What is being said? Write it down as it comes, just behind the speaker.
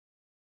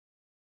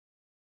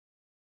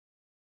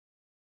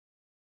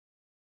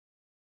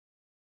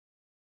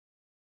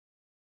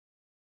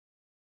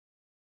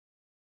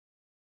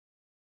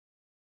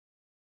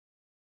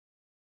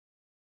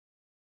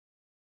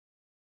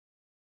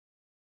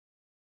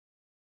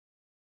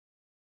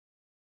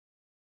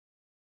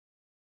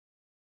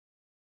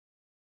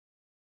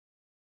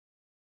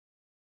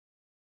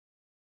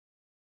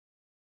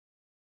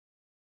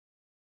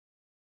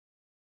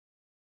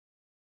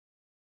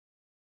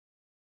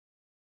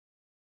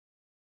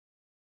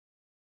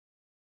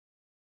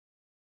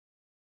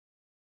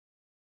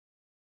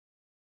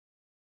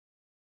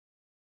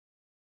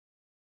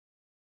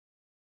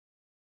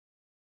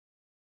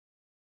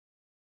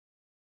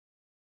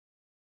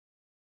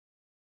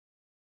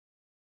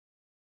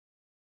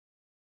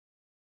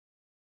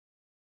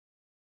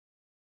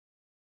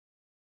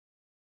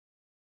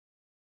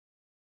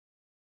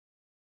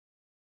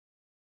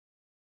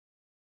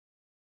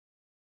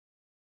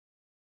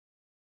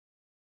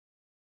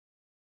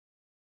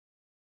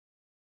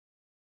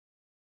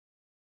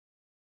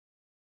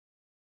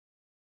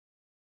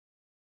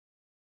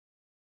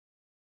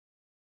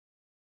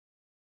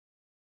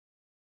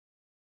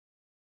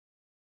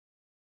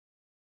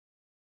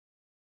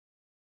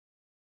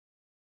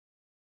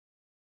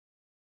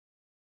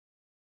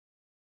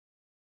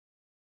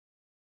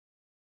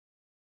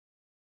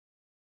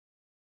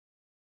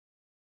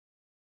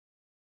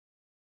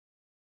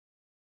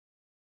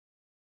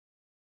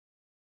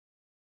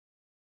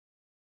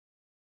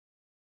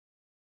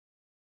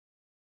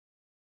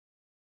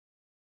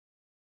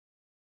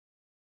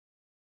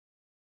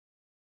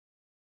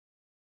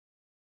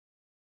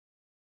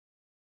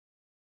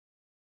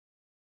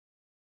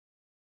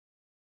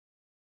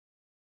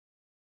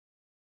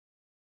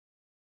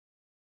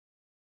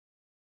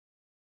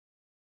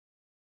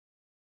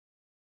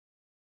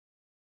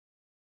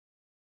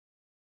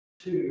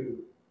2.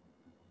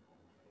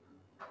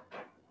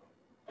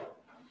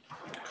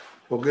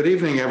 Well, good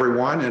evening,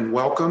 everyone, and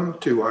welcome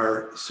to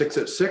our 6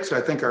 at 6.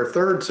 I think our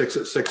third 6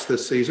 at 6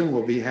 this season.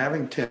 We'll be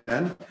having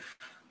 10.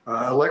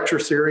 A lecture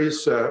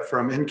series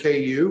from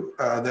NKU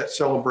that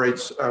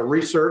celebrates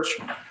research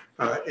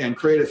and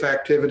creative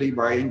activity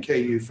by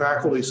NKU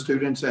faculty,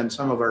 students, and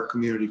some of our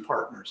community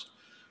partners.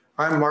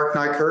 I'm Mark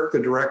Nykirk, the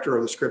director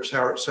of the Scripps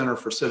Howard Center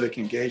for Civic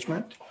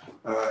Engagement,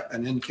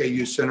 an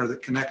NKU center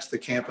that connects the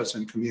campus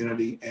and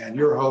community, and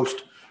your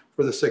host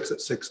for the 6 at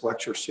 6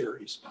 lecture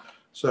series.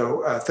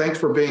 So thanks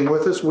for being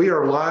with us. We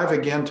are live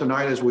again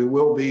tonight, as we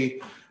will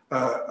be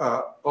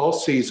all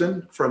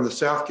season, from the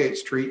Southgate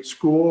Street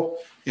School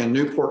in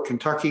Newport,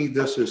 Kentucky.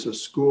 This is a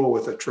school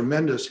with a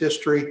tremendous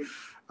history.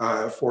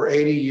 For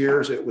 80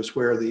 years, it was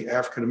where the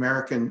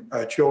African-American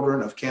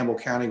children of Campbell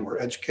County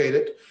were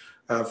educated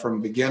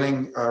from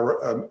beginning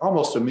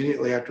almost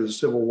immediately after the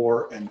Civil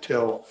War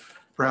until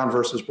Brown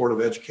versus Board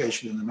of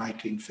Education in the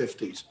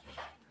 1950s.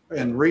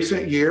 In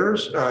recent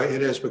years,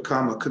 it has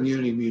become a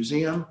community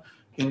museum.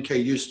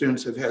 NKU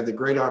students have had the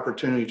great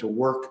opportunity to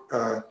work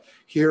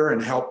here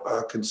and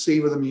help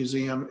conceive of the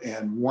museum.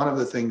 And one of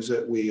the things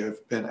that we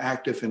have been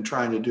active in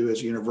trying to do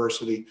as a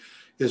university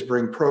is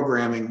bring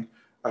programming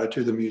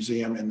to the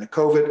museum. In the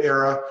COVID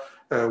era,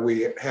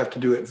 we have to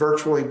do it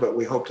virtually, but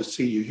we hope to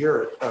see you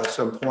here at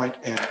some point.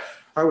 And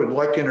I would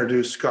like to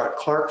introduce Scott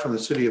Clark from the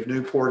city of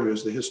Newport, who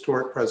is the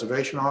Historic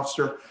Preservation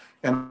Officer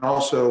and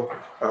also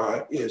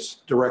is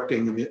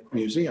directing the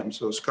museum.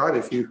 So Scott,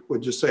 if you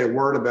would just say a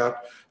word about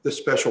this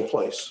special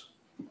place.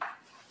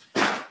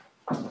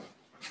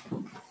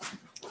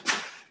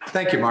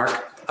 Thank you,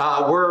 Mark.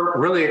 We're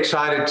really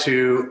excited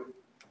to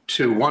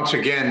once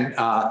again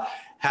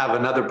have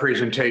another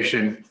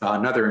presentation,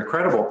 another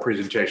incredible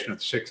presentation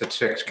of 6 at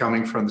 6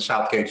 coming from the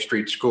Southgate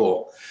Street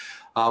School.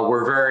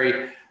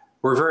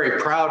 We're very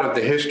proud of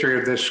the history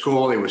of this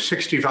school. It was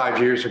 65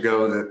 years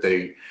ago that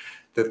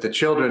the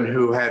children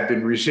who had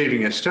been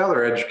receiving a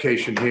stellar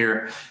education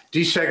here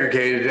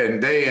desegregated,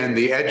 and they and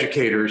the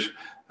educators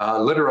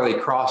literally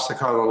crossed the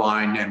color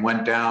line and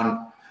went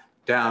down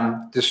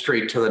the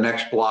street to the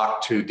next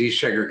block to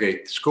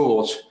desegregate the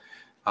schools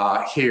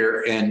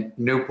here in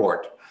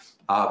Newport.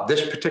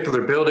 This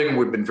particular building,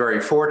 we've been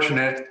very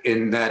fortunate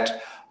in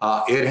that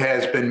it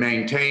has been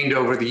maintained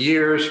over the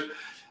years,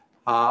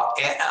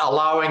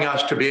 allowing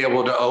us to be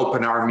able to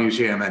open our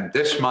museum. And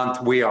this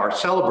month we are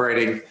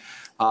celebrating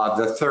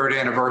the 3rd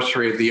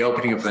anniversary of the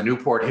opening of the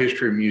Newport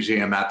History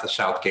Museum at the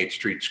Southgate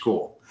Street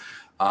School.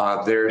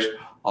 There's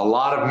a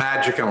lot of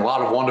magic and a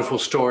lot of wonderful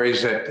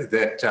stories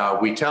that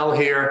we tell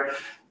here.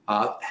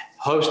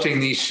 Hosting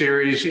these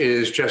series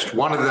is just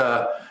one of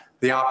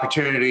the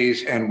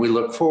opportunities, and we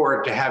look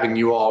forward to having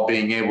you all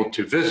being able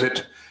to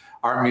visit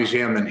our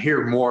museum and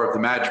hear more of the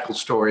magical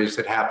stories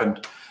that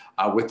happened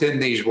within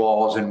these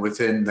walls and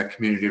within the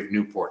community of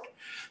Newport.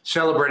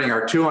 Celebrating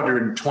our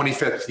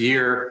 225th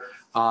year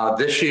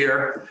this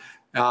year,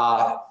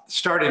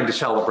 starting to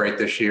celebrate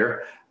this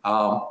year,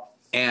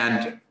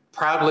 and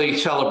proudly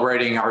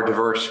celebrating our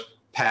diverse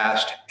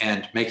past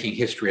and making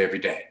history every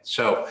day.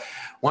 So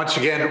once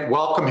again,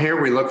 welcome here.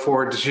 We look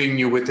forward to seeing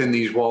you within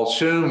these walls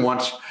soon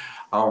once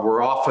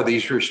we're off of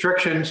these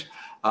restrictions,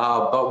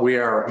 but we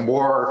are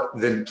more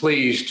than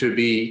pleased to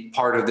be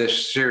part of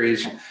this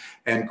series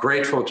and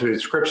grateful to the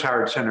Scripps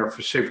Howard Center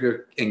for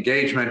Civic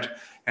Engagement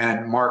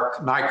and Mark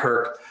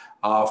Nykirk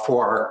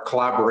for our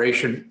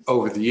collaboration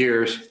over the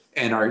years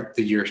and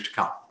the years to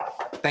come.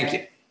 Thank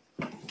you.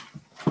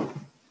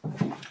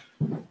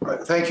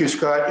 Thank you,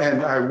 Scott.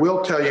 And I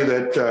will tell you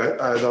that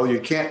though you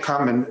can't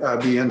come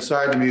and be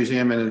inside the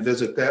museum and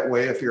visit that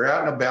way, if you're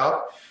out and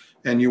about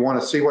and you want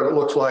to see what it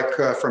looks like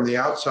from the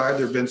outside,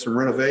 there have been some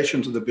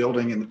renovations of the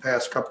building in the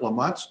past couple of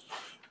months.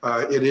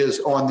 It is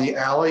on the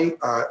alley,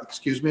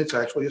 excuse me, it's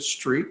actually a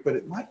street, but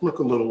it might look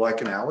a little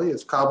like an alley.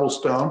 It's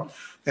cobblestone,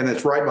 and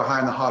it's right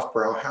behind the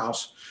Hofbrau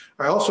House.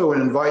 I also would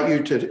invite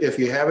you to, if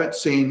you haven't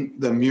seen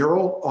the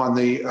mural on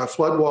the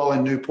flood wall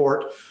in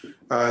Newport,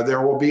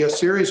 there will be a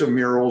series of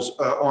murals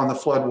on the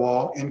flood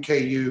wall.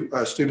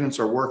 NKU students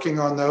are working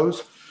on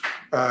those.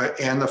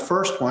 And the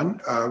first one,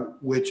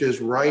 which is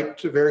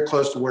very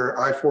close to where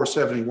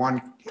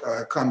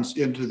I-471 comes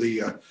into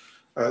the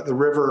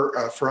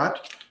river front,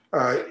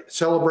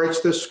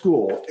 celebrates this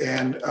school,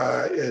 and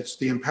it's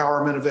the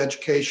empowerment of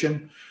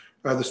education.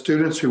 The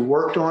students who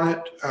worked on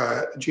it,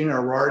 Gina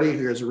Arardi,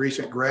 who is a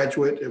recent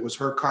graduate, it was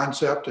her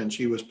concept and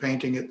she was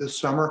painting it this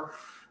summer,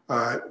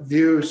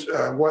 views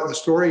what the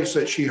stories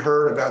that she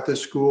heard about this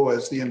school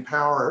as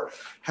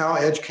how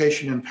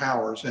education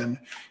empowers. And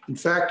in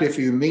fact, if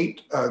you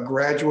meet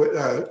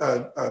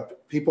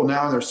people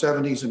now in their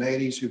 70s and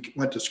 80s who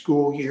went to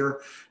school here,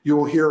 you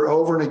will hear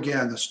over and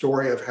again the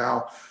story of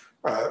how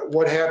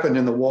what happened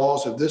in the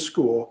walls of this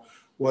school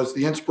was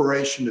the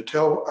inspiration to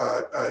tell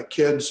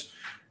kids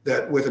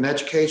that with an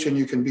education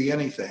you can be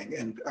anything.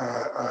 And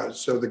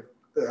so the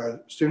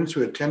students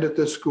who attended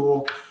this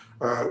school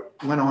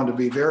went on to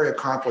be very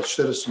accomplished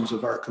citizens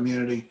of our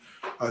community,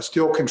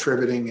 still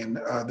contributing, and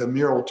the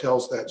mural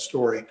tells that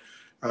story.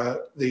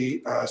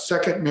 The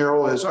second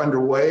mural is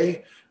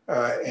underway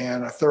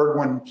and a third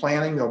one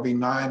planning. There'll be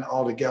 9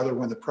 altogether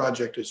when the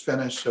project is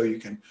finished. So you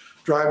can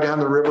drive down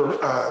the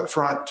river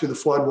front to the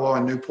flood wall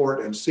in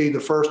Newport and see the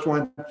first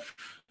one,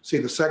 see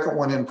the second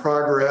one in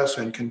progress,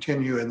 and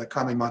continue in the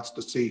coming months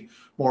to see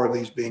more of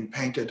these being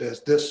painted,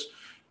 as this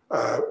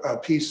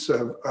piece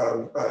of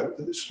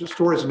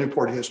stories of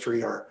Newport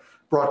history are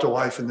brought to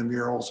life in the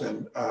murals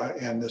and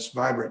this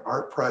vibrant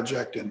art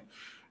project. And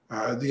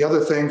the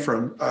other thing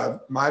from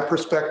my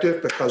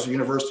perspective, because the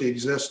university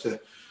exists to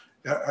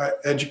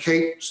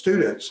educate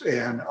students,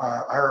 and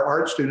our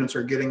art students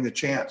are getting the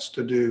chance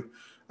to do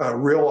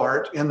real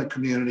art in the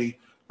community.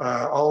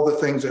 All the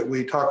things that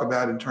we talk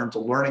about in terms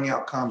of learning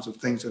outcomes of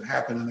things that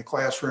happen in the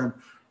classroom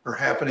are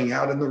happening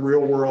out in the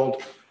real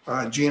world.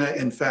 Gina,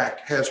 in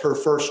fact, has her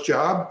first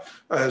job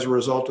as a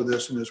result of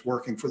this and is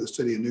working for the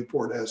city of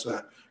Newport as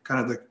kind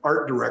of the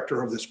art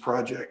director of this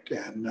project.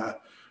 And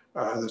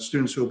the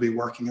students who will be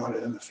working on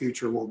it in the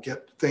future will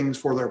get things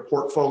for their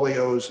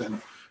portfolios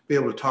and be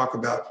able to talk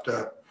about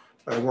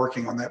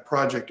working on that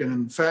project. And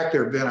in fact,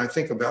 there have been, I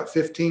think, about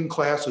 15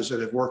 classes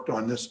that have worked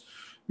on this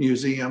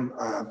museum,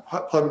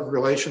 public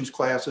relations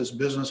classes,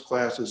 business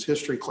classes,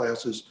 history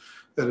classes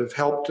that have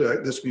helped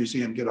this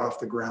museum get off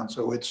the ground.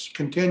 So it's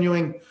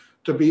continuing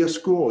to be a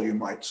school, you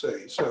might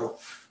say. So,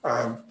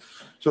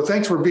 so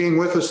thanks for being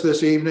with us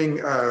this evening.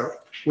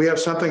 We have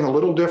something a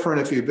little different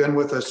if you've been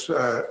with us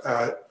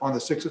on the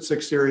 6 at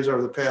 6 series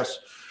over the past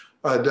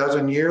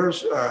dozen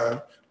years.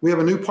 We have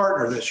a new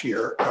partner this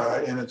year,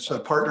 and it's a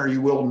partner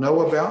you will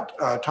know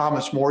about,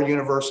 Thomas More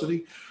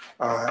University,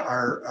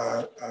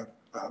 our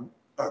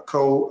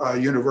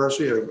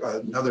co-university of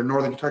another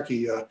Northern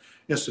Kentucky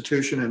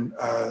institution.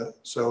 And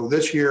so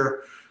this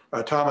year,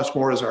 Thomas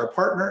More is our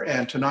partner,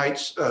 and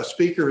tonight's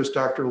speaker is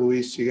Dr.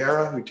 Luis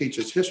Sierra, who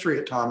teaches history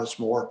at Thomas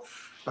More.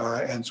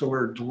 And so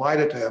we're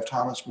delighted to have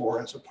Thomas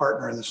More as a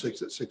partner in the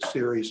 6 at 6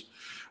 series.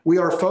 We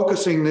are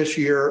focusing this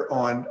year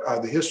on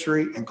the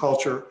history and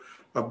culture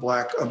of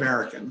Black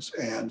Americans.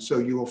 And so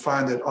you will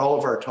find that all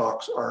of our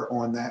talks are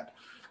on that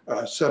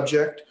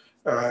subject.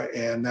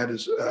 And that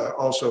is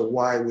also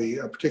why we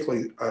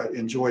particularly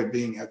enjoy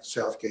being at the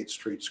Southgate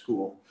Street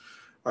School.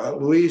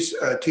 Luis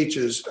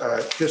teaches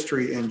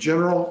history in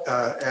general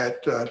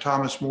at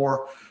Thomas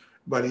More,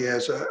 but he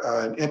has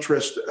an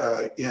interest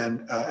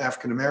in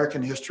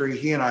African-American history.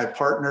 He and I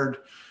partnered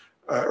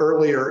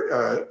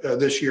earlier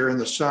this year in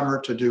the summer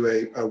to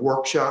do a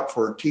workshop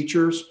for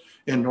teachers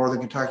in Northern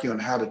Kentucky on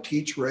how to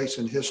teach race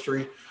and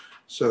history.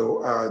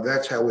 So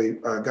that's how we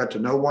got to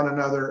know one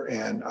another.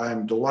 And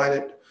I'm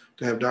delighted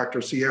to have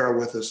Dr. Sierra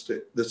with us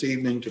this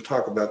evening to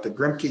talk about the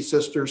Grimké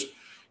sisters.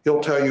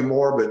 He'll tell you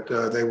more,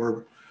 but they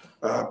were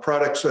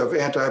products of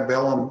the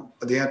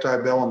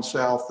antebellum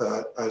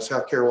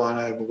South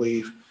Carolina, I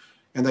believe.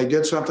 And they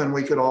did something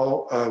we could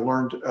all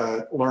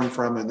learn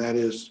from, and that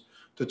is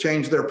to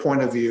change their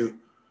point of view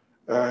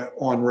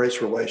on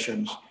race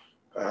relations.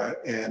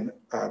 And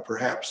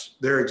perhaps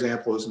their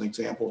example is an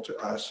example to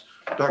us.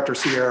 Dr.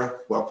 Sierra,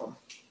 welcome.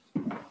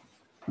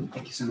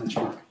 Thank you so much,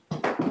 Mark.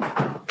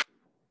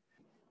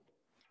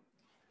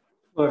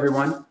 Hello,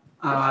 everyone.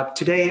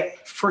 Today,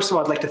 first of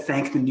all, I'd like to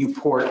thank the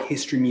Newport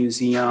History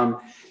Museum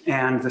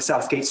and the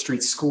Southgate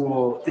Street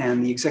School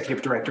and the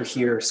executive director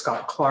here,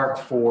 Scott Clark,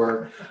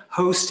 for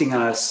hosting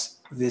us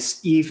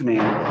this evening.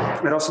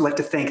 I'd also like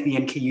to thank the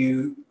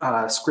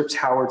NKU Scripps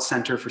Howard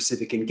Center for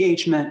Civic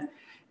Engagement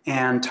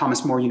and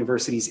Thomas More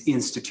University's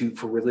Institute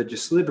for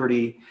Religious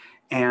Liberty,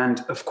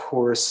 and of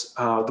course,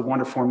 the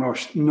wonderful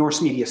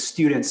Norse Media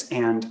students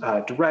and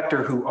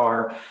director who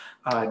are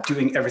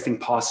doing everything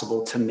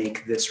possible to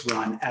make this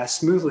run as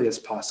smoothly as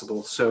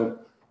possible. So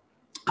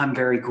I'm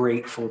very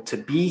grateful to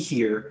be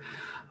here.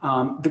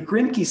 The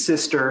Grimké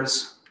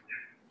sisters,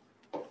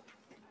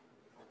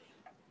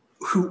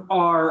 who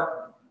are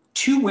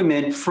 2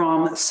 women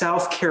from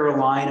South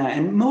Carolina,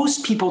 and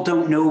most people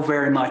don't know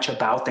very much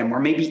about them or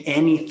maybe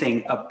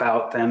anything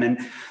about them. And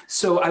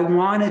so I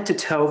wanted to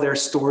tell their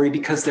story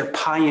because they're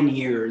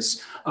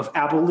pioneers of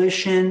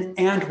abolition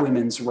and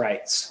women's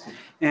rights.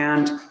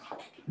 And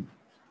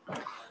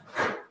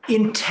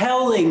in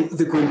telling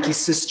the Grimké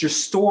sisters'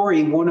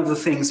 story, one of the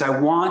things I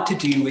want to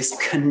do is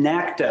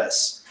connect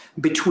us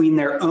between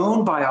their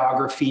own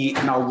biography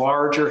and a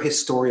larger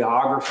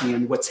historiography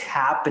and what's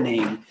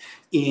happening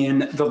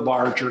in the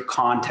larger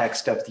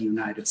context of the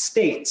United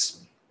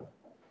States.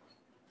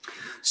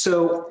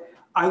 So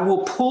I will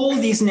pull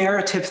these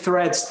narrative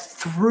threads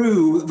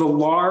through the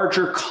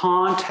larger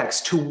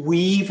context to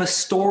weave a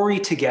story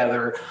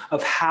together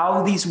of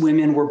how these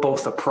women were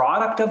both a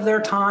product of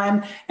their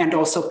time and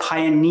also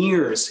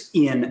pioneers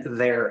in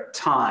their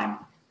time.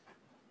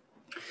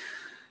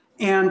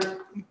 And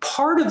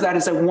part of that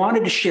is I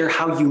wanted to share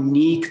how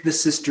unique the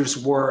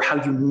sisters were,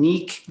 how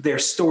unique their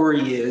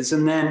story is,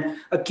 and then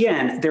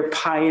again, their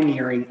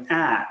pioneering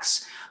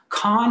acts.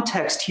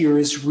 Context here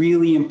is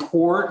really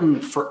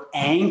important for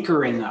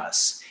anchoring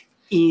us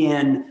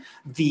in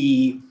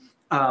the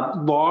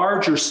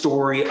larger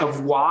story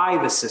of why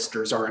the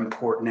sisters are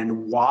important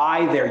and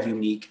why they're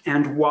unique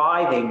and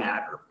why they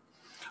matter.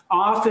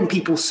 often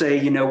people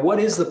say, what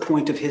is the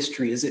point of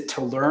history? Is it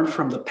to learn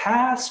from the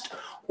past,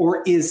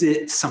 or is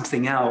it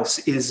something else?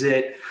 Is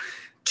it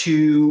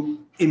to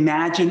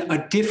imagine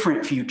a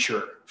different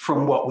future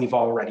from what we've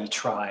already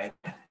tried?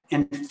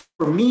 And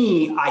for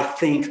me, I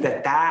think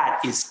that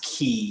that is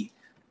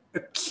a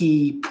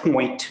key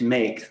point to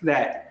make,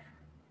 that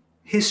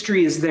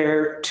history is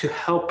there to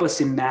help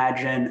us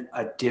imagine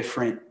a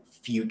different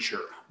future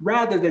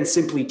rather than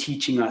simply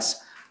teaching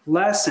us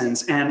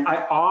lessons. And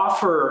I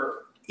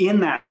offer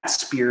in that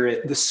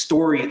spirit the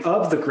story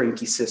of the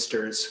Grimké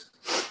sisters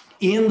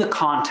in the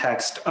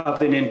context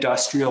of an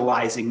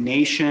industrializing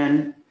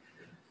nation,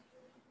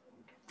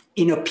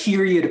 in a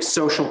period of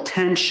social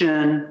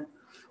tension,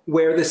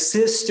 where the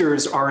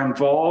sisters are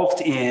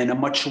involved in a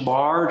much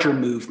larger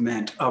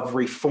movement of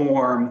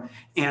reform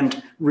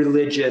and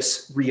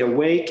religious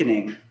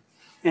reawakening.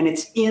 And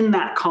it's in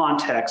that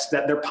context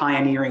that their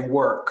pioneering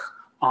work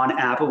on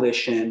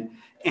abolition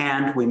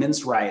and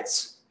women's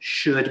rights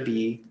should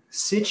be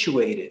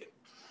situated.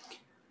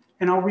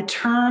 And I'll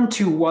return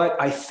to what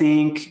I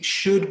think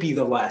should be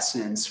the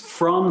lessons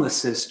from the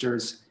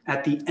sisters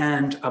at the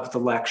end of the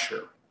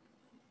lecture.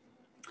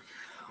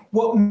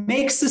 What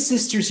makes the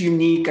sisters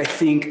unique, I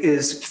think,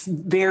 is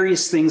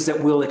various things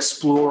that we'll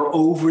explore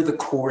over the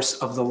course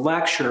of the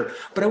lecture.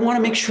 But I want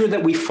to make sure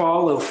that we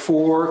follow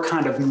 4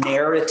 kind of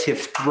narrative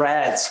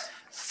threads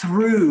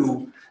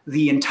through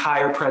the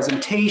entire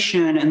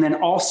presentation, and then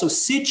also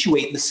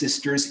situate the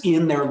sisters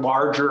in their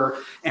larger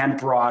and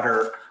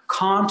broader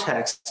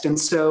context. And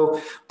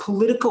so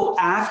political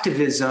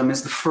activism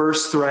is the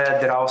first thread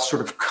that I'll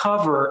sort of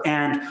cover.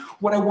 And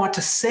what I want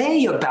to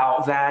say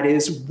about that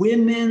is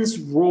women's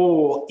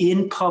role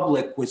in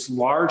public was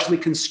largely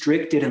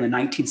constricted in the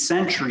 19th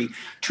century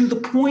to the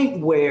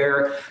point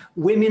where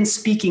women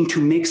speaking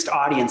to mixed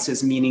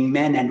audiences, meaning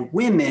men and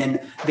women,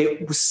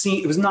 it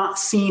was not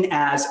seen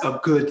as a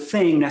good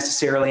thing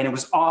necessarily, and it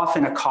was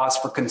often a cause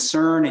for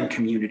concern in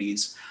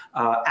communities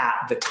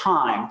at the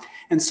time.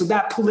 And so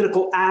that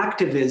political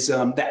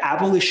activism that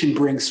abolition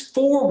brings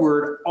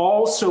forward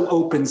also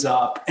opens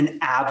up an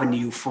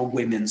avenue for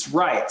women's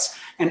rights.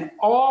 And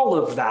all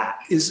of that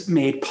is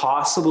made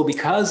possible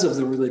because of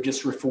the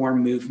religious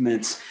reform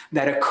movements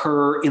that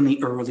occur in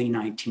the early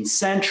 19th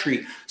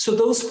century. So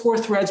those 4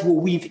 threads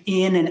will weave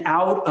in and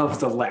out of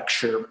the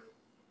lecture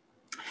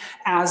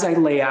as I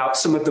lay out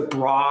some of the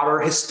broader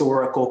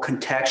historical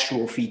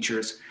contextual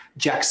features.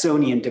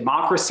 Jacksonian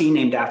democracy,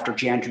 named after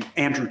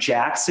Andrew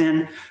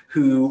Jackson,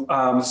 who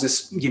was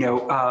this,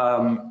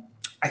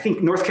 I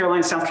think North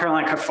Carolina, South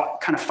Carolina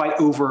kind of fight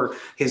over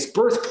his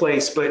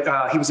birthplace,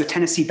 but he was a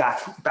Tennessee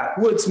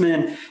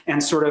backwoodsman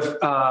and sort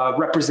of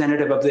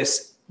representative of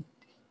this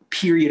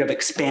period of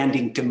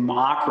expanding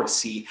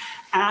democracy.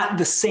 At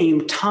the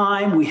same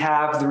time, we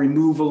have the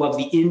removal of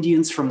the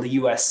Indians from the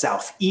U.S.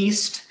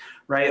 Southeast,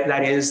 right?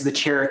 That is the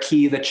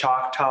Cherokee, the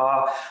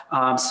Choctaw,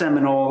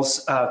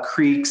 Seminoles,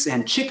 Creeks,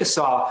 and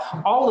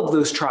Chickasaw. All of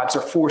those tribes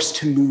are forced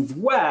to move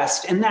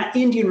west, and that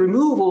Indian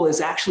removal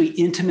is actually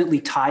intimately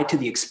tied to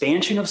the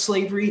expansion of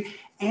slavery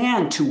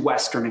and to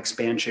Western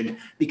expansion,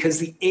 because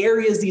the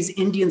areas these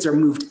Indians are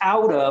moved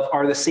out of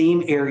are the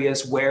same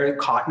areas where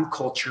cotton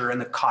culture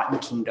and the Cotton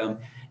Kingdom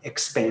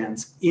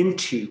expands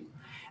into.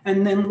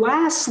 And then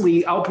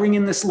lastly, I'll bring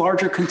in this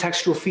larger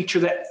contextual feature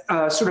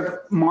that sort of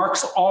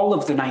marks all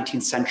of the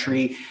 19th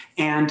century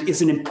and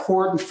is an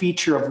important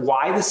feature of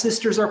why the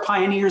sisters are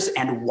pioneers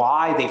and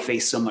why they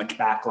face so much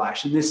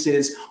backlash. And this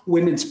is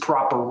women's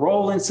proper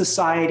role in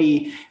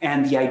society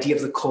and the idea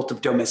of the cult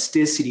of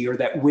domesticity, or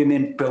that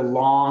women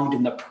belonged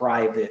in the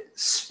private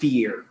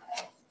sphere.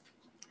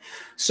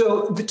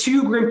 So the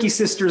 2 Grimké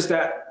sisters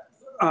that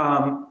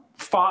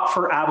fought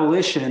for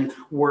abolition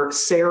were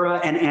Sarah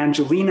and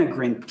Angelina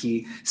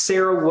Grimké.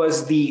 Sarah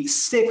was the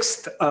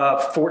 6th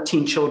of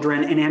 14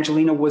 children, and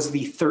Angelina was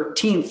the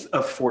 13th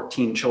of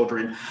 14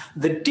 children.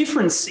 The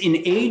difference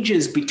in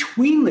ages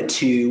between the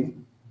 2,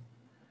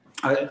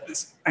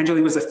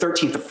 Angelina was the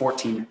 13th of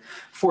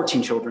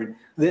 14 children.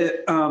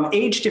 The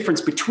age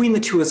difference between the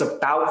 2 is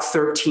about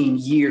 13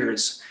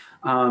 years.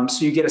 So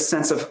you get a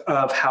sense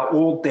of how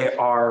old they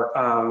are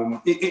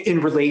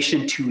in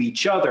relation to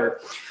each other.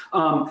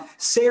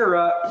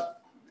 Sarah,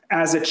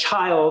 as a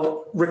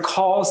child,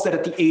 recalls that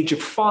at the age of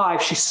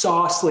 5, she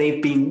saw a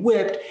slave being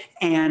whipped,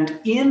 and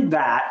in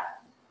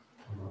that,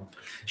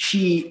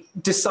 she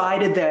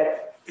decided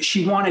that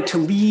she wanted to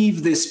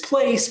leave this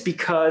place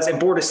and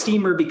board a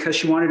steamer because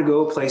she wanted to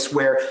go to a place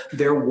where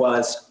there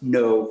was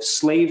no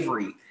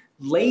slavery.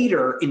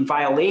 Later, in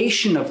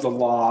violation of the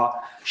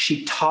law,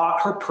 she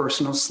taught her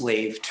personal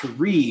slave to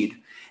read.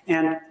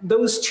 And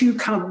those 2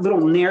 kind of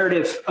little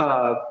narrative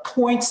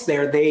points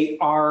there, they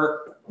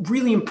are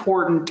really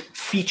important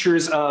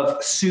features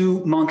of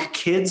Sue Monk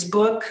Kidd's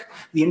book,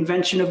 The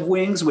Invention of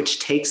Wings, which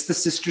takes the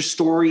sister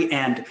story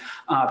and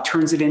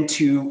turns it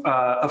into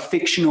a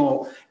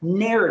fictional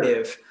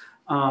narrative.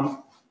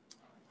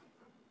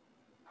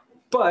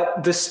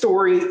 But the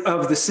story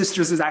of the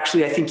sisters is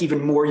actually, I think,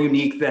 even more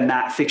unique than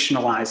that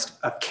fictionalized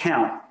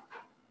account.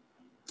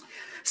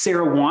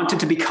 Sarah wanted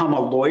to become a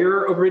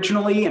lawyer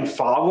originally and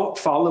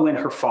follow in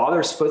her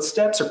father's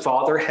footsteps. Her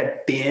father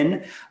had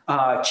been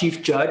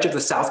chief judge of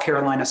the South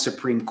Carolina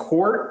Supreme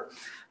Court.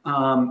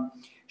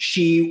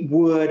 She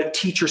would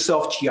teach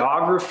herself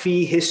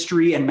geography,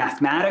 history, and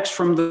mathematics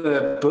from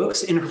the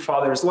books in her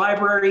father's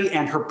library,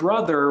 and her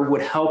brother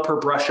would help her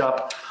brush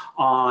up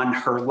on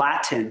her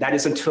Latin. That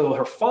is until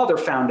her father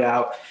found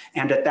out,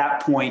 and at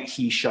that point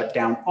he shut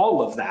down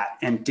all of that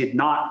and did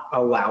not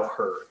allow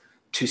her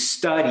to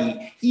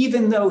study,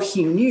 even though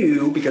he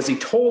knew, because he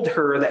told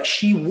her, that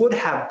she would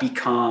have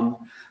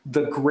become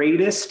the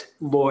greatest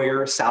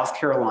lawyer South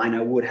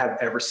Carolina would have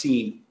ever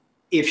seen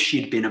if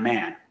she'd been a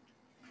man.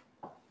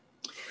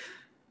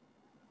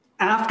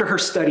 After her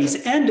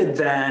studies ended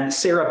then,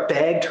 Sarah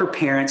begged her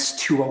parents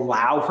to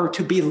allow her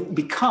to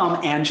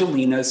become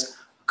Angelina's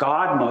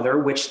godmother,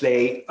 which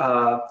they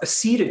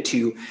acceded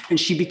to, and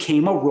she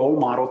became a role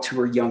model to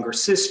her younger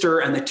sister,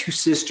 and the two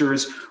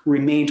sisters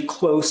remained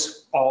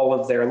close all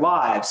of their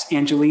lives.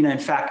 Angelina, in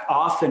fact,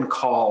 often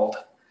called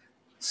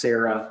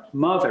Sarah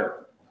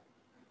mother.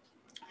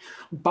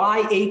 By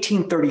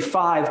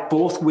 1835,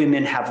 both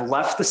women have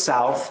left the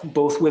South,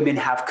 both women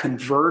have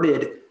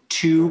converted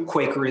to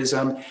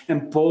Quakerism,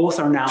 and both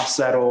are now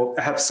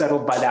have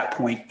settled by that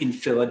point in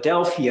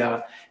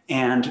Philadelphia,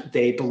 and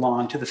they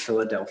belong to the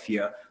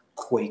Philadelphia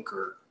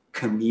Quaker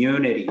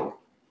community.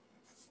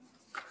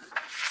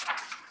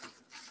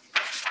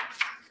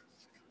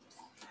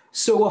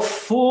 So a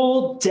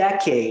full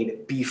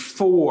decade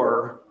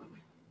before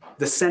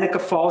the Seneca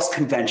Falls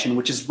Convention,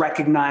 which is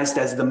recognized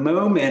as the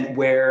moment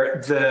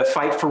where the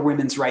fight for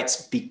women's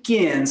rights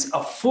begins,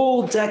 a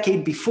full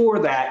decade before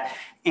that,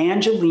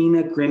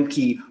 Angelina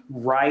Grimké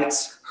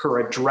writes her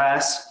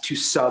address to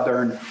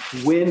Southern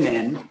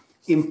women,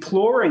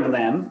 imploring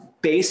them,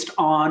 based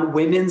on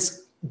women's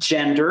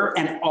gender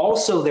and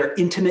also their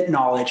intimate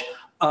knowledge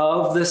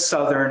of the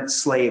Southern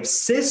slave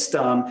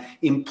system,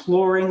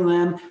 imploring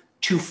them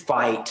to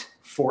fight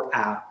for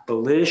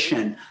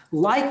abolition.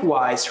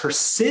 Likewise, her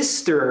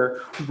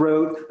sister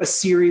wrote a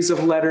series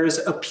of letters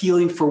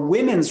appealing for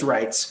women's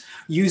rights,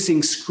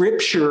 using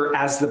scripture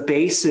as the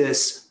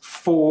basis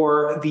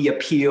for the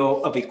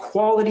appeal of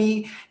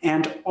equality,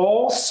 and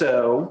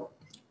also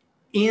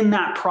in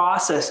that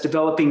process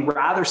developing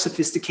rather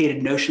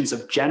sophisticated notions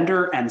of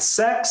gender and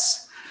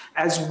sex,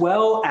 as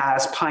well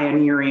as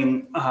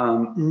pioneering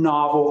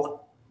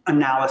novel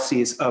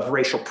analyses of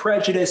racial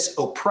prejudice,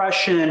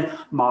 oppression,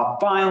 mob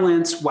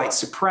violence, white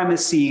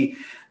supremacy,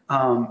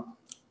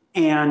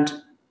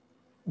 and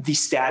the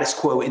status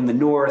quo in the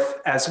North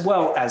as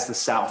well as the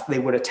South. They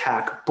would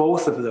attack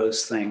both of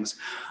those things.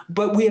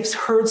 But we have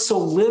heard so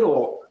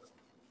little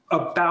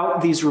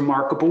about these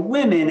remarkable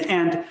women,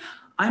 and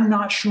I'm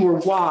not sure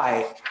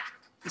why.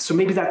 So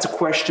maybe that's a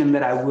question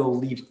that I will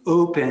leave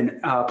open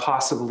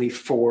possibly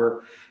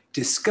for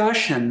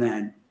discussion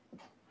then.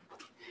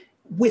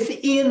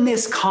 Within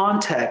this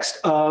context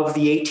of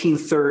the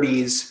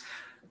 1830s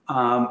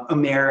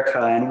America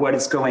and what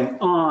is going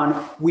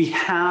on, we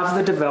have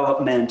the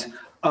development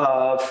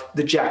of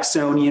the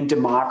Jacksonian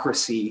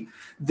democracy.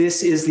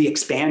 This is the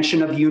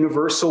expansion of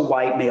universal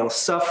white male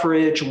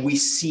suffrage. We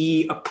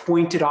see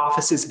appointed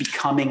offices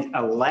becoming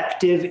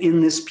elective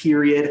in this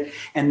period,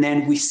 and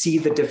then we see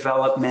the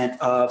development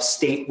of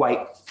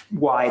statewide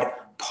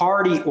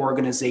party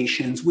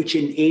organizations, which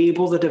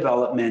enable the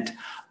development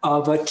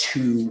of a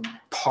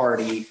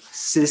two-party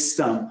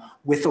system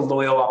with a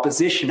loyal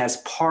opposition as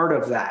part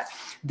of that.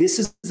 This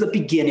is the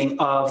beginning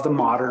of the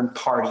modern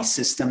party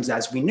systems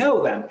as we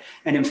know them.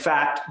 And in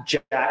fact,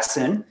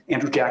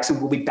 Andrew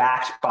Jackson will be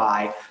backed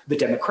by the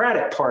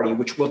Democratic Party,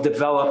 which will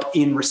develop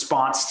in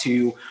response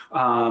to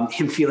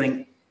him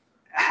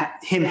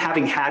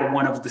having had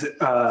one of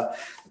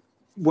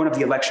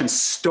the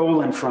elections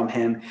stolen from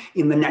him.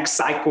 In the next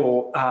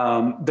cycle,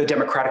 the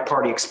Democratic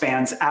Party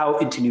expands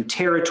out into new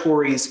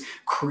territories,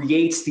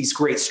 creates these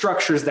great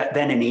structures that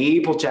then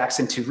enable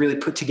Jackson to really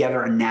put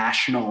together a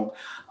national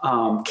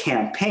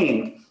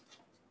campaign.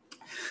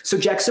 So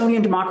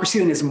Jacksonian democracy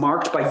then is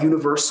marked by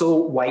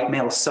universal white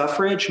male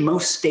suffrage.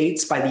 Most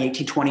states by the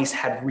 1820s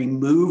had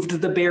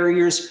removed the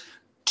barriers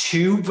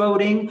to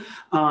voting.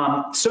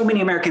 So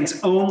many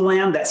Americans own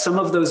land that some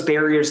of those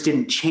barriers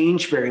didn't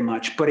change very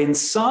much, but in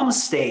some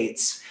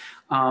states,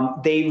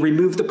 they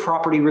removed the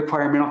property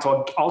requirement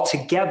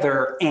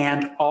altogether,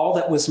 and all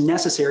that was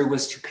necessary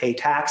was to pay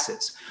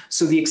taxes.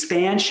 So the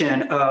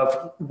expansion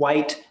of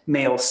white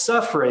male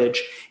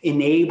suffrage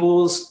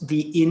enables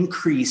the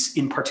increase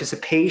in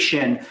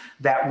participation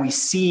that we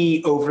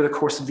see over the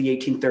course of the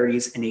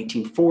 1830s and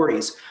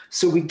 1840s.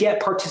 So we get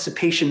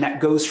participation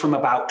that goes from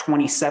about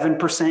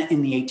 27%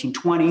 in the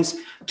 1820s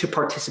to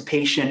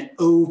participation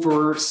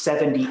over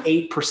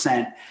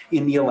 78%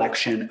 in the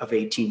election of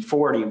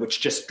 1840, which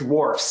just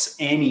dwarfs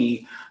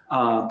any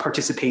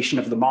participation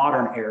of the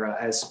modern era,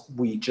 as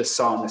we just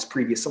saw in this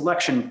previous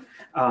election.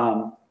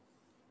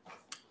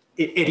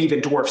 It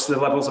even dwarfs the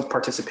levels of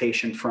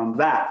participation from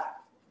that.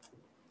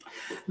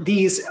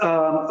 these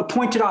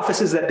appointed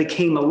offices that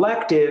became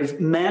elective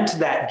meant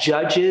that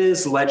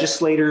judges,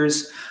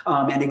 legislators,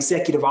 and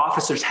executive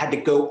officers had to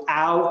go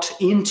out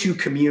into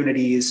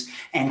communities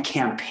and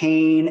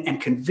campaign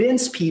and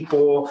convince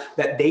people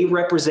that they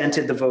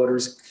represented the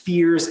voters'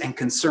 fears and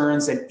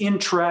concerns and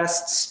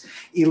interests.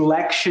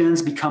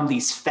 Elections become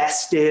these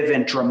festive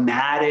and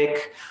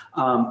dramatic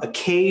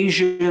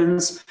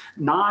occasions,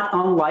 not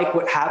unlike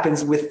what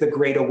happens with the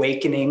Great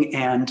Awakening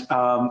and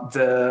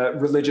the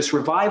religious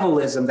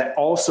revivalism that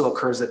also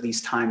occurs at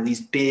these times,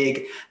 these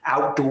big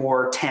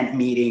outdoor tent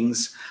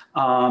meetings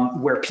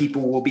where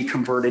people will be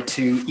converted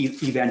to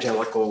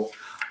evangelical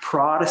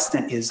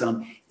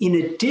Protestantism. In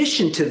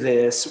addition to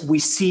this, we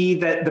see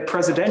that the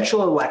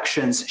presidential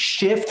elections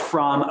shift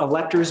from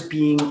electors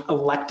being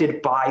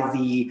elected by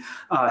the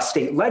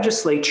state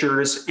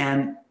legislatures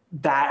and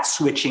that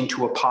switching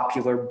to a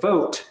popular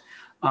vote,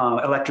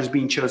 electors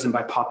being chosen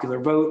by popular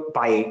vote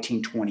by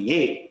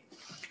 1828.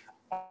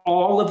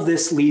 All of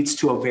this leads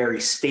to a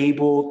very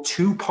stable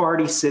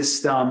two-party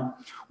system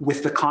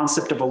with the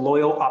concept of a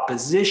loyal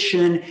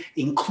opposition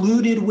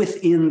included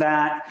within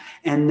that.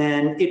 And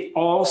then it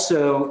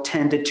also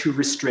tended to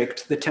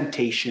restrict the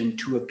temptation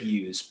to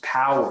abuse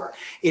power.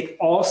 It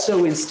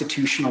also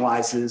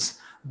institutionalizes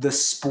the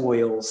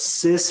spoils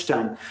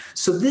system.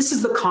 So this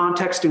is the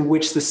context in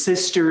which the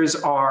sisters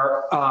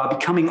are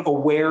becoming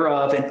aware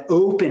of and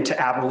open to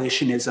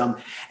abolitionism.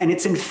 And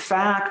it's in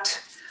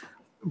fact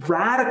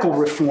radical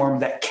reform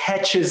that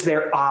catches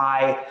their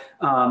eye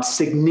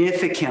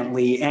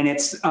significantly. And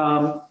it's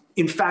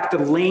in fact the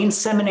Lane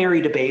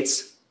Seminary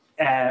debates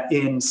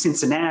in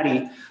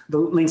Cincinnati. The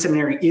Lane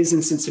Seminary is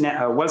in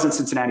Cincinnati, was in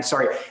Cincinnati,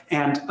 sorry.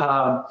 And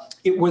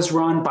it was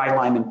run by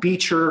Lyman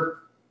Beecher,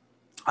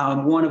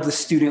 one of the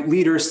student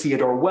leaders,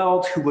 Theodore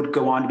Weld, who would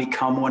go on to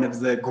become one of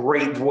the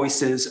great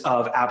voices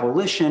of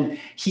abolition.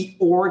 He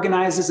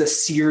organizes a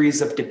series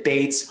of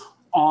debates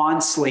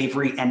on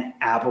slavery and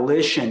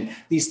abolition.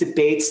 These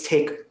debates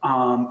take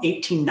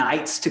 18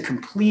 nights to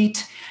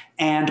complete.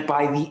 And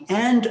by the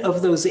end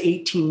of those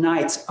 18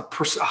 nights,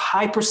 a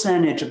high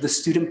percentage of the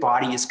student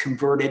body is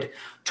converted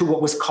to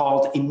what was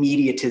called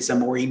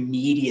immediatism or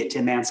immediate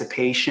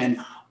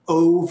emancipation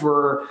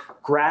over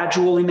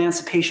gradual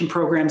emancipation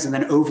programs and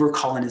then over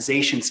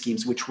colonization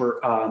schemes, which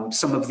were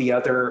some of the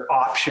other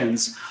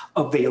options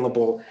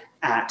available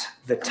at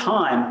the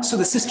time. So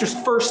the sisters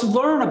first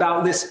learn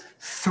about this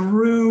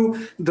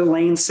through the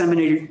Lane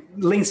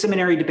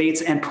Seminary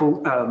debates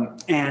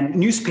and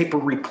newspaper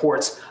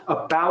reports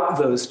about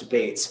those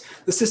debates.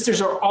 The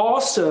sisters are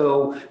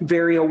also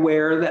very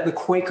aware that the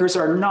Quakers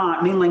are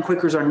not, mainline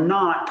Quakers are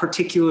not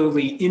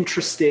particularly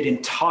interested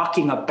in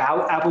talking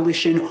about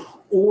abolition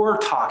or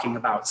talking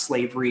about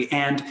slavery.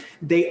 And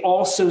they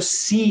also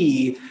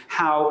see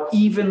how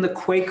even the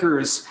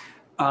Quakers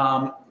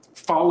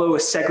follow a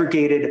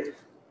segregated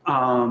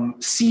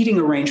seating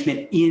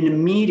arrangement in a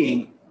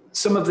meeting.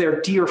 Some of their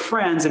dear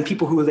friends and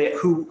people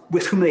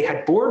with whom they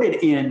had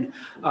boarded in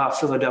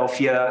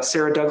Philadelphia,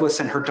 Sarah Douglas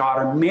and her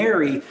daughter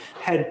Mary,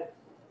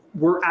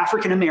 were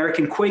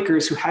African-American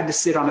Quakers who had to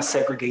sit on a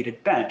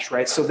segregated bench,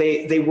 right? So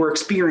they were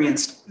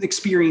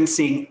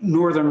experiencing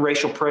Northern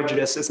racial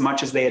prejudice as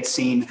much as they had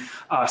seen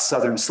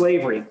Southern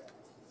slavery.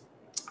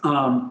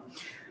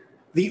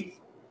 The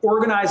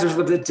organizers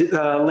of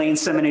the Lane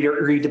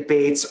Seminary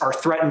debates are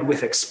threatened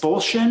with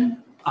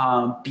expulsion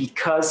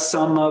because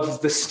some of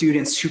the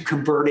students who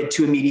converted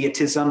to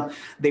immediatism,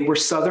 they were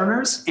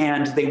Southerners,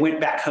 and they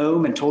went back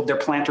home and told their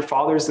planter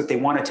fathers that they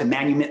wanted to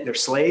manumit their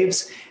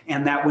slaves,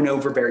 and that went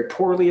over very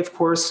poorly, of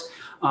course.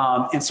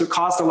 And so it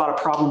caused a lot of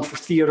problems for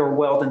Theodore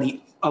Weld and the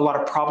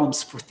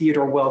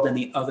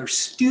other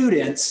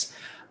students.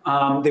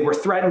 They were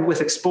threatened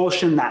with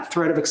expulsion. That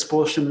threat of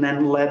expulsion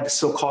then led the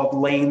so-called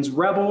Lane's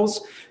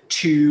rebels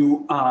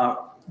to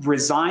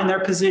resign their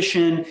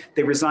position.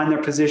 They resign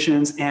their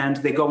positions and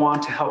they go on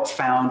to help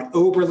found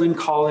Oberlin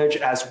College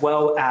as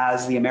well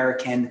as the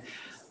American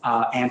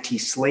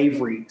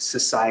Anti-Slavery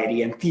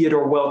Society. And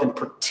Theodore Weld in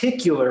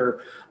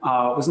particular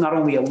was not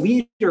only a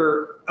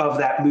leader of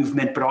that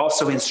movement, but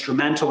also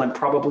instrumental and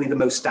probably the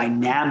most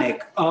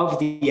dynamic of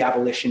the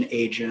abolition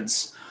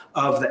agents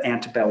of the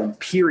antebellum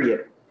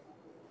period.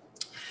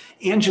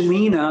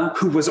 Angelina,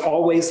 who was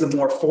always the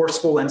more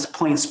forceful and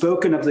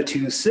plain-spoken of the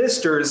two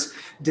sisters,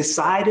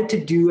 decided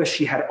to do as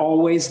she had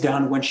always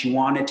done when she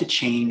wanted to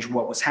change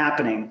what was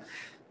happening.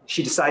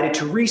 She decided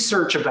to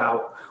research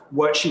about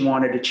what she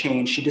wanted to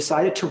change. She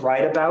decided to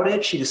write about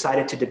it. She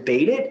decided to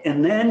debate it.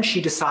 And then she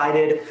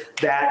decided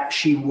that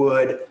she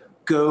would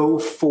go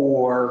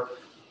for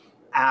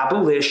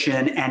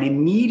abolition and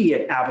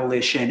immediate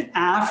abolition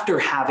after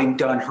having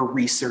done her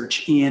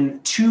research in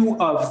two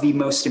of the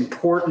most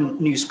important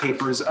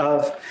newspapers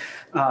of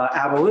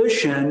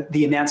abolition,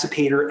 The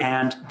Emancipator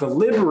and The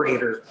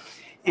Liberator.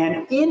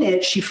 And in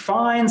it, she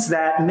finds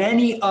that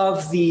many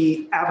of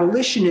the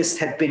abolitionists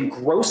had been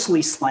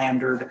grossly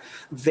slandered.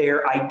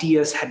 Their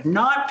ideas had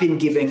not been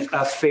given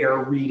a fair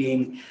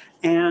reading.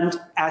 And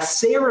as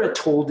Sarah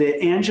told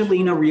it,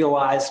 Angelina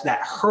realized that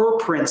her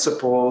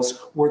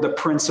principles were the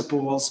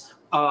principles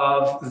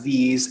of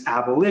these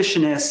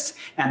abolitionists,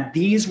 and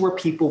these were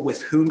people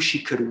with whom she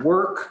could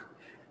work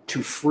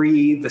to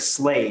free the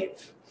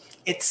slave.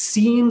 It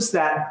seems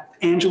that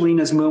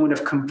Angelina's moment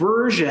of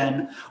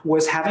conversion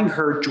was having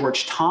heard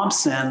George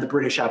Thompson, the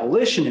British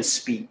abolitionist,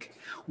 speak,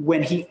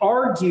 when he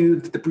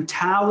argued that the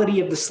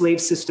brutality of the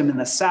slave system in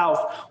the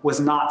South was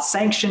not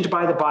sanctioned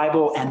by the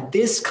Bible, and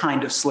this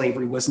kind of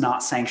slavery was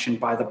not sanctioned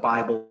by the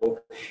Bible.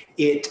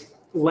 It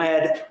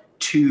led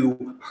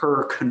to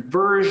her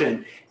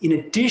conversion. In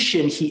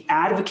addition, he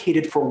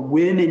advocated for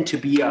women to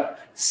be a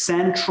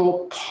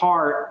central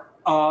part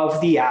of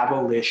the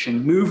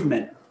abolition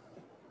movement.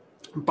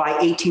 By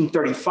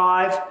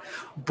 1835,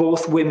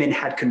 both women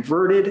had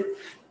converted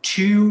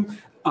to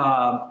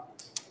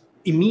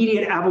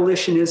immediate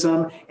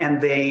abolitionism,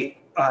 and they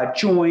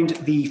joined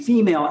the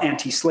Female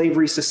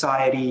Anti-Slavery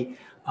Society.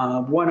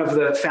 One of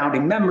the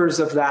founding members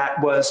of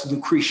that was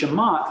Lucretia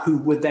Mott, who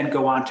would then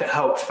go on to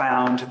help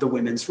found the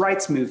women's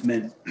rights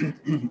movement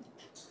in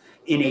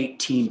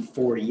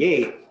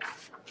 1848.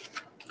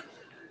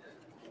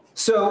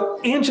 So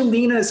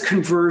Angelina's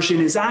conversion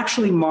is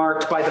actually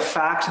marked by the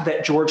fact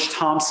that George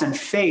Thompson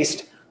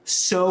faced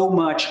so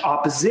much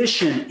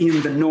opposition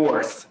in the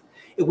North.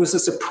 It was a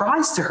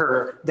surprise to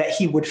her that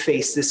he would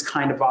face this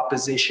kind of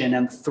opposition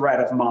and the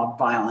threat of mob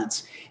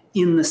violence.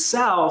 In the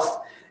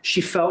South, she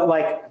felt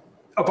like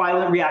a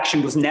violent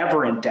reaction was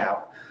never in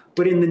doubt.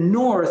 But in the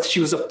North, she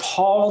was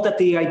appalled at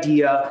the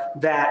idea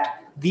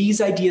that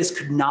these ideas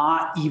could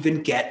not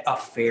even get a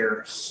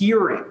fair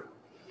hearing.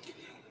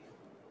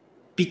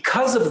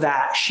 Because of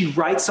that, she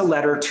writes a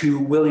letter to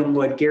William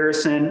Lloyd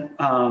Garrison,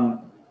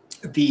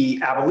 the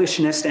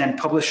abolitionist and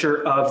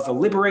publisher of The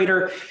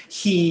Liberator.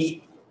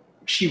 She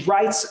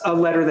writes a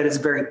letter that is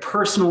very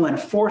personal and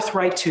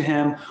forthright to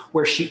him,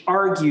 where she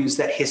argues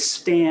that his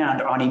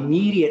stand on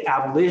immediate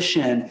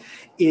abolition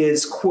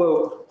is,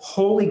 quote,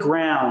 holy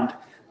ground,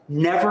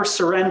 never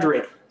surrender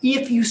it.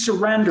 If you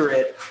surrender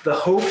it, the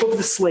hope of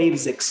the slave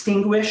is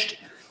extinguished.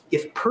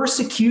 If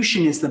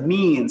persecution is the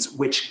means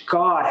which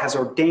God has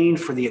ordained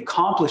for the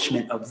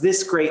accomplishment of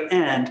this great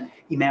end,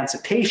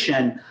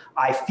 emancipation,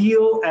 I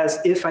feel as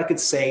if I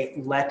could say,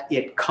 let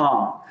it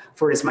come.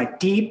 For it is my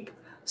deep,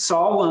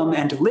 solemn,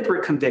 and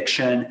deliberate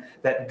conviction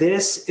that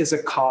this is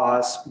a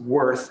cause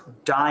worth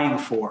dying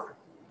for.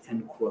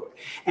 End quote.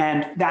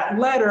 And that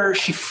letter,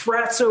 she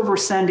frets over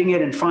sending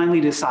it and finally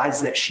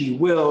decides that she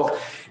will.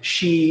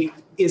 She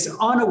is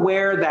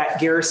unaware that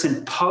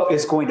Garrison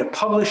is going to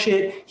publish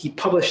it. He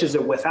publishes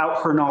it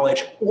without her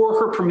knowledge or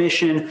her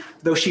permission,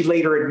 though she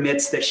later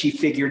admits that she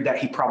figured that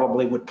he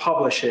probably would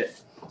publish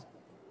it.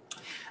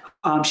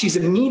 She's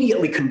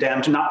immediately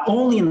condemned, not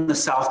only in the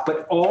South,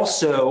 but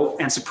also,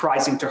 and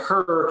surprising to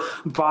her,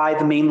 by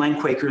the mainline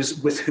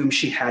Quakers with whom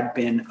she had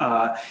been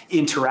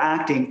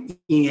interacting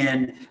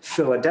in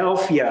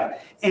Philadelphia.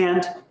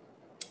 And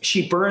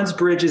she burns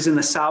bridges in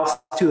the South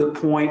to the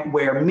point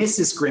where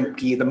Mrs.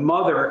 Grimké, the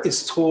mother,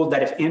 is told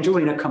that if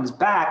Angelina comes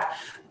back,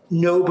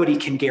 nobody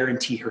can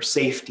guarantee her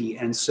safety.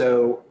 And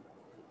so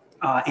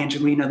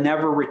Angelina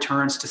never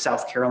returns to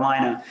South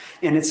Carolina.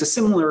 And it's a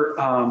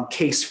similar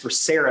case for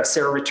Sarah.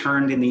 Sarah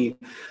returned in the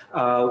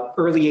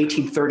early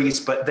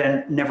 1830s, but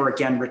then never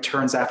again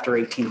returns after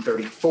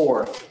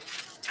 1834.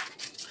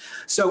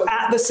 So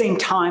at the same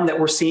time that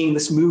we're seeing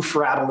this move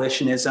for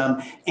abolitionism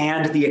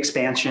and the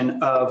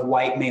expansion of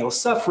white male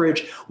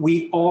suffrage,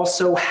 we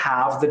also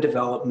have the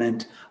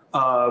development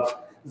of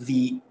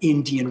the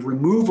Indian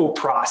removal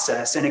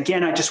process. And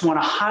again, I just want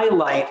to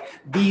highlight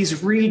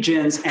these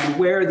regions and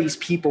where these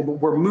people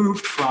were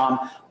moved from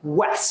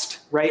west,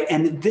 right?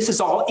 And this is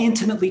all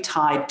intimately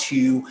tied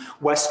to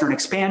Western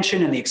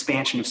expansion and the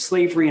expansion of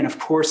slavery, and of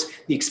course,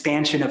 the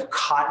expansion of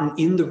cotton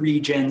in the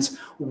regions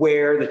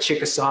where the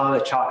Chickasaw,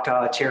 the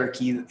Choctaw,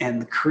 Cherokee,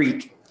 and the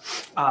Creek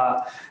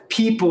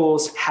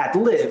peoples had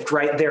lived,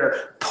 right?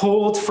 They're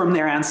pulled from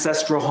their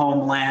ancestral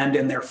homeland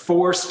and they're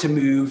forced to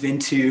move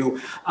into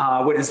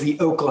what is the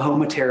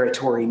Oklahoma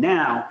Territory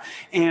now.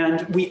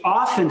 And we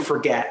often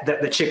forget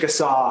that the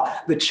Chickasaw,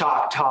 the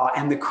Choctaw,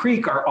 and the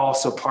Creek are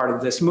also part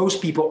of this.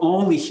 Most people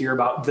only hear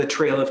about the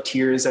Trail of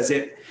Tears as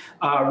it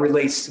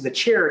relates to the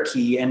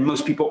Cherokee, and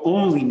most people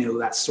only know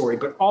that story,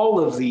 but all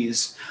of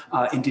these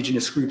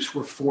indigenous groups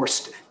were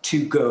forced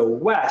to go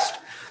west.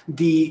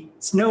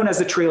 It's known as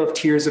the Trail of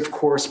Tears, of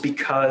course,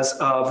 because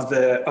of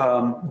the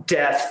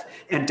death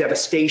and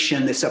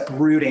devastation this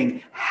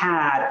uprooting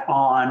had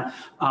on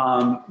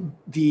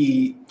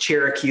the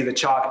Cherokee, the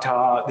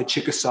Choctaw, the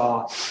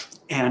Chickasaw,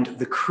 and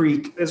the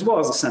Creek, as well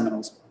as the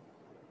Seminoles.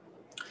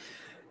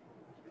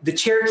 The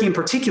Cherokee in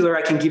particular,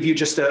 I can give you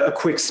just a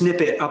quick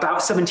snippet.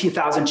 About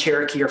 17,000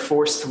 Cherokee are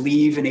forced to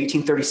leave in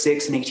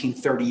 1836 and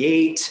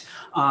 1838.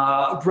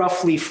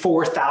 Roughly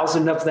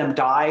 4,000 of them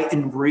die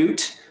en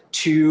route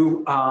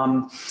to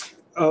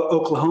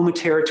Oklahoma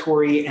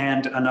Territory,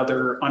 and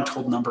another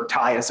untold number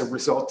die as a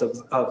result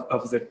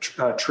of the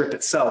trip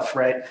itself,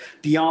 right?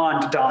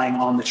 Beyond dying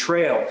on the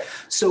trail.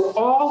 So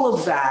all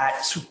of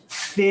that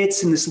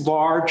fits in this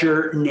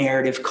larger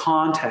narrative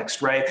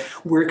context, right?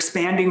 We're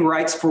expanding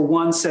rights for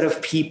one set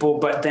of people,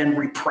 but then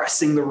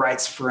repressing the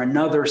rights for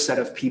another set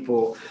of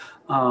people.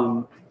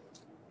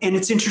 And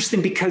it's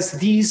interesting because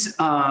these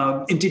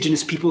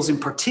indigenous peoples in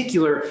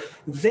particular,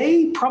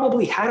 they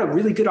probably had a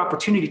really good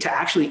opportunity to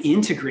actually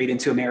integrate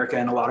into America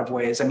in a lot of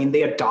ways. I mean,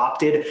 they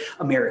adopted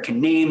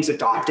American names,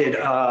 adopted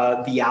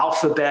the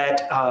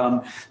alphabet.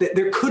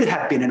 There could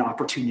have been an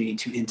opportunity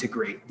to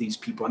integrate these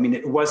people. I mean,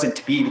 it wasn't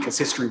to be because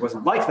history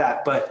wasn't like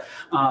that, but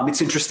it's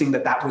interesting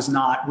that that was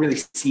not really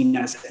seen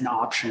as an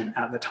option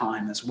at the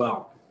time as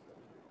well.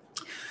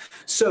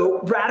 So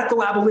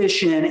radical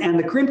abolition and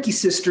the Grimké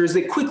sisters,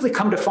 they quickly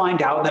come to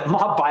find out that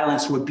mob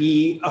violence would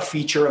be a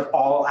feature of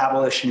all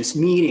abolitionist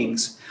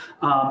meetings.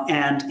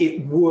 And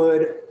it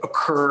would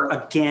occur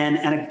again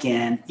and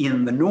again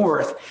in the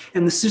North.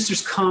 And the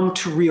sisters come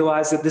to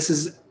realize that this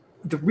is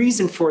the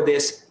reason for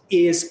this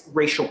is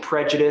racial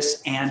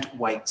prejudice and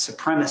white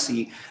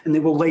supremacy. And they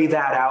will lay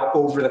that out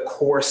over the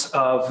course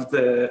of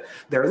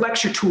their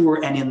lecture tour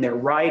and in their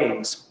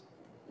writings.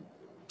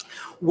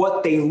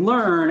 What they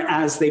learn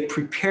as they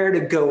prepare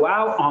to go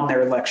out on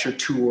their lecture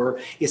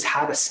tour is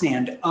how to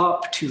stand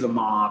up to the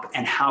mob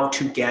and how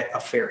to get a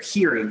fair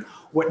hearing.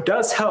 What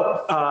does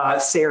help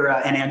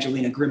Sarah and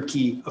Angelina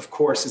Grimké, of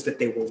course, is that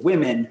they were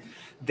women.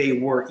 They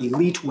were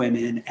elite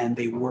women and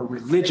they were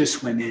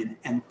religious women,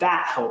 and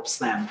that helps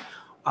them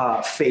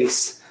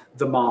face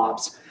the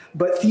mobs.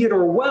 But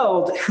Theodore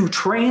Weld, who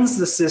trains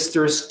the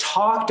sisters,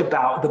 talked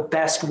about the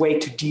best way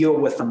to deal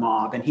with the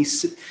mob. And he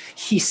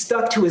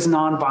stuck to his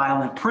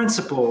nonviolent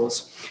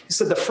principles. He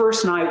said the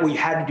first night what you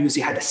had to do is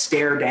you had to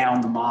stare down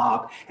the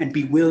mob and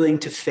be willing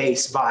to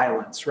face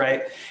violence,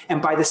 right?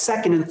 And by the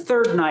second and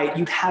third night,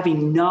 you'd have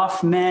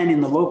enough men in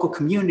the local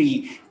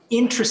community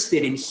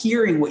interested in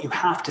hearing what you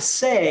have to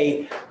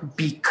say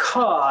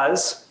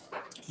because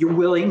you're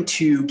willing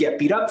to get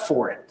beat up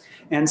for it.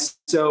 And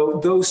so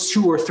those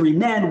 2 or 3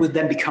 men would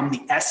then become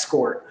the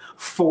escort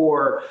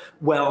for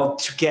Weld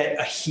to get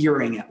a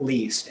hearing at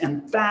least.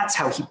 And that's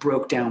how he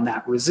broke down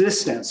that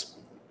resistance.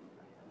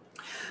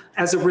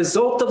 As a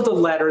result of the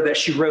letter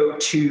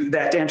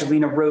that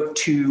Angelina wrote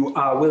to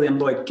William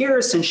Lloyd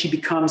Garrison, she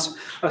becomes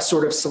a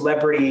sort of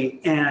celebrity,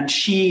 and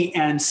she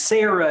and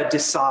Sarah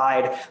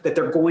decide that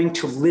they're going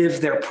to live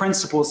their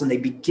principles, and they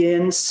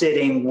begin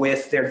sitting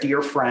with their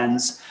dear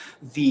friends,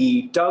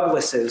 the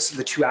Douglases,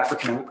 the 2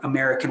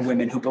 African-American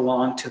women who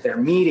belonged to their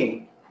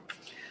meeting.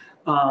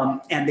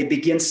 And they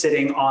begin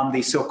sitting on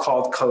the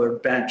so-called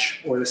colored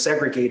bench or the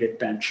segregated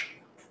bench.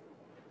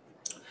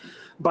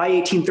 By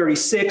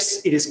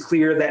 1836, it is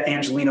clear that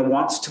Angelina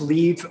wants to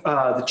leave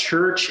the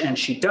church, and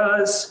she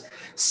does.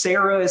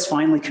 Sarah is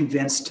finally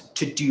convinced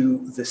to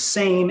do the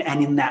same,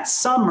 and in that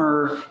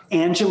summer,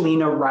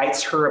 Angelina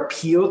writes her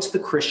appeal to the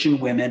Christian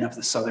women of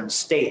the southern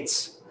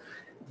states.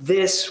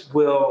 This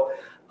will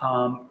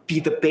be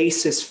the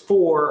basis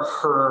for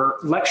her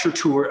lecture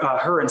tour,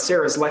 her and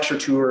Sarah's lecture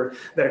tour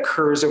that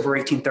occurs over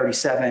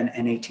 1837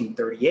 and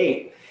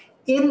 1838.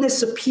 In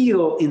this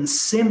appeal, in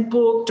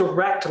simple,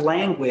 direct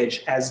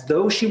language, as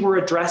though she were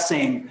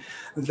addressing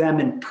them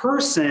in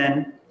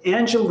person,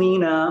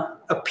 Angelina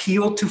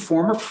appealed to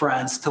former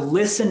friends to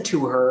listen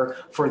to her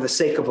for the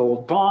sake of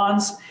old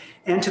bonds,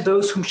 and to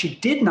those whom she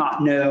did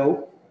not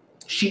know,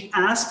 she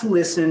asked to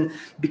listen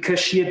because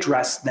she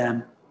addressed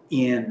them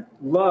in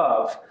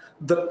love.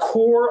 The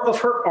core of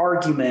her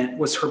argument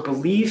was her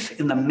belief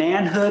in the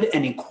manhood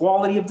and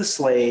equality of the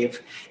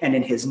slave and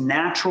in his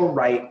natural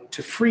right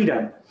to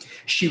freedom.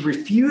 She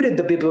refuted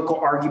the biblical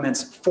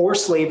arguments for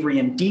slavery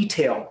in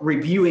detail,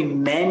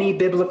 reviewing many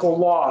biblical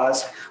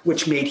laws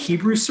which made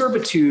Hebrew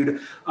servitude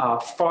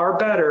far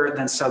better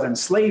than Southern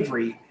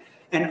slavery.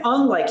 And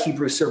unlike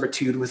Hebrew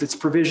servitude, with its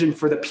provision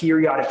for the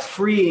periodic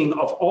freeing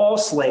of all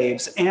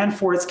slaves and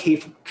for its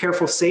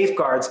careful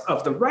safeguards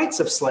of the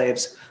rights of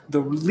slaves, the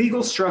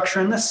legal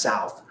structure in the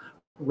South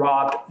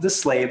robbed the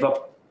slave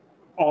of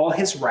all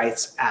his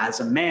rights as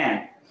a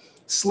man.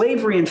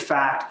 Slavery, in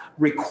fact,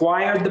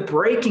 required the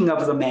breaking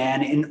of the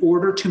man in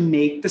order to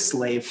make the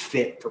slave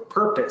fit for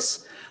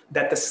purpose.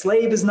 That the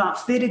slave is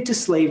not fitted to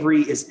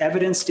slavery is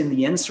evidenced in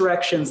the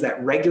insurrections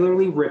that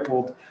regularly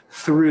rippled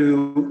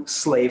through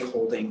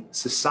slaveholding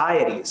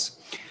societies.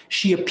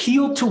 She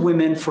appealed to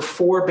women for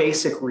 4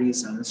 basic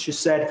reasons. She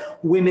said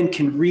women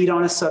can read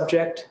on a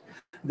subject,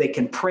 they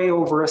can pray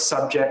over a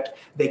subject,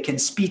 they can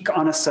speak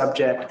on a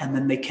subject, and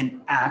then they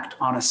can act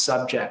on a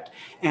subject.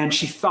 And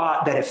she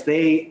thought that if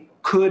they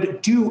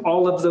could do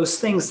all of those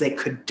things, they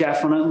could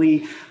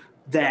definitely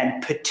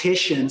then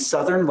petition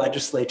Southern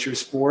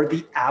legislatures for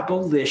the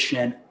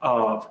abolition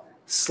of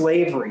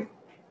slavery.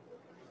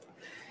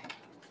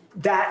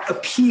 That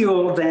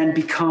appeal then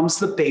becomes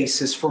the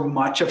basis for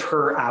much of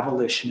her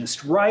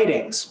abolitionist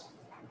writings.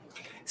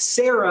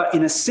 Sarah,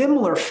 in a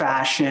similar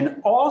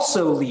fashion,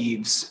 also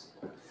leaves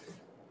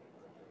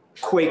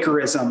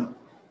Quakerism,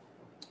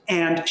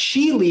 and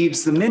she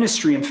leaves the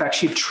ministry. In fact,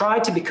 she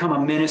tried to become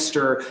a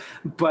minister,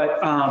 but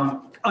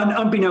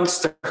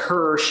unbeknownst to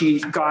her, she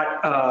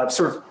got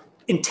sort of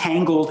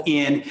entangled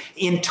in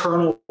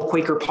internal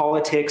Quaker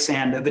politics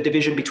and the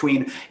division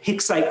between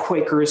Hicksite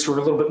Quakers, who are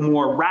a little bit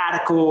more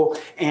radical,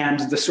 and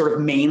the sort of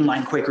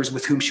mainline Quakers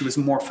with whom she was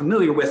more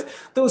familiar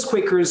with. Those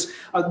Quakers,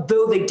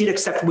 though they did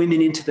accept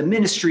women into the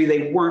ministry,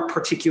 they weren't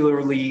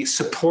particularly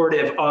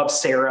supportive of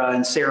Sarah.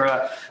 And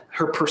Sarah,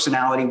 her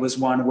personality was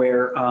one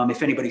where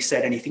if anybody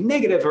said anything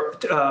negative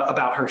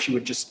about her, she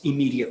would just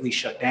immediately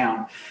shut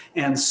down.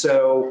 And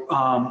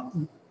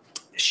so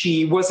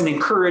she wasn't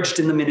encouraged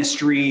in the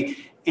ministry.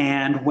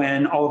 And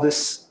when all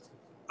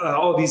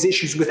these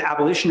issues with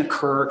abolition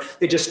occur,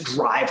 they just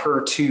drive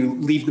her to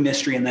leave the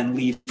ministry and then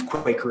leave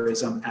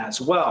Quakerism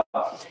as well.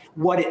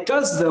 What it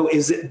does, though,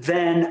 is it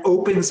then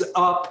opens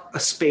up a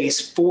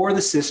space for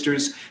the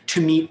sisters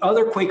to meet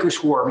other Quakers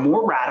who are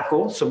more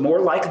radical, so more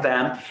like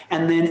them,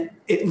 and then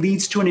it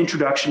leads to an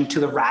introduction to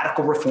the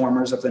radical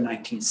reformers of the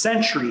 19th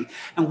century.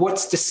 And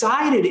what's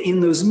decided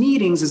in those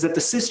meetings is that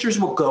the sisters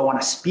will go on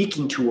a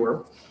speaking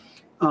tour,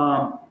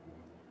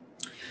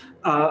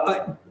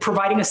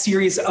 providing a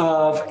series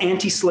of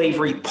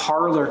anti-slavery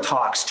parlor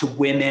talks to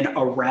women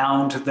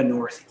around the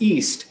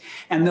Northeast.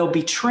 And they'll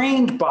be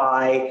trained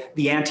by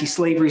the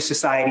Anti-Slavery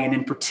Society, and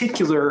in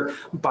particular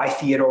by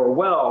Theodore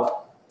Weld,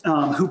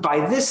 who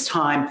by this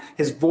time,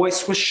 his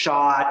voice was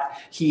shot.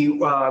 He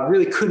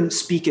really couldn't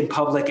speak in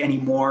public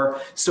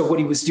anymore. So what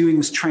he was doing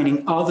was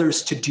training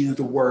others to do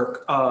the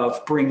work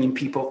of bringing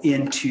people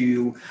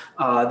into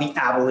the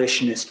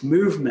abolitionist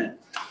movement.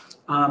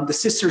 The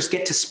sisters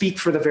get to speak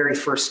for the very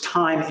first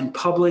time in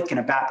public in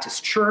a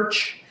Baptist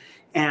church,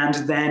 and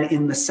then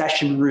in the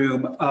session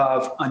room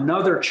of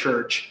another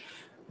church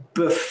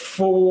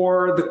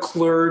before the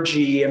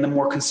clergy and the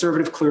more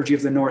conservative clergy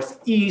of the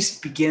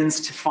Northeast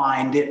begins to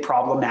find it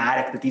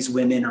problematic that these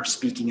women are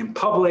speaking in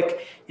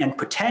public and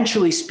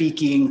potentially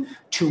speaking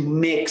to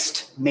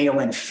mixed male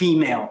and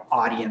female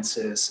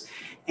audiences.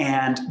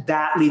 And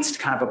that leads to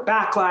kind of a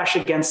backlash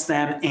against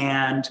them,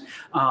 and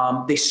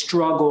they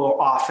struggle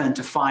often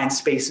to find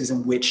spaces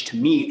in which to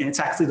meet. And it's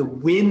actually the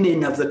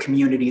women of the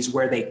communities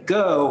where they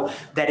go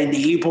that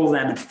enable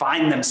them and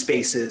find them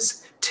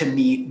spaces to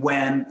meet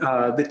when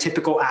the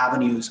typical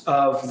avenues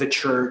of the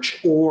church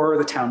or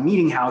the town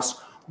meeting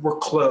house were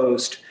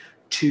closed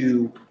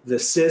to the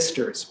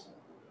sisters.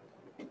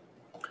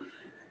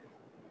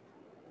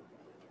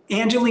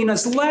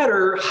 Angelina's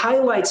letter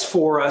highlights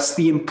for us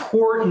the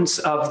importance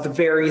of the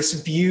various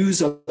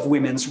views of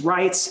women's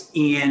rights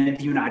in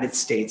the United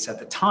States at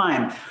the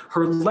time.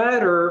 Her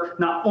letter,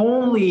 not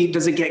only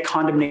does it get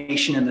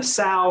condemnation in the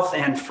South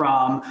and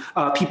from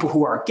people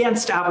who are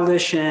against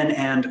abolition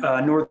and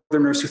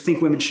Northerners who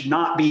think women should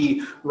not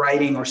be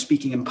writing or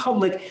speaking in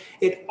public,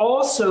 it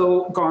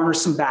also garners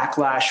some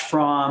backlash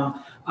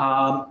from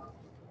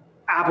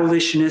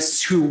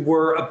abolitionists who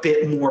were a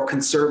bit more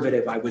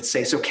conservative, I would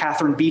say. So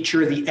Catherine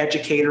Beecher, the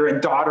educator and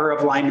daughter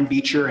of Lyman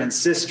Beecher and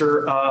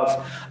sister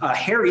of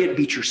Harriet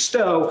Beecher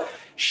Stowe,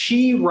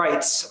 she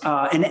writes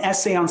an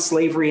essay on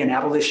slavery and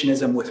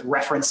abolitionism with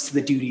reference to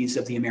the duties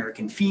of the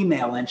American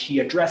female, and she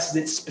addresses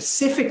it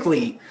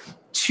specifically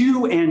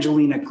to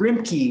Angelina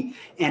Grimké,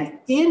 and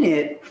in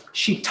it,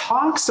 she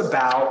talks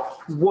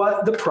about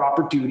what the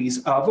proper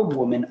duties of a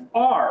woman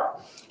are.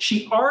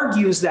 She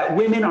argues that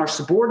women are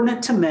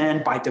subordinate to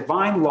men by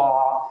divine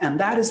law, and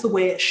that is the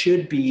way it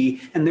should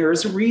be, and there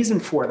is a reason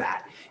for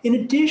that. In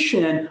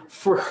addition,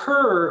 for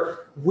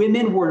her,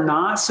 women were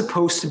not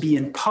supposed to be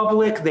in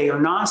public. They are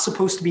not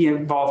supposed to be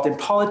involved in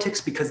politics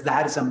because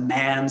that is a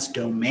man's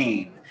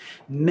domain.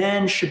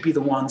 Men should be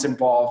the ones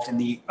involved in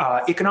the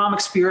economic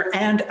sphere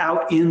and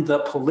out in the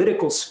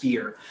political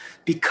sphere.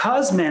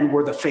 Because men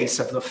were the face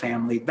of the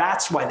family,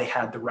 that's why they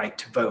had the right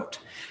to vote,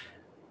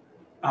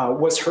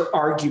 was her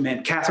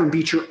argument. Catherine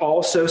Beecher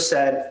also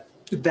said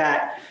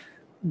that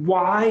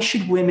why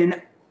should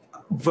women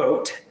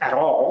vote at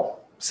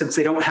all, since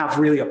they don't have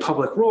really a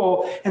public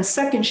role? And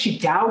second, she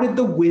doubted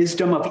the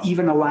wisdom of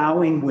even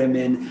allowing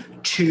women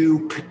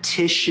to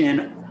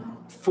petition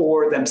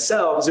for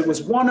themselves. It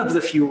was one of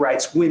the few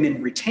rights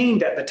women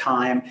retained at the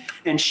time,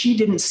 and she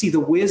didn't see the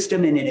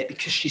wisdom in it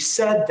because she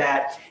said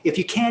that if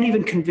you can't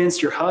even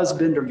convince your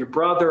husband or your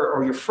brother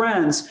or your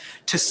friends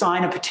to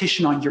sign a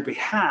petition on your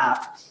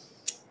behalf,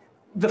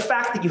 the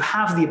fact that you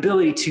have the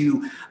ability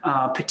to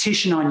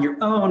petition on your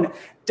own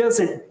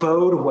doesn't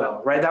bode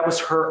well, right? That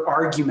was her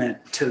argument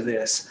to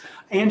this.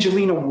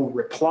 Angelina will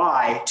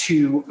reply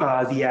to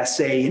the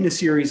essay in a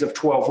series of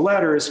 12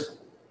 letters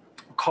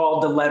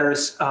called the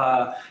Letters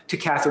to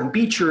Catherine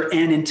Beecher,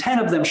 and in 10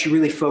 of them, she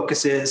really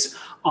focuses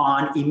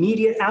on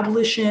immediate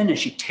abolition, and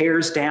she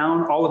tears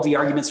down all of the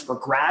arguments for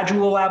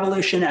gradual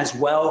abolition, as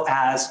well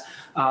as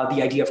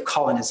the idea of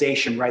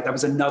colonization, right? That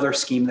was another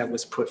scheme that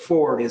was put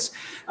forward, is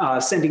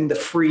sending the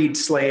freed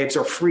slaves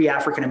or free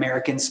African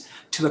Americans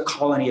to the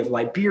colony of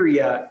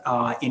Liberia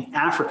in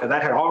Africa.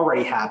 That had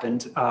already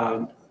happened.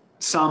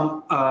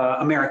 Some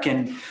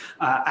African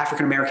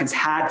Americans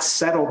had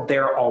settled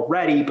there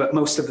already, but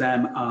most of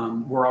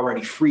them were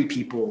already free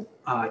people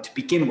to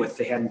begin with.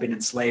 They hadn't been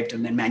enslaved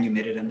and then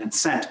manumitted and then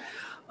sent.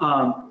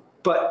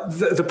 But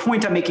the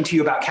point I'm making to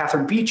you about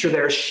Catherine Beecher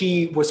there,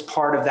 she was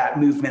part of that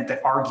movement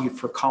that argued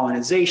for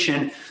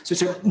colonization. So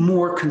it's a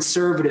more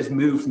conservative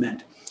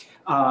movement.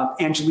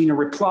 Angelina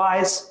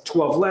replies,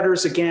 12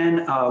 letters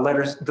again,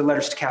 the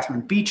letters to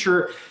Catherine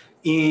Beecher,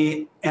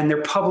 and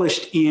they're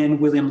published in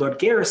William Lloyd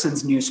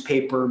Garrison's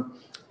newspaper.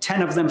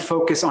 10 of them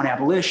focus on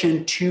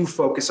abolition, 2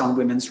 focus on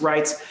women's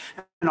rights.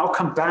 And I'll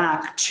come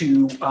back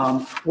to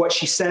what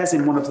she says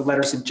in one of the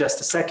letters in just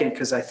a second,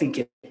 because I think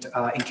it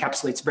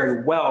encapsulates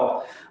very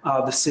well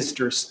the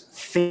sisters'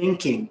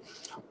 thinking.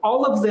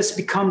 All of this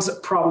becomes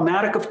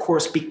problematic, of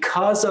course,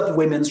 because of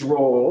women's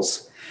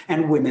roles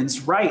and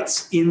women's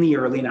rights in the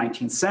early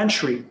 19th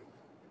century.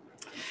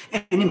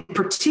 And in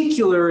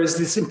particular is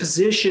this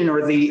imposition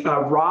or the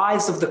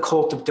rise of the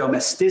cult of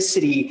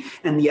domesticity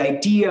and the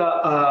idea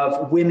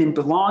of women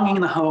belonging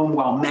in the home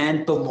while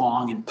men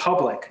belong in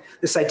public,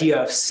 this idea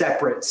of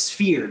separate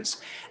spheres.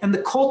 And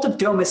the cult of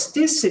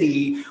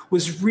domesticity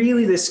was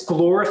really this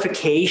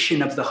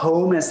glorification of the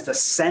home as the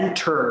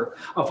center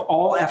of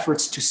all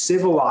efforts to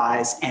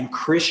civilize and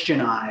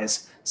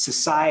Christianize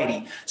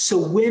society. So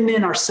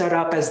women are set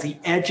up as the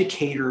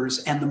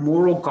educators and the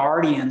moral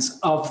guardians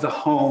of the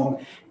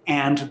home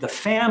and the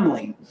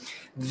family.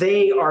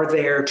 They are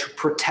there to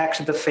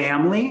protect the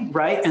family,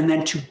 right? And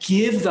then to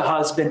give the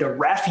husband a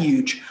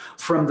refuge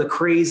from the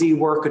crazy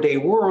workaday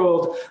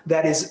world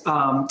that is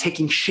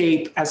taking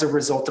shape as a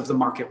result of the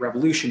market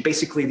revolution.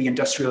 Basically, the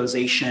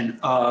industrialization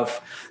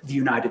of the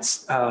United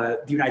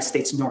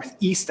States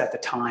Northeast at the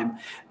time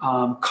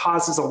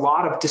causes a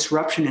lot of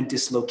disruption and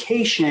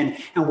dislocation.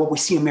 And what we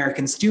see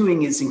Americans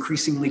doing is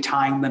increasingly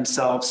tying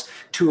themselves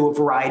to a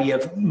variety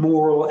of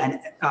moral and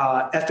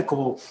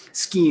ethical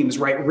schemes,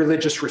 right?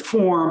 Religious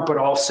reform, but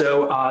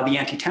also the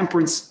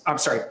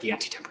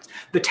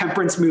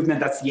temperance movement,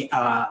 that's the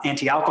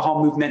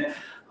anti-alcohol movement,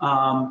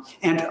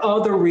 and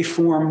other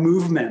reform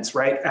movements,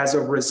 right, as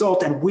a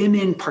result. And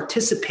women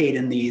participate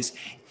in these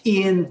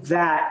in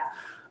that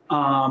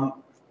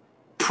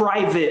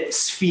private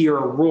sphere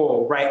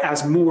role, right,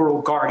 as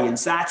moral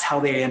guardians. That's how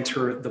they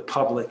enter the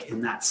public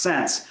in that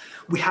sense.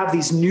 We have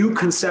these new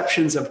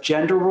conceptions of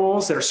gender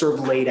roles that are sort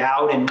of laid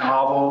out in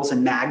novels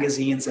and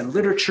magazines and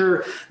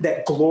literature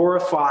that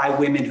glorify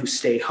women who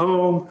stay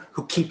home,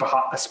 who keep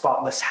a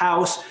spotless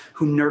house,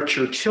 who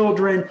nurture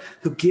children,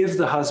 who give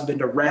the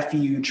husband a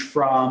refuge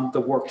from the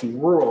working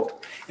world.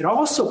 It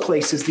also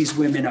places these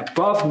women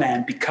above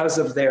men because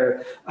of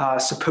their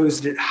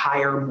supposed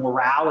higher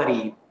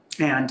morality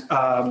and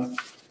the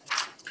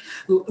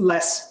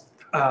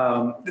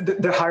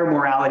higher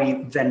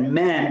morality than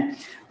men.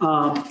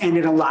 And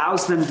it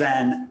allows them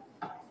then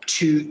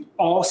to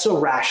also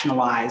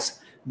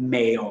rationalize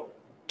male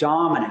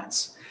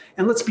dominance.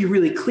 And let's be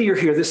really clear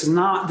here, this is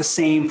not the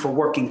same for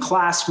working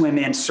class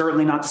women,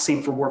 certainly not the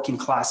same for working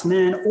class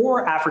men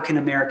or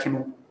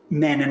African-American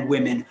men and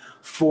women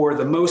for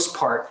the most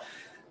part.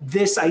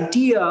 This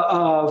idea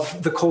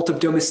of the cult of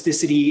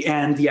domesticity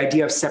and the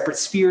idea of separate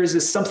spheres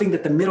is something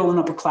that the middle and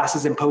upper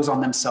classes impose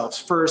on themselves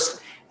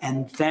first,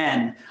 and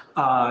then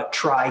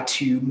try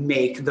to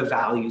make the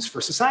values for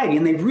society.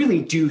 And they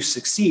really do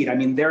succeed. I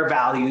mean, their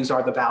values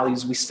are the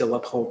values we still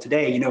uphold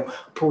today. You know,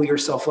 pull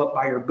yourself up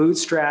by your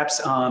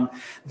bootstraps.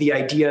 The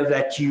idea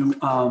that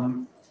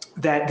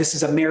that this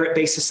is a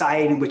merit-based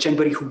society in which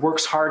anybody who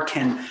works hard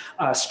can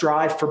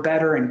strive for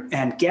better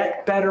and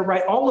get better,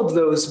 right? All of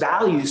those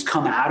values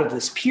come out of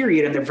this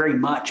period, and they're very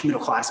much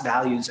middle-class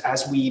values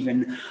as we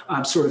even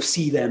sort of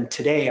see them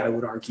today, I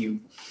would argue.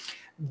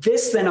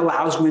 This then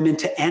allows women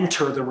to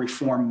enter the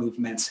reform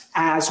movements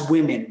as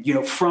women, you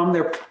know, from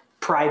their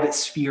private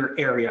sphere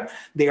area.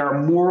 They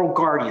are moral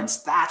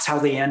guardians. That's how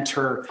they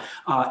enter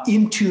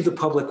into the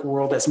public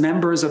world as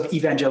members of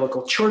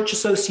evangelical church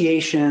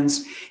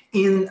associations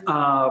in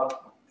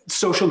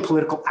social and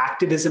political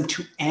activism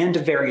to end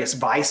various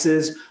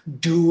vices,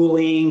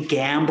 dueling,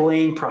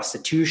 gambling,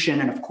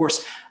 prostitution, and of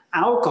course,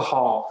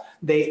 alcohol.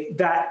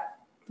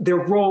 Their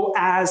role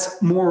as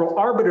moral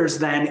arbiters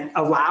then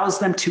allows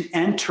them to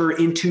enter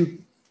into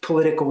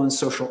political and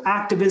social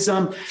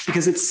activism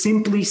because it's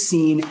simply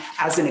seen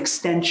as an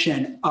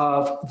extension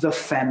of the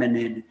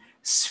feminine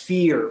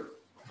sphere.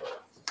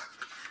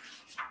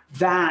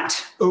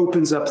 That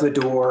opens up the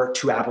door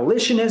to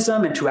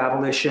abolitionism and to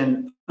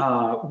abolition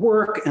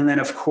work, and then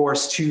of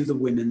course to the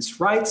women's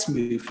rights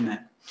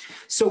movement.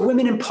 So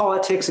women in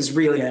politics is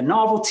really a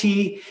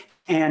novelty,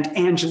 and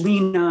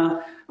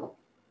Angelina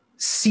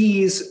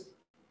sees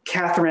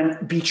Catherine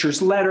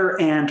Beecher's letter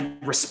and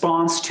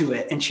responds to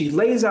it. And she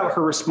lays out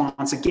her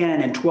response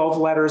again in 12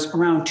 letters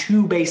around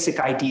 2 basic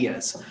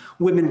ideas.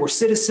 Women were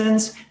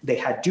citizens. They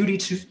had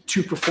duties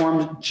to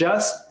perform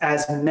just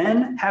as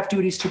men have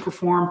duties to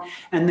perform.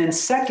 And then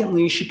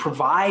secondly, she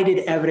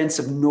provided evidence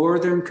of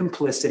Northern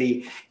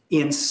complicity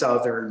in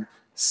Southern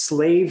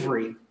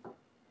slavery.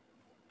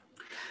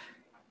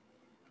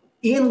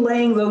 In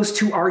laying those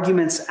 2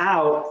 arguments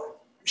out,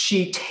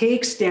 she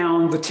takes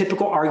down the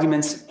typical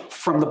arguments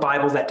from the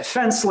Bible that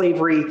defend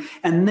slavery,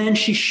 and then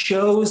she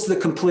shows the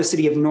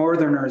complicity of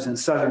Northerners in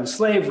Southern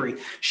slavery.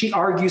 She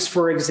argues,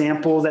 for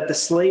example, that the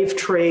slave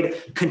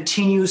trade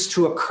continues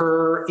to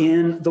occur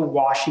in the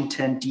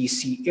Washington,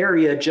 D.C.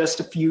 area, just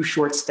a few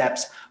short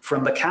steps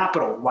from the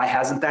Capitol. Why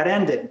hasn't that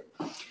ended?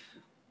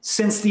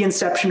 Since the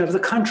inception of the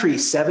country,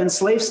 7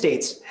 slave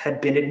states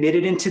had been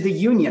admitted into the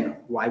Union.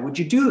 Why would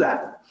you do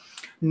that?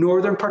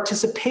 Northern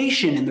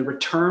participation in the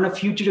return of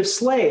fugitive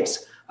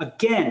slaves,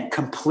 again,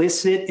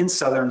 complicit in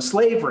Southern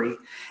slavery.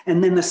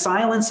 And then the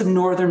silence of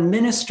Northern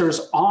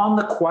ministers on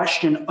the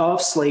question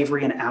of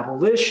slavery and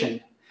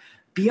abolition.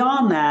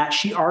 Beyond that,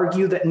 she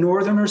argued that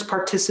Northerners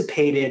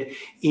participated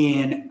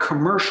in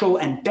commercial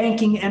and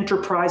banking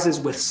enterprises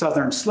with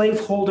Southern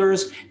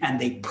slaveholders,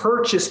 and they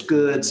purchased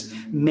goods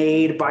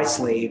made by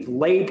slave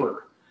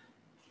labor.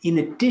 In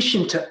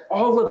addition to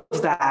all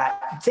of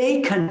that,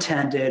 they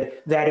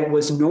contended that it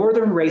was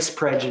Northern race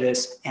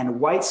prejudice and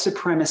white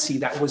supremacy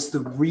that was the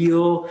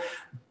real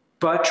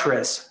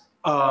buttress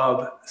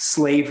of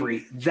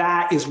slavery.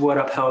 That is what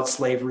upheld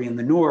slavery in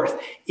the North,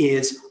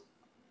 is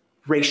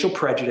racial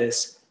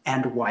prejudice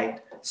and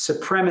white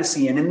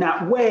supremacy. And in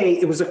that way,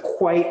 it was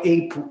quite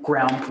a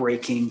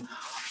groundbreaking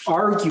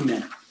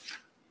argument.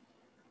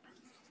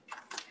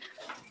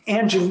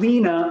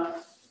 Angelina,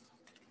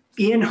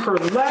 in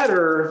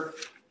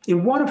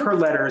one of her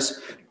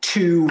letters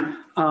to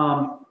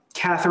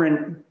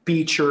Catherine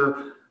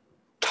Beecher,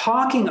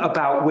 talking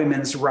about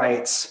women's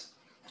rights,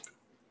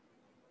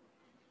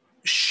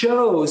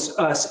 shows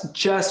us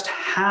just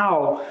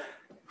how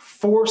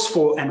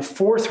forceful and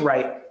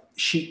forthright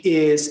she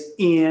is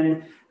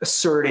in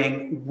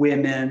asserting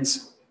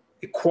women's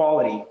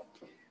equality.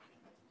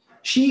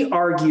 She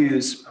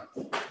argues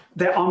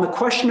that on the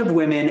question of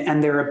women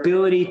and their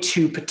ability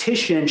to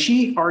petition,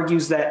 she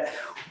argues that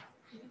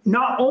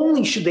not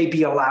only should they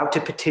be allowed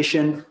to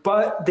petition,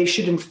 but they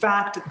should, in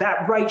fact,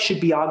 that right should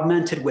be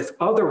augmented with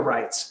other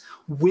rights.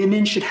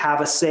 Women should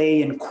have a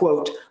say in,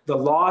 quote, the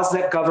laws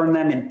that govern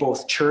them in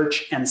both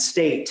church and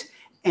state.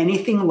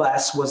 Anything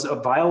less was a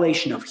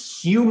violation of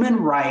human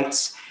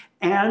rights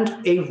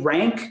and a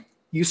rank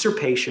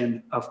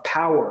usurpation of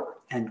power,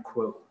 end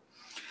quote.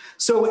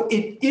 So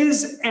it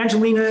is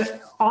Angelina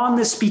on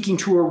this speaking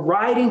tour,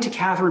 writing to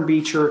Catherine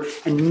Beecher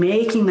and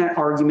making that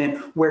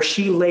argument where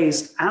she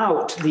lays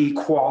out the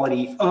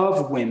equality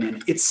of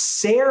women. It's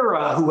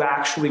Sarah who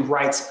actually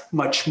writes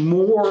much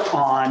more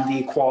on the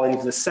equality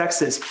of the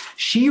sexes.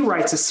 She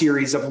writes a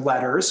series of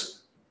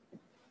letters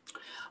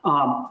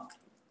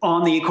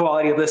on the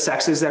equality of the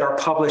sexes that are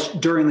published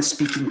during the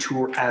speaking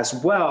tour as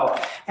well.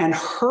 And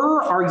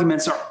her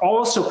arguments are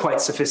also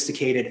quite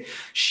sophisticated.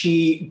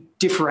 She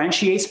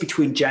differentiates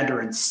between gender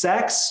and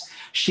sex.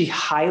 She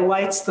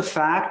highlights the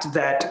fact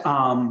that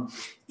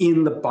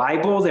in the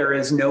Bible, there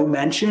is no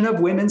mention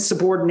of women's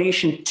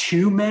subordination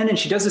to men. And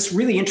she does this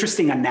really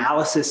interesting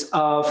analysis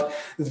of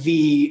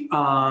the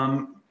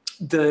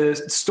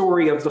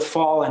story of the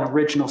fall and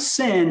original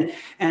sin.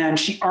 And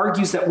she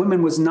argues that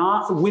women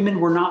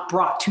were not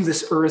brought to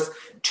this earth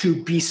to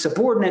be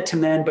subordinate to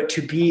men, but to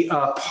be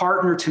a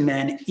partner to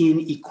men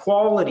in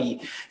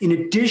equality. In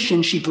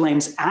addition, she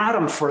blames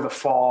Adam for the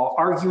fall,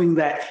 arguing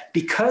that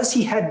because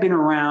he had been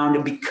around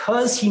and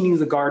because he knew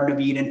the Garden of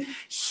Eden,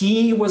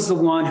 he was the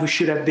one who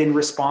should have been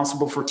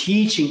responsible for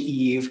teaching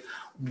Eve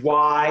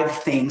why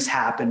things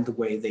happened the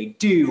way they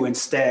do.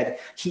 Instead,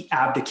 he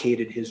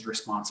abdicated his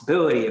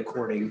responsibility,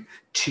 according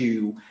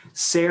to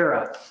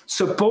Sarah.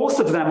 So both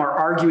of them are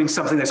arguing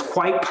something that's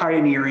quite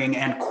pioneering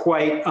and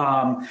quite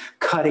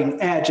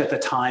cutting edge at the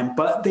time,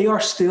 but they are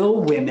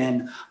still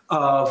women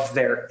of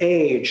their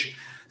age.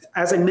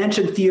 As I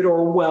mentioned,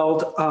 Theodore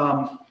Weld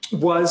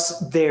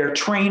was their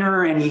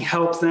trainer and he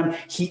helped them.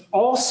 He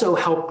also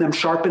helped them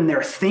sharpen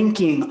their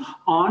thinking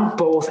on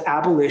both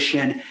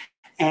abolition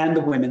and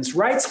the women's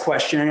rights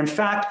question. And in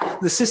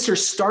fact, the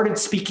sisters started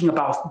speaking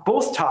about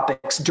both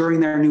topics during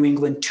their New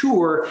England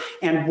tour,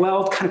 and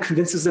Weld kind of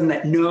convinces them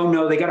that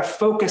no, they got to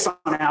focus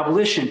on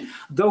abolition,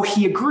 though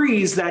he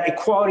agrees that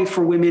equality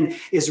for women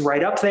is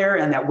right up there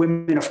and that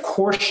women, of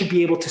course, should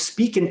be able to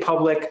speak in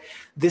public.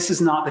 This is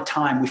not the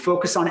time. We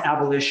focus on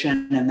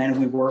abolition and then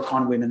we work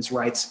on women's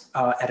rights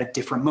at a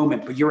different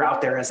moment, but you're out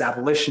there as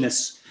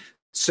abolitionists.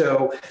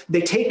 So they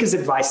take his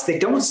advice. They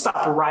don't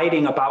stop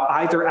writing about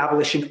either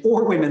abolition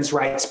or women's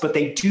rights, but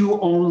they do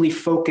only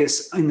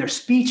focus in their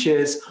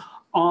speeches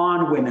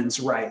on women's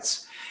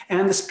rights.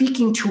 And the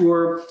speaking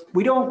tour,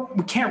 we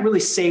can't really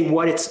say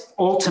what its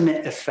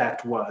ultimate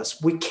effect was.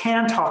 We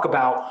can talk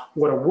about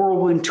what a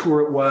whirlwind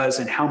tour it was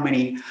and how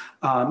many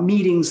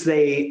meetings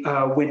they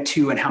went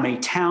to and how many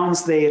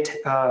towns they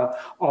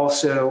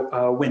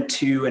also went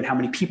to and how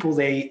many people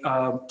they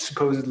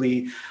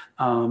supposedly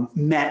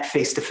met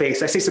face to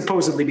face. I say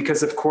supposedly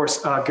because, of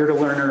course, Gerda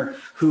Lerner,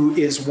 who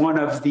is one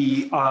of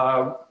the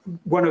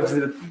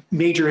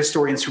major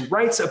historians who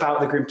writes about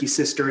the Grimké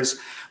sisters,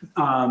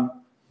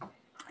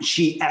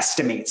 she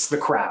estimates the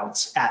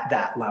crowds at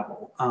that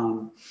level.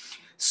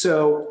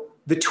 So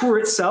the tour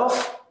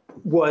itself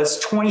was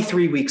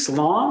 23 weeks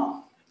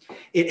long.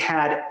 It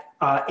had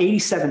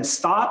 87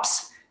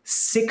 stops,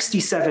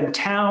 67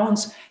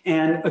 towns,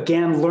 and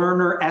again,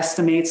 Lerner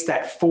estimates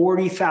that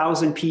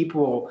 40,000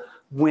 people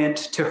went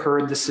to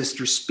hear the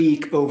sisters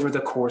speak over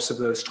the course of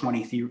those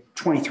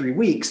 23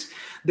 weeks.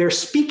 Their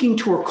speaking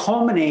tour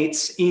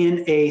culminates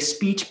in a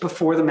speech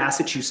before the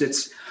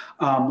Massachusetts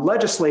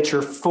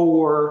legislature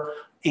for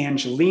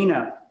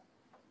Angelina.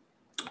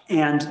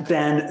 And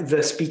then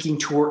the speaking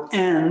tour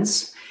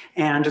ends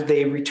and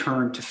they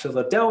return to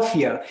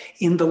Philadelphia.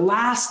 In the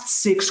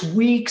last 6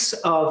 weeks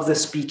of the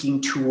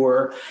speaking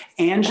tour,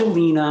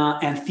 Angelina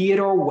and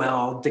Theodore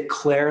Weld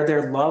declare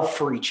their love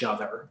for each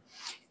other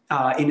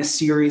in a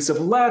series of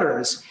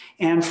letters.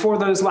 And for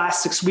those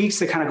last 6 weeks,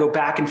 they kind of go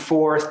back and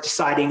forth,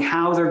 deciding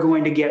how they're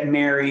going to get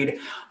married,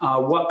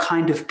 what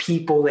kind of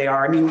people they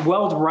are. I mean,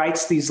 Weld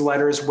writes these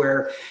letters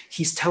where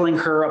he's telling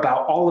her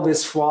about all of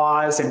his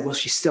flaws and will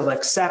she still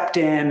accept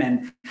him?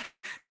 And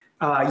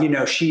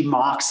she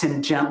mocks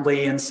him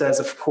gently and says,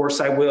 of course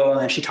I will.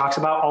 And then she talks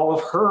about all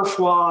of her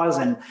flaws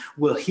and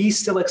will he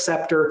still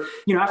accept her?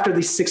 After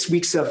these 6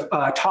 weeks of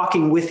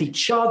talking with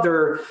each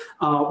other,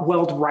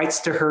 Weld writes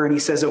to her and he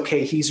says,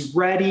 okay, he's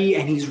ready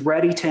and he's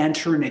ready to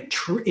enter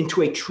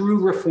into a true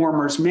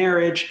reformer's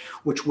marriage,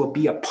 which will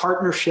be a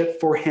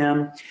partnership for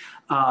him.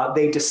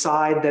 They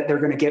decide that they're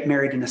going to get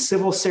married in a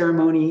civil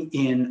ceremony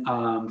in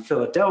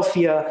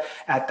Philadelphia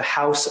at the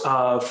house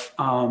of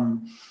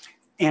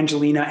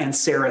Angelina and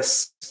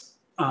Sarah's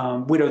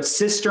widowed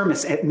sister,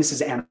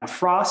 Mrs. Anna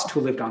Frost, who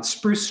lived on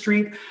Spruce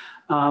Street.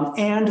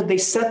 And they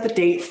set the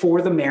date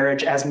for the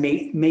marriage as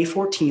May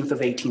 14th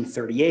of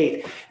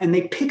 1838. And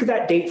they pick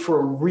that date for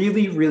a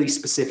really, really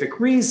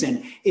specific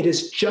reason. It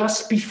is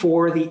just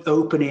before the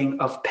opening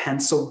of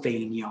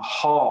Pennsylvania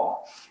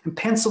Hall. And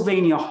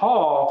Pennsylvania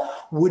Hall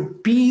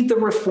would be the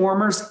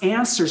reformers'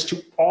 answers to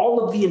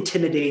all of the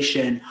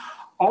intimidation,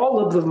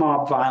 all of the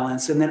mob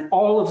violence, and then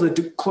all of the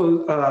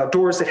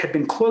doors that had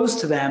been closed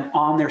to them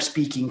on their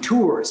speaking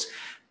tours.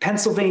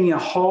 Pennsylvania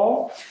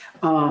Hall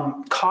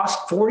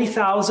cost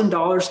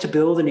 $40,000 to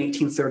build in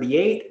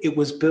 1838. It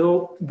was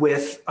built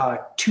with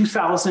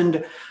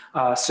 2,000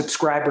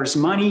 subscribers'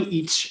 money,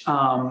 each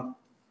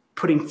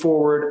putting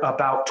forward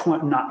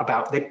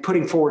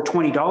putting forward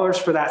 $20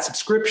 for that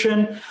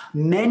subscription.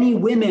 Many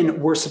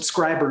women were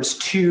subscribers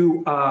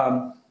to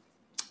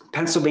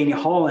Pennsylvania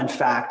Hall, in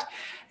fact.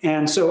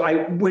 And so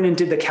I went and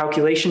did the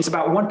calculations,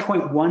 about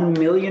 $1.1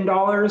 million,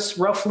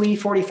 roughly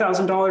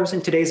 $40,000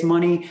 in today's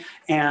money,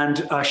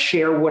 and a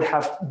share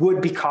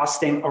would be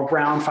costing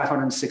around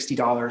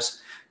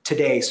 $560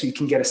 today. So you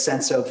can get a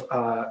sense of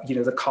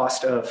the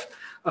cost of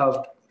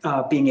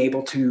being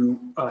able to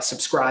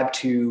subscribe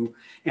to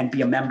and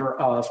be a member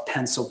of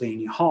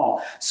Pennsylvania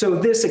Hall. So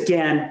this,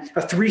 again,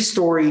 a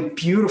 3-story,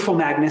 beautiful,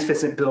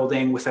 magnificent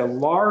building with a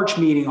large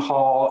meeting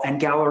hall and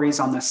galleries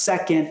on the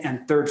 2nd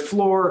and 3rd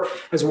floor,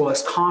 as well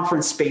as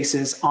conference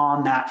spaces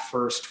on that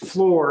 1st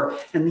floor.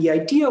 And the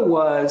idea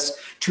was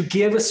to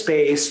give a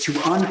space to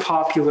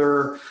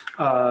unpopular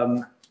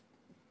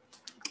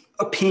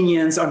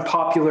opinions,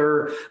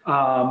 unpopular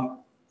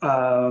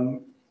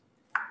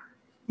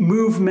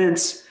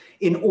movements,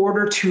 in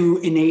order to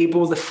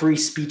enable the free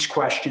speech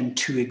question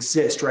to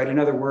exist, right? In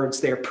other words,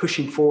 they're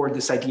pushing forward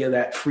this idea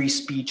that free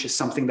speech is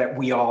something that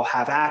we all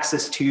have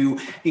access to,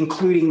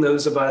 including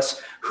those of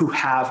us who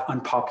have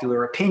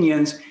unpopular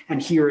opinions. And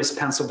here is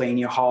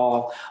Pennsylvania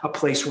Hall, a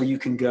place where you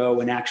can go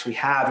and actually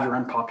have your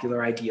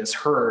unpopular ideas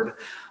heard.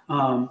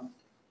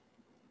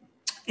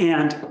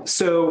 And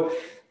so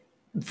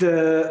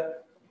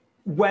the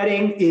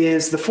wedding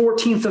is the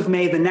 14th of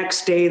May. The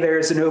next day,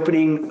 there's an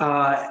opening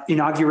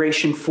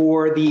inauguration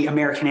for the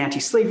American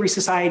Anti-Slavery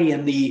Society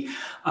and the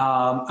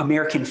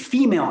American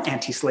Female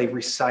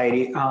Anti-Slavery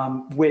Society,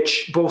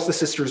 which both the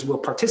sisters will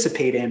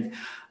participate in.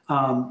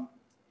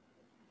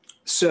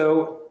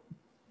 So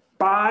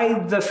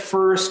by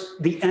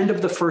the end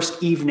of the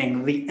first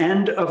evening, the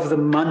end of the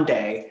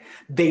Monday,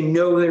 they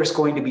know there's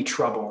going to be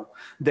trouble.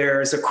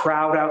 There's a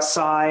crowd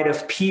outside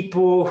of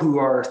people who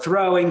are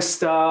throwing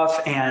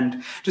stuff,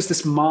 and just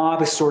this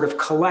mob is sort of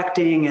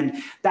collecting,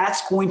 and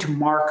that's going to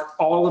mark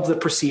all of the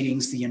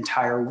proceedings the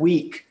entire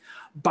week.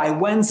 By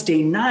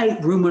Wednesday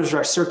night, rumors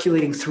are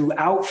circulating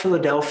throughout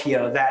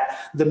Philadelphia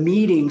that the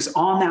meetings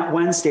on that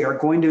Wednesday are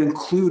going to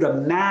include a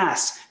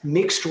mass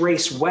mixed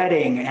race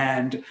wedding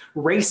and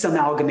race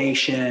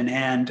amalgamation,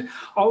 and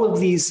all of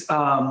these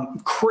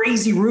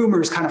crazy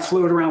rumors kind of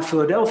float around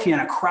Philadelphia,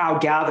 and a crowd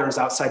gathers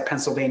outside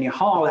Pennsylvania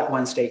Hall that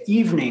Wednesday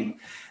evening.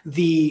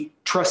 The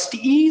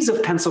trustees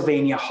of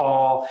Pennsylvania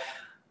Hall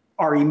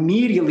are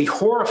immediately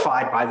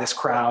horrified by this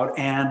crowd,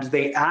 and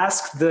they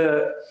ask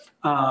the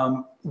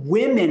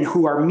women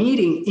who are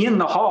meeting in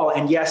the hall,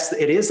 and yes,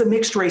 it is a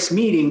mixed race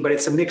meeting, but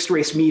it's a mixed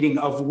race meeting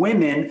of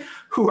women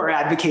who are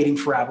advocating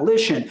for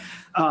abolition.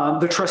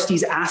 The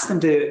trustees ask them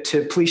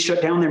to please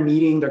shut down their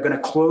meeting. They're going to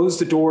close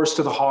the doors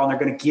to the hall, and they're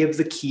going to give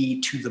the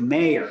key to the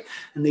mayor.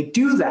 And they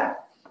do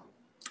that.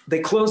 They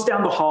close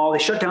down the hall, they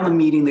shut down the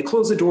meeting, they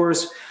close the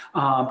doors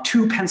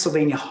to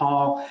Pennsylvania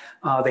Hall,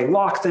 they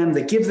lock them,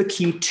 they give the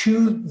key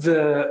to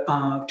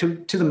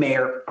the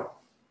mayor.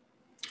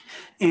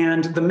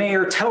 And the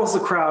mayor tells the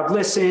crowd,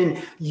 listen,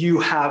 you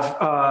have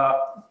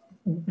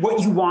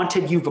what you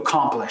wanted, you've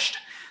accomplished.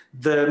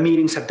 The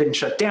meetings have been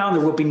shut down.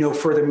 There will be no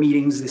further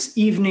meetings this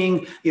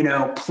evening.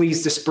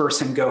 Please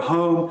disperse and go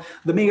home.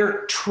 The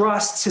mayor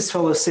trusts his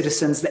fellow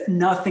citizens that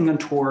nothing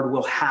untoward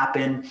will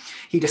happen.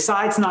 He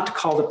decides not to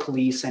call the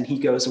police, and he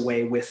goes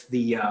away with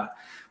the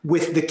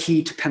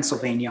key to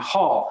Pennsylvania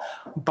Hall.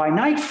 By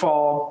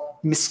nightfall,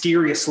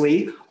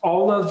 mysteriously,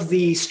 all of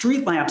the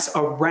street lamps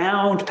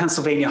around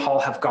Pennsylvania Hall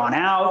have gone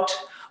out.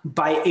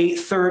 By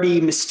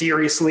 8:30,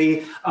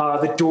 mysteriously,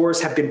 the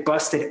doors have been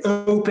busted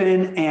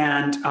open,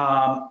 and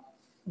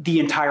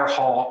the entire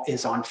hall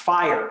is on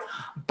fire.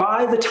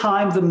 By the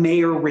time the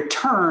mayor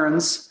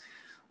returns,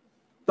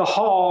 the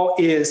hall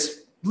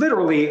is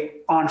literally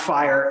on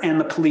fire, and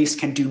the police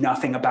can do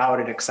nothing about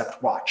it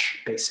except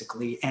watch,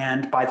 basically.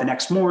 And by the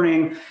next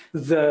morning,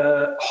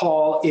 the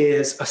hall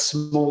is a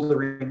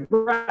smoldering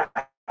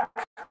wreck.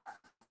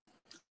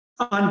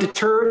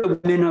 Undeterred, the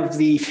women of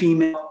the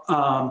female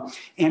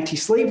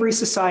anti-slavery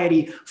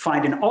society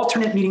find an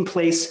alternate meeting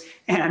place,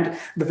 and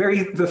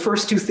the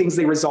first two things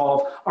they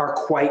resolve are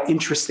quite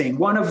interesting.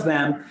 One of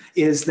them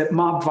is that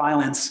mob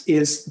violence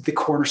is the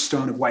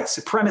cornerstone of white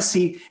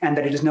supremacy, and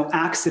that it is no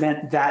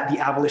accident that the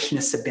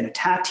abolitionists have been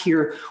attacked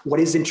here. What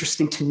is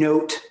interesting to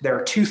note, there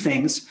are two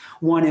things.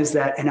 One is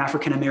that an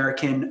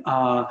African-American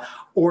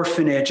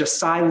orphanage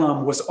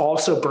asylum was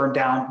also burned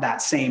down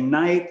that same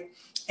night.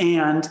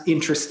 And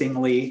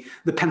interestingly,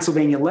 the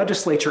Pennsylvania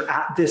legislature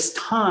at this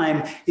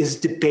time is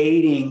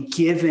debating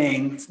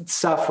giving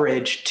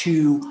suffrage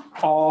to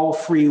all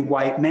free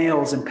white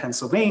males in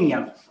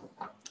Pennsylvania,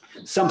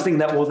 something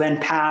that will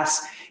then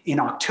pass in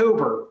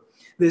October.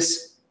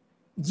 This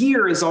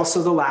year is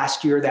also the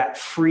last year that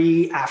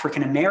free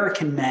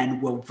African-American men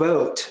will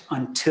vote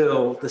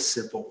until the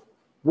Civil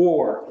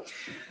War.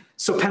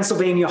 So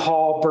Pennsylvania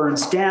Hall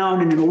burns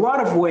down, and in a lot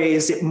of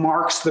ways, it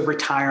marks the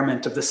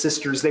retirement of the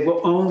sisters. They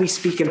will only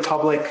speak in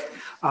public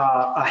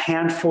a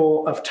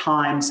handful of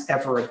times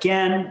ever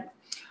again.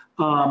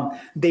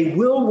 They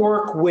will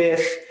work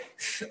with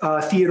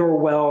Theodore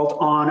Weld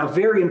on a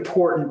very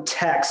important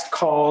text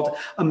called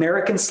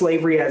American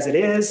Slavery as It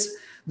Is,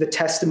 the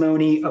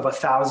Testimony of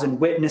 1,000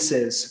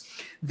 Witnesses.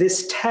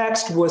 This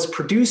text was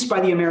produced by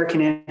the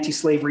American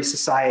Anti-Slavery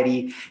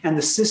Society, and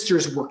the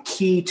sisters were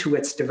key to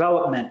its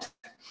development.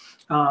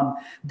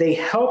 They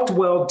helped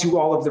Weld do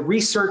all of the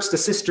research. The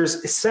sisters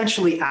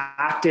essentially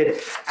acted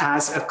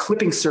as a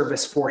clipping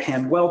service for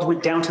him. Weld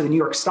went down to the New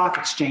York Stock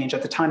Exchange.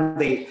 At the time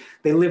they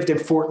lived in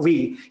Fort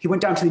Lee. He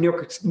went down to the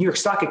New York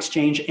Stock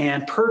Exchange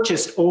and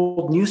purchased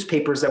old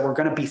newspapers that were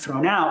going to be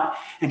thrown out,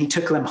 and he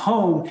took them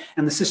home,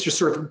 and the sisters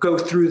sort of go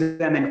through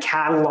them and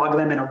catalog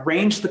them and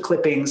arrange the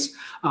clippings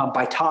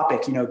by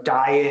topic,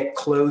 diet,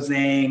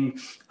 clothing,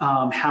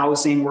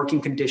 housing,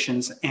 working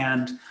conditions,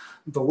 and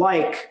the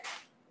like.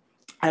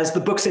 As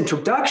the book's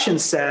introduction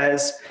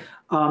says,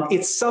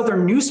 it's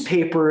Southern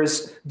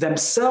newspapers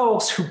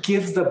themselves who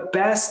give the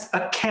best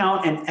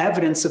account and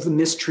evidence of the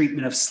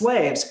mistreatment of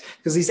slaves,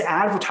 because these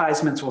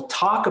advertisements will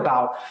talk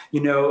about,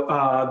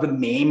 the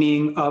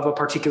maiming of a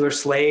particular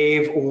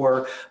slave,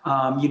 or,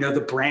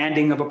 the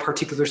branding of a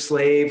particular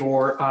slave,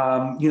 or,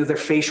 their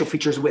facial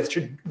features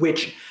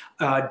which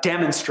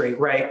demonstrate,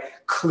 right,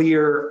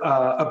 clear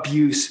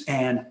abuse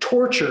and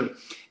torture.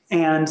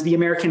 And the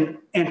American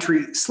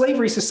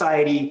Anti-Slavery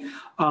Society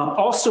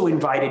also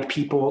invited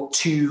people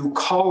to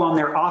call on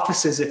their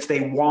offices if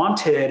they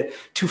wanted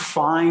to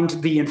find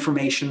the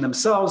information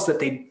themselves that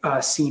they'd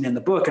seen in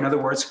the book. In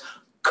other words,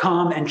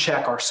 come and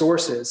check our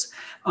sources.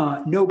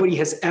 Nobody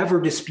has ever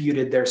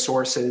disputed their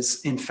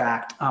sources, in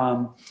fact.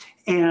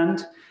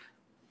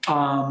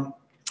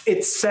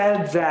 It's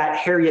said that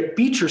Harriet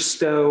Beecher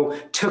Stowe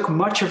took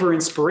much of her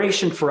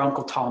inspiration for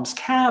Uncle Tom's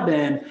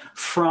Cabin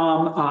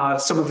from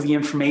some of the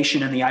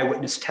information and the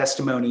eyewitness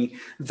testimony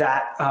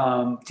that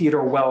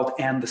Theodore Weld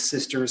and the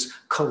sisters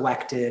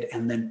collected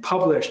and then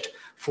published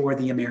for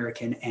the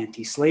American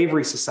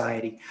Anti-Slavery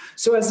Society.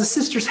 So as the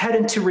sisters head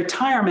into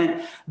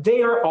retirement,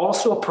 they are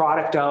also a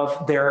product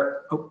of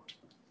their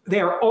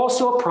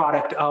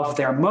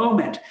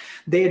moment.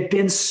 They had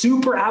been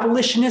super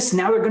abolitionists.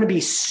 Now they're going to be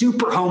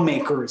super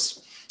homemakers.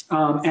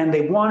 And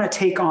they want to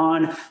take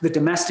on the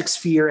domestic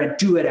sphere and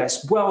do it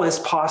as well as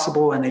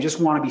possible. And they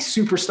just want to be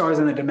superstars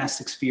in the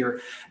domestic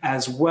sphere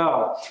as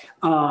well.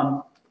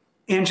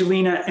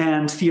 Angelina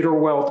and Theodore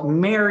Weld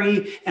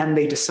marry, and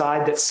they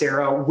decide that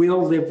Sarah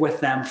will live with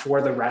them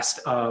for the rest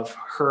of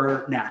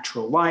her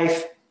natural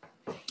life.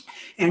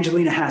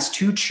 Angelina has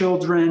 2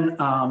 children,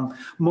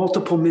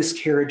 multiple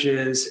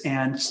miscarriages,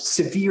 and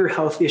severe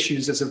health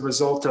issues as a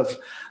result of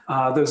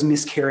those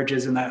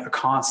miscarriages and the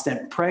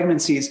constant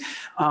pregnancies.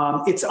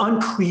 It's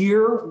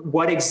unclear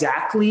what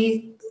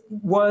exactly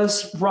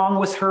was wrong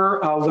with her.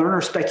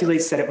 Lerner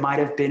speculates that it might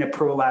have been a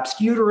prolapsed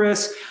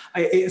uterus.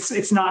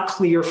 It's not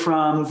clear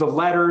from the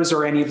letters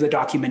or any of the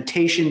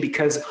documentation,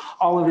 because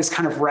all of it is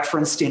kind of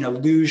referenced in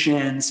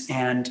allusions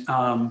and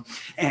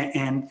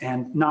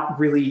not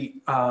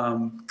really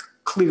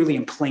clearly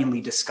and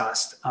plainly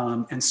discussed.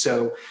 And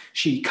so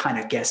she kind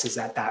of guesses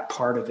at that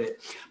part of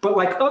it. But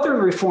like other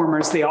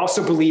reformers, they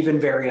also believe in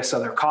various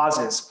other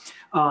causes.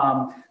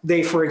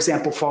 They, for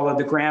example, followed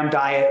the Graham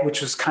diet,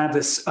 which was kind of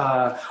this,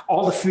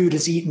 all the food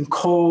is eaten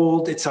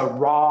cold. It's a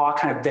raw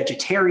kind of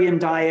vegetarian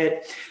diet.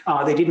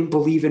 They didn't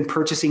believe in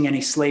purchasing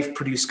any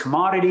slave-produced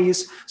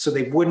commodities, so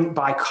they wouldn't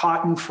buy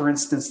cotton, for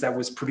instance, that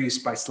was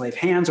produced by slave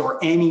hands, or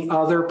any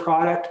other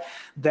product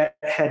that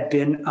had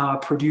been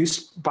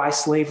produced by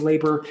slave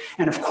labor.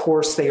 And of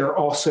course, they are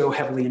also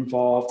heavily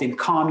involved in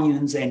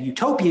communes and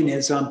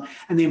utopianism,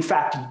 and they in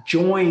fact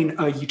join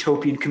a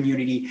utopian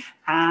community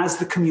as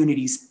the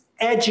community's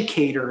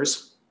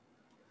educators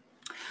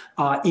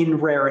in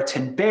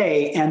Raritan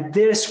Bay. And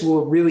this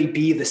will really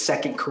be the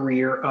second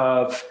career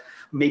of,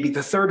 maybe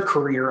the third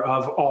career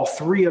of all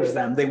three of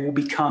them. They will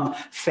become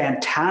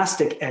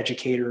fantastic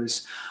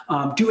educators,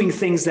 doing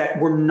things that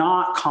were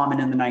not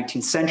common in the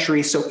 19th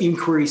century. So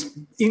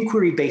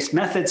inquiry-based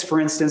methods, for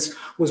instance,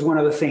 was one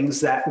of the things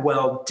that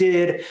Weld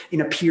did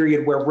in a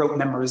period where rote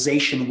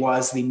memorization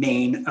was the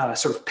main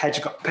sort of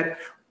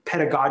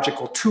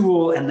pedagogical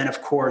tool. And then,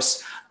 of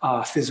course,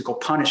 physical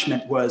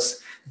punishment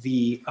was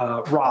the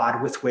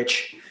rod with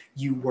which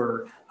you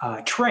were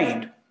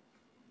trained.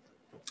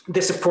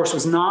 This, of course,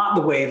 was not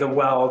the way the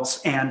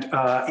Welds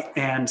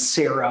and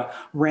Sarah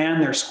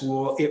ran their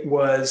school. It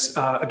was,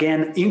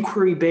 again,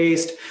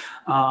 inquiry-based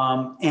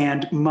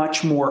and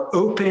much more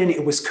open.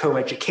 It was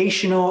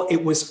coeducational.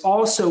 It was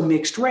also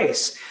mixed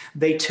race.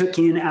 They took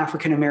in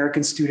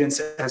African-American students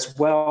as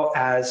well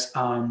as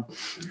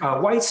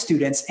white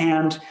students.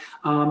 And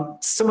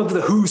some of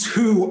the who's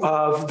who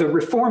of the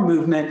reform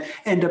movement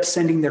end up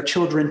sending their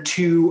children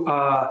to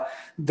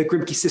the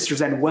Grimké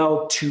sisters and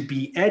Weld to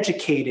be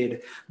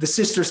educated. The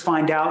sisters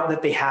find out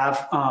that they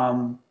have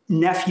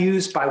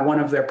nephews by one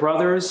of their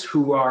brothers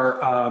who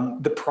are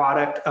the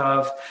product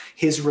of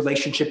his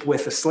relationship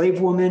with a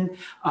slave woman.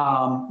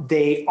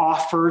 They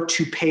offer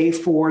to pay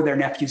for their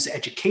nephew's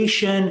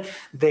education.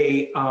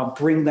 They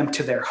bring them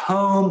to their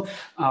home.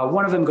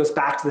 One of them goes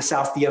back to the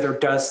South. The other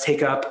does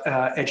take up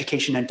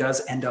education and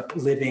does end up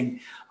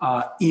living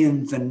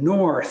in the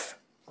North.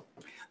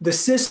 The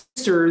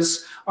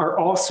sisters are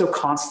also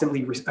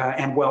constantly,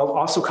 and Weld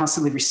also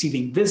constantly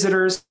receiving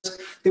visitors.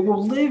 They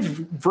will live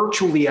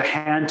virtually a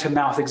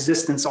hand-to-mouth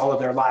existence all of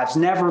their lives,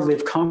 never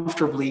live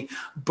comfortably,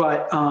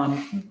 but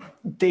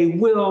they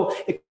will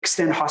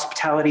extend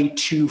hospitality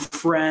to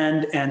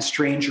friend and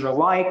stranger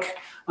alike,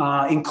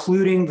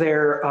 including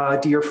their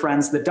dear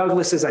friends, the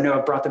Douglases. I know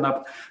I've brought them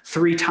up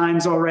 3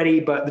 times already,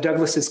 but the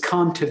Douglases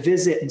come to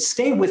visit and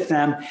stay with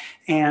them,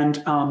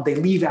 and they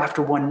leave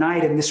after one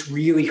night, and this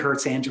really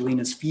hurts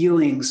Angelina's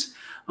feelings.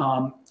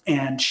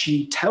 And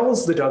she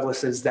tells the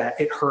Douglases that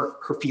it hurt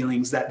her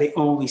feelings that they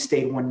only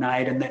stayed one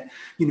night, and that,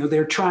 you know,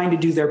 they're trying to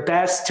do their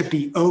best to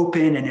be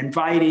open and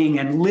inviting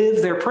and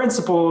live their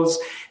principles.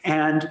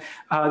 And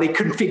they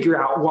couldn't figure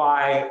out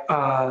why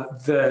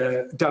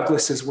the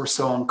Douglases were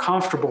so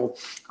uncomfortable.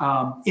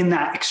 In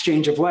that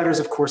exchange of letters,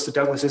 of course, the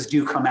Douglases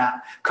do come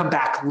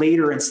back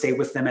later and stay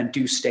with them, and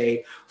do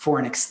stay for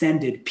an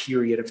extended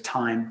period of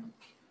time.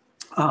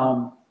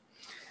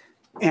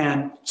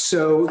 And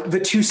so the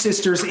 2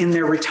 sisters in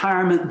their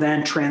retirement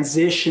then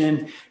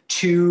transition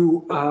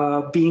to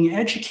being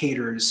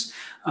educators.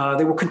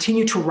 They will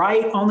continue to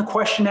write on the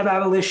question of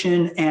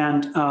abolition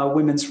and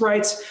women's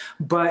rights,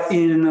 but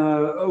in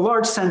a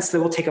large sense, they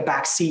will take a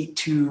back seat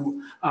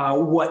to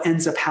what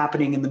ends up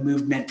happening in the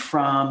movement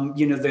from,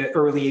 you know, the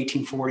early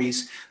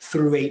 1840s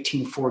through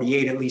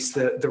 1848, at least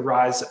the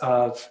rise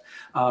of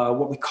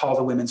what we call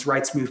the women's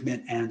rights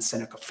movement and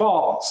Seneca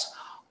Falls.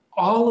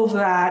 All of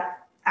that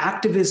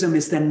activism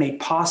is then made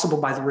possible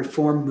by the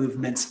reform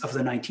movements of the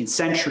 19th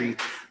century.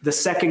 The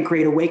Second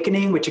Great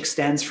Awakening, which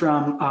extends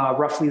from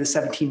roughly the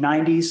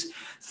 1790s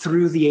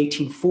through the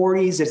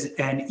 1840s, is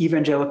an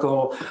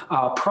evangelical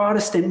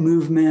Protestant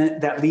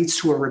movement that leads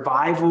to a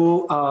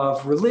revival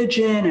of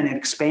religion and an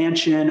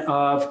expansion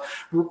of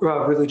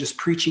religious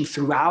preaching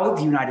throughout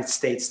the United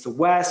States. The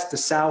West, the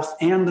South,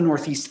 and the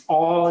Northeast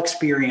all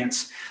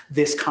experience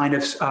this kind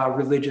of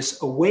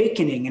religious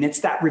awakening. And it's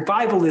that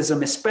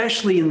revivalism,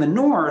 especially in the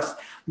North,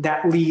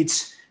 that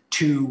leads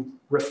to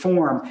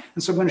reform.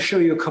 And so I'm going to show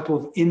you a couple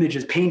of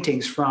images,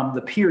 paintings from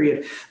the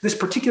period. This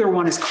particular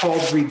one is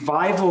called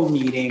Revival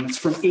Meeting. It's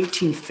from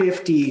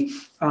 1850,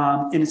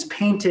 and it's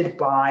painted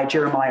by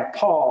Jeremiah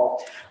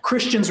Paul.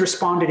 Christians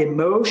responded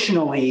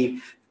emotionally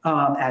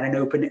at an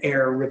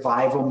open-air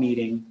revival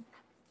meeting.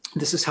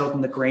 This is held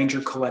in the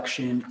Granger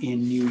Collection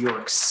in New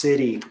York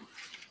City.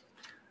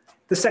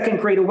 The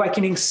Second Great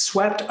Awakening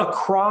swept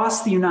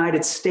across the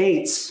United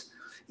States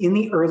in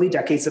the early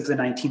decades of the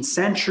 19th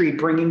century,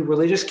 bringing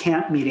religious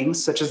camp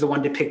meetings, such as the one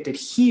depicted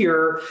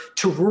here,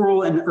 to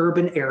rural and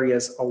urban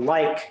areas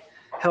alike.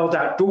 Held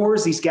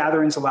outdoors, these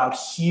gatherings allowed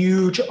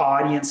huge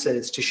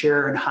audiences to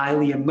share in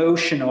highly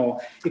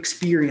emotional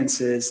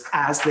experiences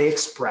as they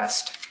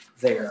expressed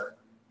their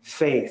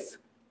faith.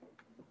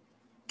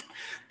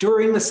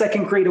 During the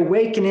Second Great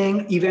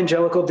Awakening,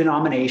 evangelical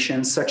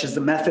denominations such as the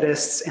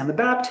Methodists and the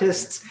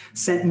Baptists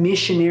sent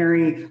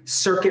missionary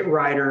circuit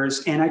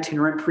riders and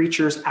itinerant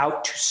preachers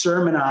out to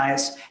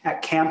sermonize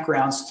at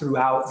campgrounds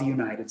throughout the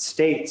United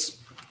States.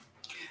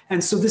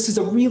 And so this is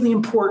a really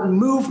important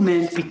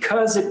movement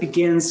because it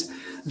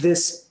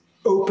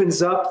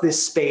opens up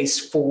this space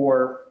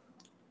for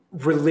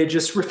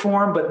religious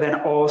reform, but then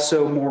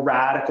also more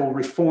radical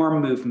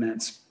reform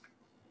movements.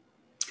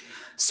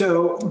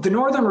 So the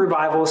Northern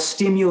revivals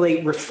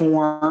stimulate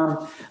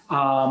reform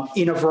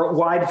in a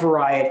wide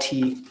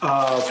variety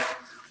of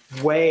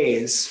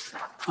ways.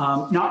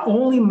 Not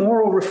only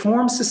moral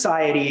reform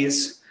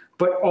societies,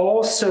 but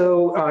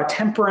also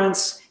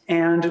temperance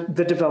and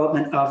the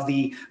development of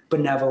the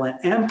benevolent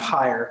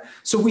empire.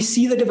 So we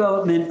see the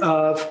development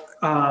of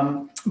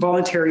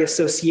voluntary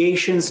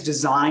associations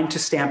designed to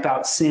stamp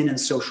out sin and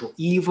social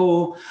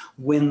evil,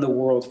 win the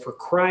world for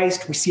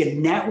Christ. We see a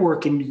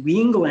network in New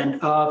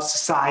England of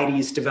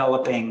societies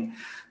developing.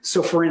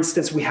 So for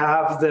instance, we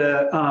have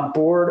the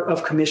Board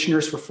of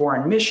Commissioners for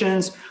Foreign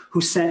Missions who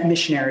sent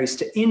missionaries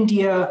to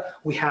India.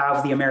 We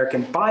have the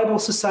American Bible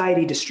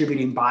Society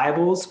distributing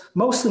Bibles,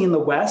 mostly in the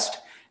West,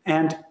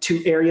 and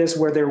to areas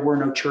where there were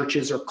no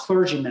churches or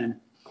clergymen.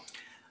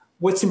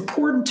 What's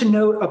important to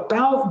note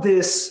about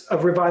this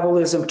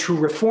revivalism to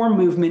reform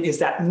movement is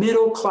that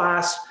middle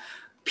class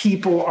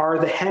people are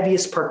the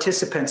heaviest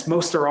participants.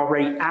 Most are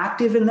already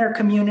active in their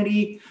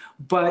community.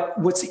 But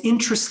what's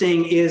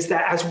interesting is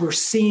that as we're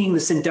seeing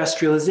this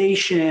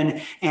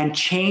industrialization and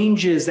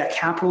changes that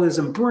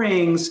capitalism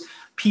brings,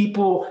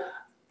 people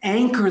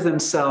anchor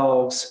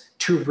themselves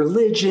to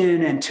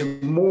religion and to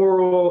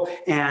moral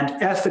and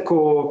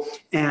ethical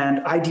and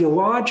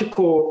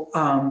ideological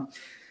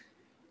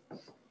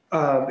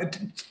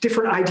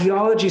different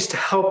ideologies to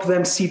help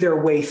them see their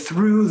way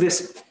through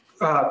this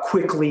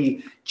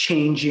quickly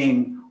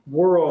changing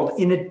world.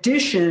 In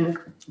addition,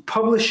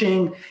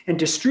 publishing and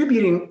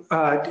distributing,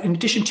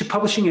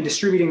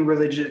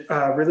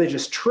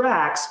 religious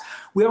tracts,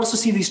 we also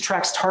see these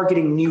tracts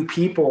targeting new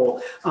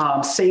people,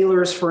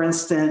 sailors, for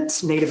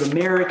instance, Native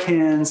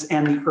Americans,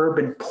 and the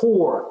urban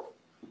poor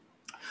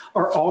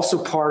are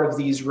also part of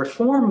these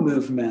reform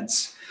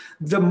movements.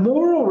 The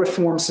moral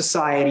reform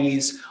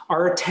societies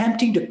are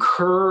attempting to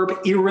curb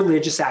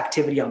irreligious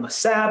activity on the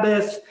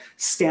Sabbath,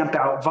 stamp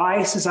out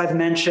vice, as I've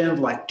mentioned,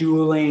 like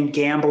dueling,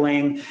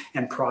 gambling,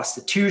 and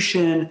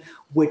prostitution,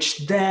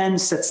 which then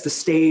sets the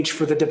stage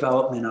for the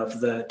development of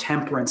the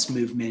temperance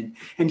movement.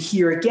 And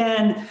here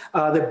again,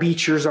 the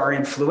Beechers are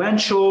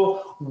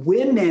influential.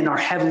 Women are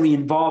heavily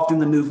involved in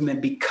the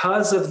movement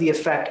because of the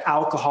effect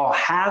alcohol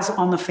has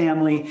on the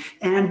family,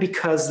 and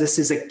because this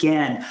is,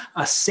 again,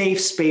 a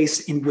safe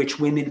space in which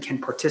women can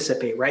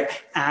participate, right?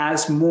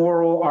 As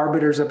moral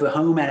arbiters of the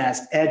home and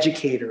as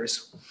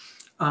educators.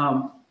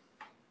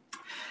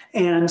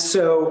 And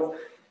so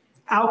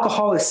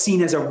alcohol is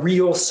seen as a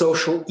real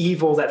social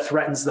evil that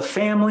threatens the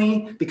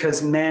family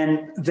because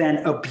men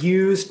then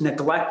abused,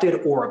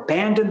 neglected, or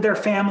abandoned their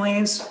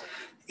families.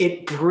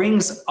 It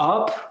brings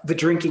up the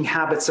drinking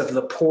habits of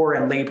the poor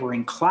and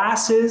laboring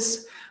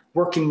classes.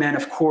 Working men,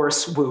 of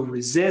course, will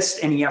resist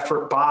any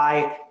effort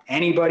by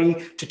anybody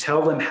to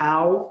tell them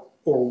how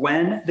or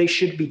when they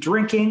should be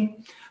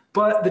drinking.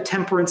 But the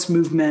temperance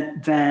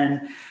movement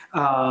then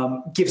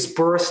gives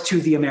birth to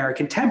the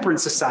American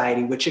Temperance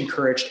Society, which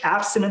encouraged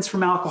abstinence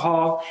from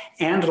alcohol,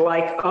 and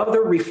like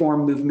other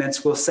reform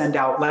movements, will send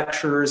out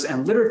lectures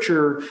and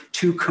literature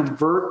to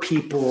convert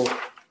people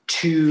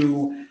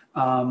to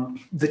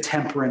the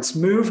temperance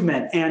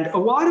movement. And a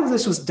lot of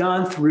this was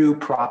done through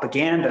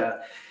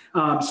propaganda.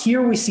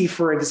 Here we see,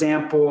 for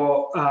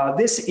example,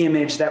 this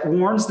image that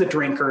warns the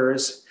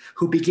drinkers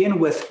who begin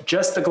with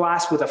just a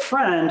glass with a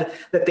friend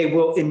that they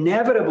will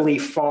inevitably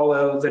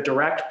follow the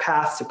direct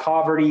path to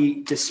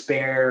poverty,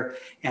 despair,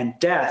 and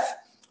death.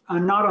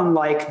 Not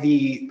unlike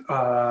the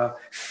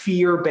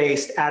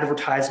fear-based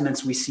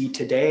advertisements we see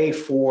today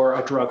for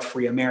a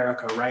drug-free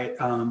America, right?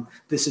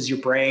 This is your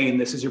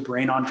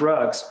brain on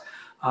drugs.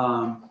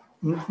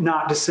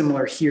 Not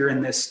dissimilar here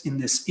in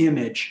this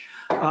image.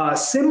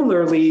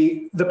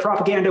 Similarly, the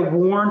propaganda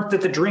warned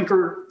that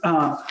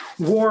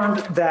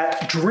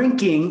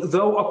drinking,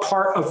 though a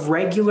part of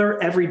regular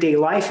everyday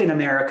life in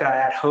America,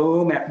 at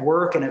home, at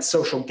work, and at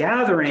social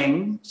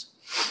gatherings,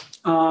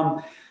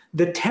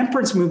 the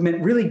temperance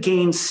movement really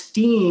gained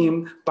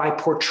steam by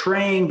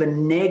portraying the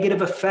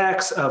negative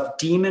effects of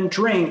demon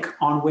drink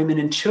on women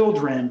and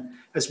children,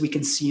 as we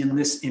can see in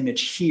this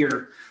image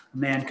here. A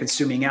man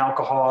consuming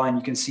alcohol, and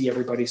you can see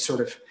everybody sort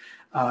of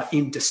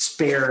in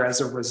despair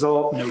as a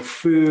result, no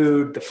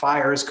food, the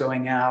fire is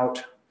going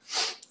out.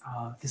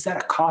 Is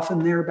that a coffin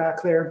there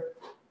back there?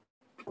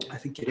 I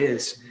think it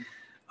is.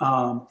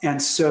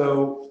 And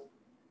so,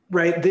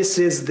 right, this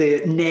is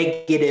the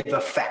negative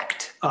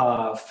effect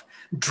of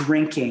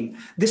drinking.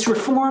 This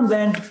reform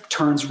then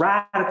turns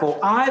radical.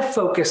 I've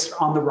focused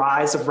on the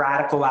rise of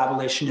radical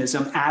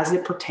abolitionism as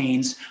it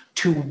pertains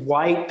to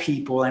white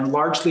people and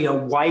largely a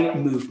white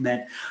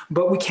movement.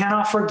 But we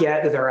cannot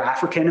forget that there are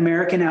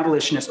African-American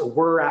abolitionists, or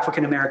were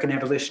African-American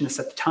abolitionists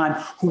at the time,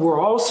 who were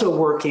also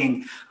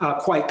working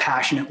quite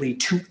passionately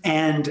to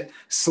end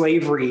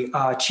slavery.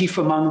 Chief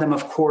among them,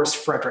 of course,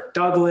 Frederick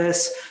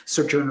Douglass,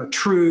 Sojourner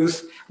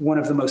Truth, one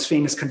of the most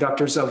famous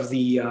conductors of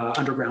the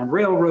Underground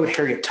Railroad,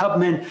 Harriet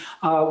Tubman.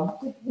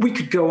 We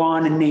could go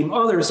on and name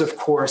others, of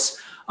course.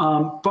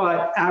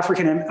 But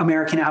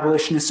African-American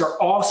abolitionists are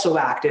also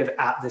active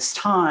at this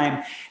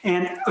time.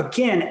 And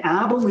again,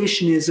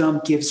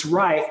 abolitionism gives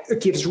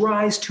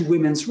rise to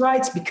women's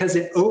rights because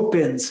it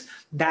opens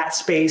that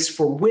space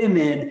for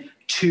women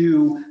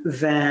to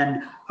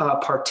then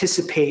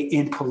participate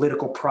in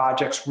political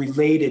projects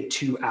related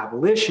to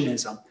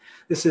abolitionism.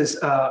 This is,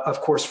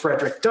 of course,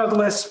 Frederick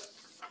Douglass,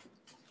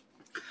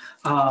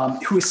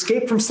 who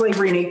escaped from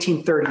slavery in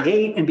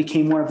 1838 and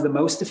became one of the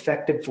most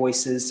effective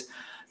voices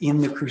in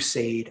the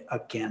crusade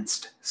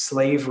against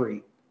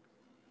slavery.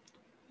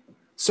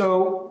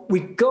 So we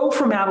go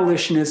from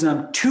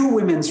abolitionism to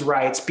women's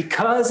rights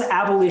because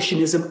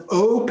abolitionism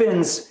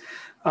opens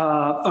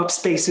up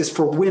spaces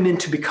for women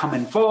to become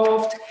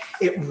involved.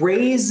 It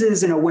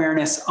raises an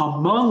awareness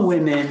among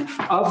women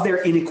of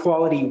their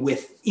inequality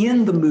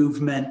within the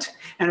movement.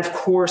 And of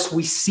course,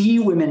 we see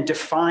women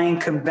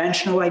defying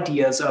conventional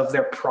ideas of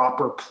their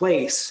proper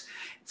place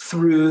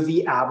through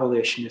the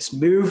abolitionist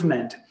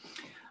movement.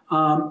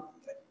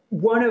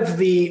 One of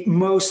the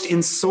most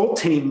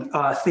insulting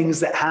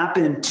things that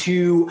happened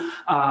to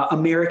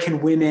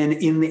American women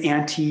in the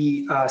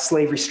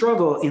anti-slavery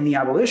struggle, in the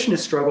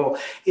abolitionist struggle,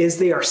 is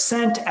they are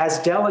sent as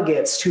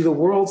delegates to the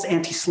World's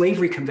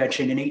Anti-Slavery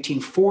Convention in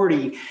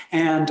 1840.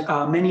 And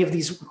many of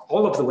these,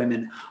 all of the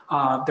women,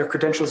 their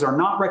credentials are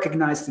not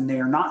recognized and they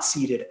are not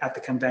seated at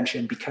the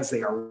convention because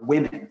they are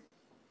women.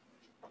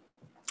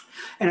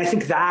 And I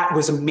think that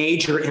was a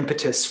major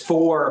impetus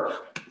for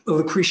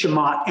Lucretia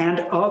Mott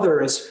and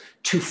others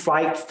to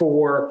fight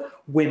for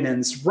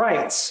women's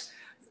rights.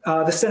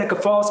 The Seneca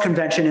Falls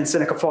Convention in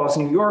Seneca Falls,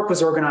 New York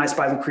was organized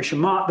by Lucretia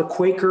Mott, the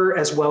Quaker,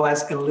 as well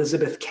as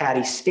Elizabeth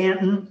Cady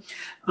Stanton.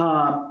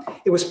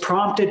 It was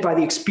prompted by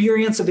the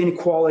experience of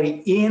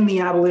inequality in the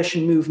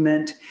abolition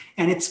movement,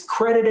 and it's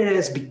credited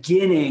as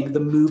beginning the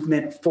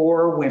movement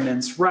for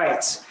women's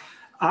rights.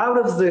 Out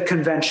of the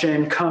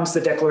convention comes the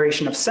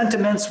Declaration of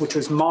Sentiments, which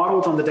was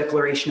modeled on the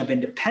Declaration of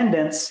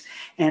Independence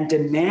and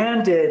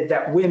demanded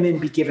that women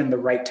be given the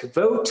right to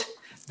vote,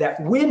 that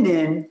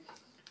women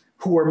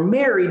who are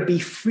married be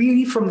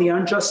free from the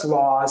unjust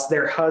laws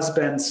giving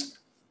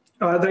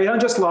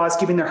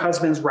their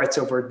husbands rights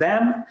over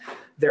them,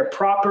 their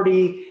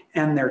property,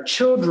 and their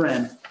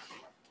children.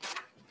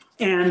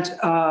 And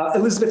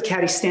Elizabeth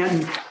Cady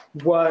Stanton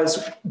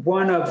was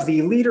one of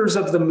the leaders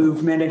of the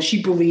movement, and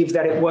she believed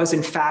that it was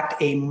in fact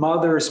a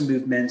mother's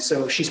movement.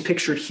 So she's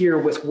pictured here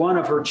with one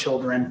of her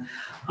children.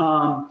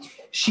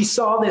 She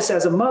saw this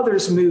as a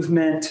mother's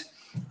movement.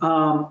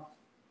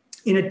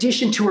 In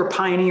addition to her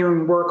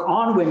pioneering work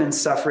on women's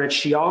suffrage,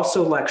 she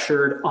also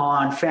lectured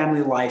on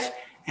family life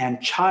and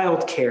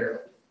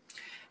childcare.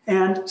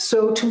 And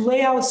so to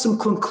lay out some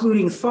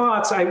concluding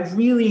thoughts, I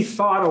really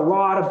thought a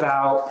lot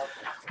about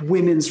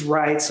women's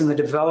rights and the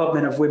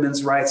development of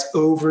women's rights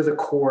over the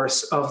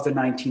course of the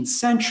 19th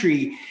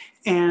century.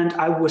 And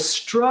I was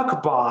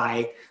struck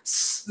by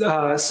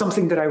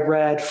something that I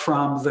read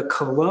from the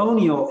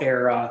colonial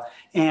era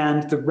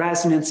and the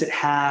resonance it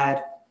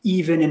had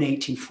even in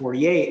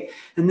 1848.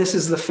 And this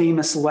is the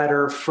famous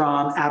letter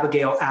from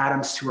Abigail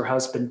Adams to her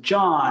husband,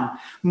 John.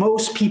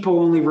 Most people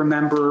only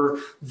remember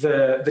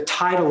the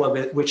title of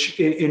it,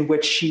 in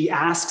which she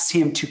asks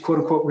him to, quote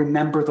unquote,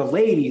 remember the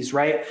ladies,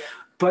 right?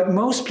 But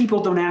most people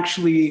don't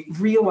actually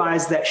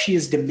realize that she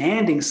is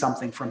demanding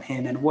something from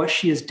him. And what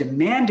she is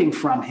demanding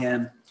from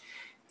him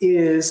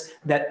is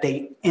that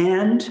they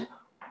end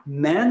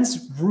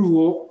men's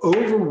rule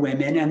over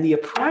women and the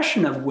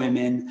oppression of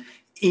women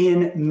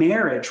in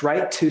marriage,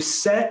 right? To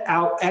set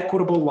out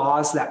equitable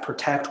laws that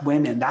protect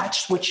women.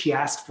 That's what she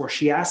asked for.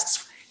 She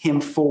asks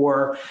him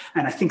for,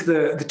 and I think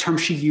the term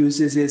she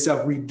uses is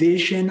a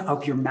revision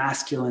of your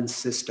masculine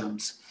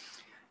systems.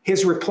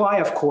 His reply,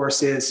 of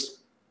course, is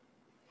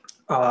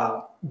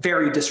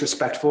very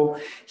disrespectful.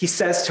 He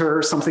says to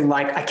her something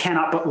like, "I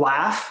cannot but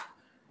laugh,"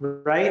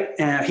 right?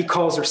 And he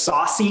calls her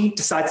saucy,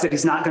 decides that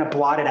he's not going to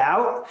blot it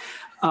out,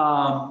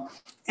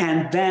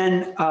 and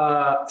then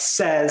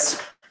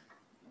says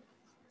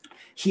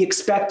he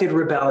expected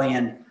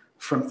rebellion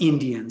from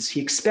Indians.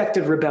 He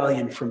expected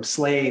rebellion from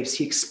slaves.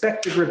 He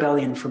expected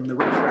rebellion from the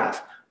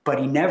riffraff, but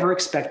he never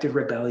expected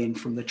rebellion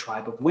from the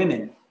tribe of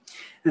women.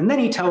 And then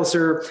he tells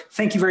her,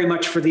 "Thank you very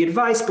much for the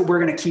advice, but we're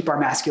going to keep our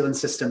masculine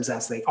systems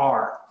as they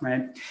are,"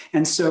 right?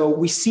 And so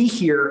we see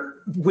here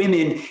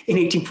women in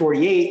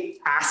 1848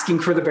 asking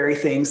for the very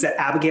things that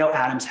Abigail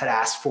Adams had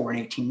asked for in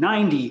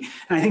 1890.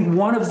 And I think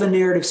one of the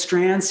narrative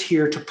strands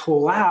here to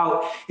pull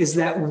out is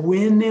that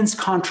women's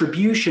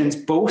contributions,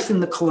 both in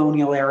the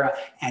colonial era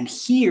and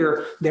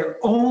here, they're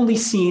only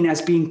seen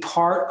as being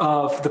part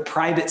of the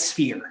private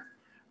sphere,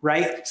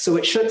 right? So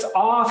it shuts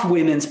off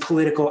women's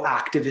political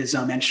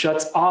activism and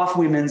shuts off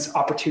women's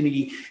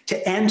opportunity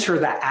to enter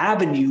that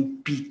avenue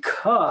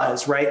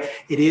because, right,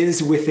 it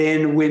is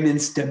within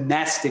women's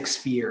domestic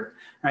sphere,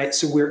 right?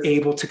 So we're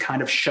able to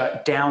kind of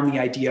shut down the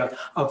idea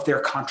of their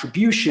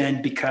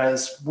contribution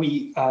because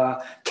we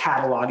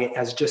catalog it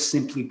as just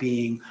simply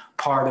being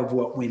part of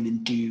what women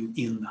do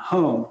in the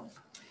home.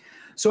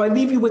 So I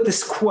leave you with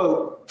this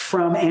quote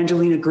from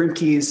Angelina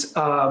Grimké's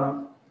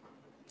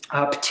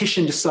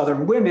petition to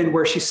Southern women,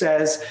 where she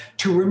says,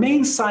 "To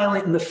remain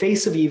silent in the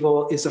face of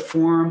evil is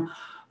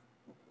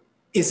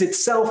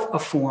itself a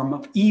form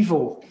of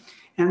evil."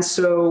 And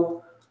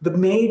so the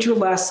major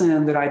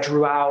lesson that I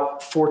drew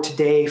out for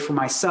today for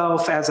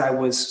myself as I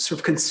was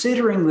sort of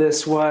considering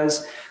this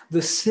was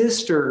the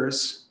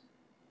sisters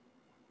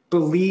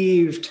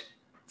believed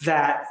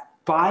that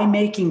by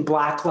making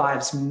Black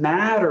Lives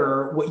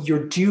Matter, what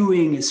you're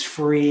doing is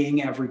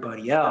freeing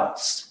everybody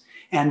else.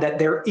 And that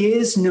there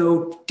is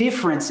no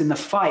difference in the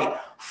fight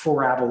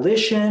for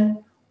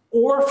abolition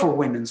or for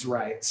women's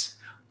rights.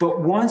 But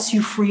once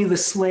you free the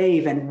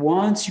slave and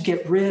once you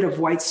get rid of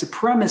white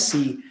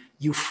supremacy,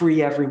 you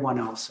free everyone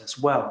else as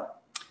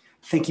well.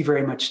 Thank you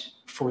very much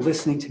for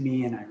listening to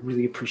me, and I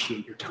really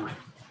appreciate your time.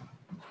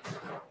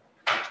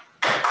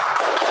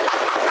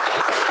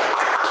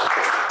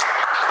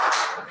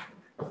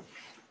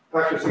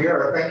 Dr.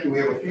 Sierra, thank you. We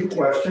have a few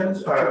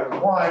questions.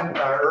 One,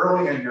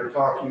 early in your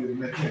talk, you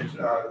mentioned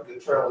the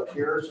Trail of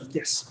Tears. And,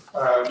 yes.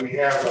 We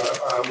have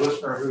a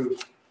listener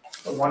who's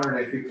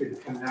wondering if you could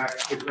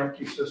connect the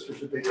Grimké sisters.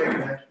 Did they take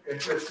an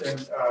interest in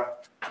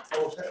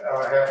what was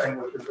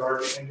happening with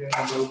regard to Indian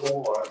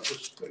removal?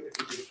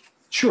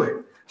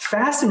 Sure.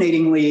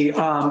 Fascinatingly,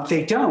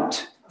 they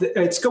don't.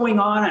 It's going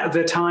on at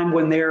the time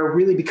when they're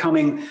really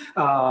becoming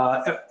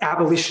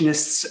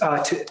abolitionists,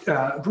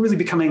 really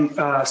becoming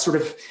sort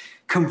of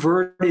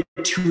converted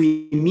to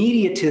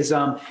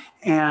immediatism,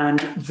 and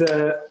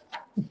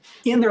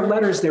in their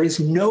letters there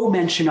is no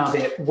mention of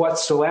it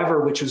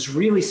whatsoever, which was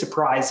really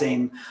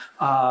surprising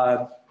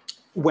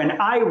when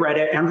I read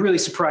it, and really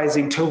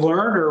surprising to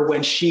Lerner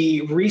when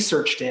she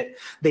researched it.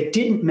 They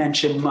didn't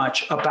mention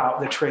much about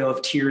the Trail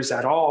of Tears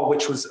at all,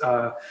 which was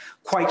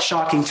quite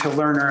shocking to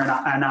Lerner,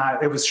 and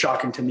it was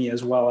shocking to me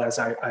as well as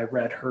I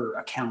read her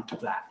account of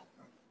that.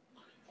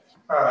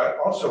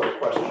 Also a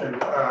question,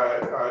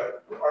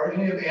 are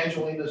any of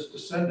Angelina's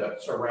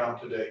descendants around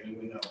today, do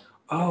we know?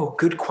 Oh,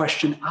 good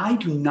question. I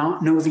do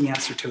not know the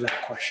answer to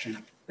that question.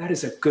 That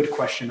is a good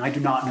question. I do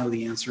not know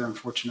the answer,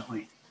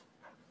 unfortunately.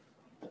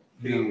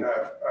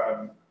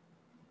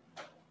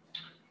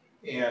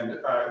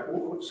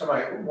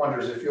 Somebody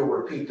wonders if you'll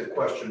repeat the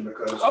question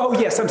because... Oh,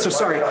 yes, I'm so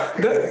sorry.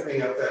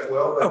 Me up that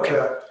well, but,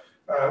 okay.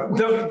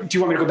 Do you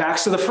want me to go back?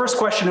 So the first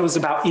question was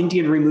about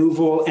Indian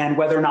removal and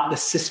whether or not the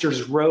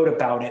sisters wrote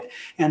about it,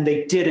 and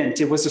they didn't.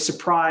 It was a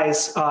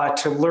surprise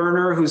to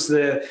Lerner, who's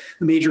the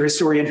major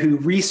historian who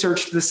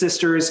researched the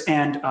sisters,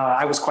 and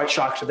I was quite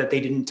shocked that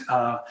they didn't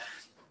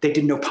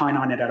opine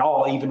on it at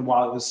all, even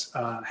while it was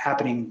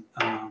happening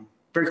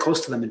very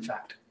close to them, in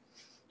fact.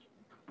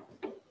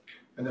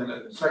 And then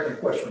the second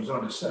question was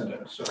on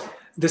descendants. So.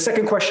 The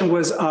second question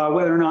was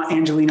whether or not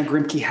Angelina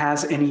Grimké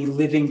has any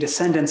living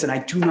descendants, and I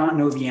do not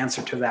know the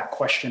answer to that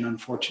question,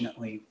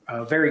 unfortunately.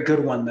 A very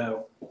good one,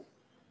 though.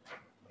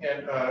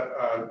 And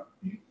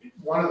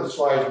one of the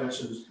slides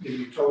mentions the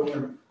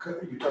utopian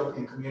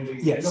community.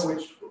 Yes. Do you know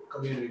which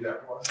community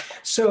that was?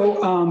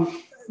 So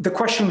the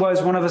question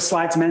was, one of the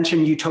slides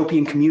mentioned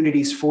utopian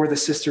communities for the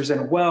Sisters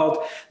in Weld.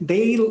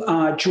 They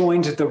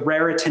joined the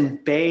Raritan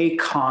Bay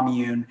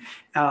commune.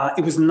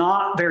 It was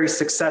not very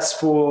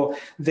successful.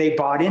 They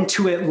bought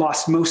into it,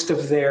 lost most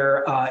of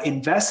their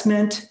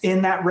investment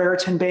in that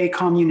Raritan Bay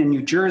commune in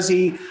New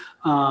Jersey,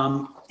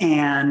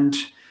 and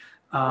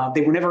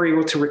they were never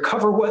able to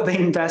recover what they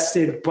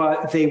invested,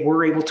 but they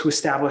were able to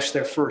establish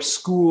their first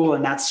school,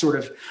 and that sort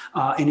of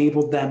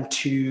enabled them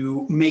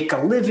to make a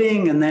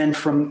living. And then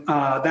from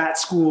that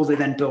school, they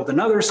then build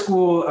another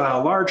school, a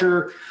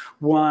larger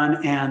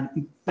one,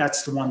 and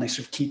that's the one they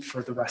sort of keep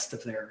for the rest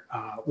of their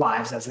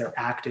lives as they're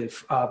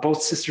active.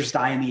 Both sisters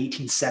die in the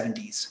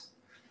 1870s.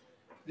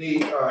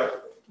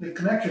 The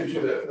connection to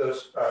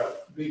the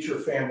Beecher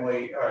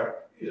family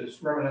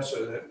is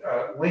reminiscent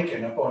that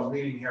Lincoln, upon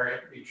meeting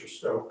Harriet Beecher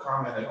Stowe,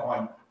 commented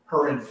on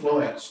her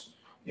influence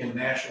in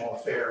national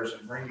affairs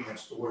and bringing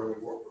us to where we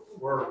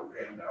were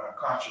in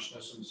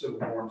consciousness and the Civil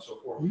War and so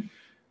forth. Mm-hmm.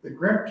 The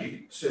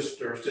Grimké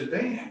sisters, did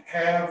they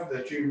have,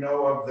 that you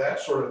know of, that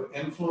sort of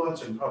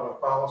influence in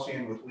public policy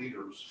and with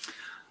leaders?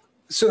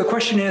 So the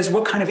question is,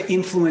 what kind of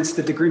influence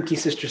did the Grimké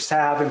sisters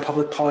have in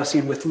public policy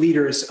and with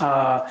leaders?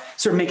 Sort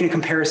of making a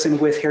comparison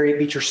with Harriet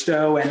Beecher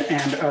Stowe and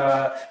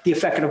the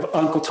effect of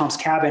Uncle Tom's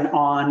Cabin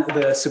on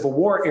the Civil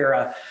War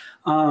era.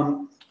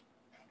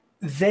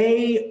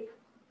 They,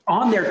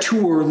 on their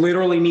tour,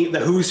 literally meet the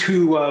who's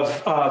who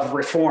of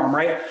reform,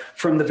 right?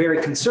 From the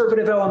very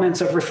conservative elements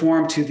of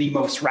reform to the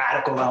most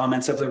radical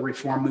elements of the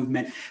reform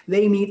movement.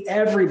 They meet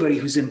everybody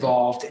who's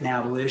involved in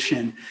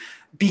abolition.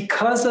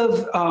 because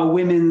of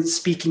women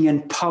speaking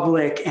in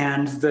public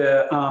and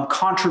the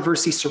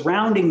controversy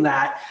surrounding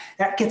that,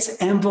 that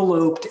gets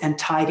enveloped and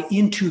tied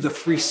into the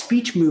free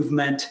speech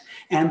movement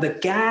and the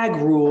gag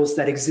rules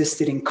that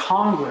existed in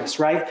Congress,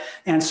 right?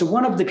 And so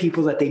one of the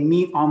people that they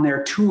meet on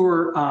their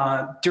tour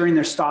during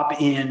their stop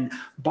in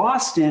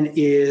Boston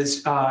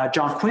is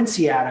John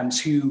Quincy Adams,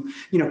 who,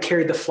 you know,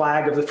 carried the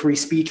flag of the free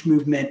speech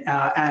movement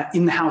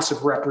in the House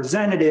of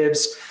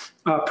Representatives,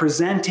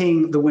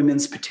 presenting the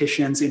women's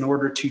petitions in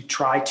order to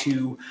try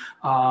to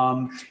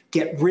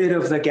get rid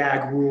of the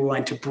gag rule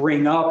and to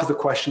bring up the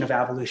question of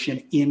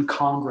abolition in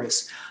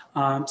Congress.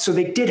 So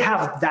they did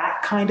have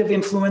that kind of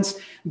influence.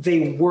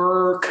 They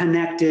were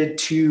connected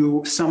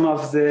to some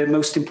of the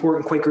most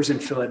important Quakers in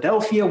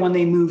Philadelphia when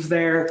they moved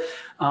there.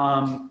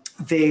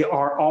 They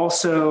are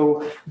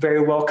also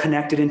very well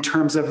connected in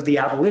terms of the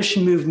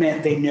abolition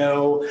movement. They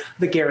know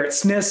the Garrett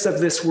Smiths of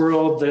this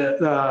world,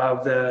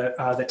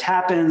 the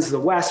Tappins, the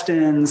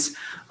Westons.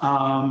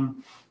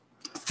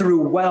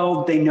 Through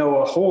Weld, they know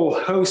a whole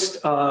host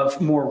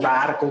of more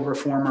radical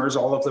reformers,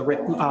 all of the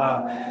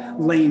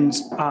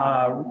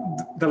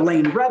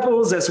Lane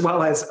rebels, as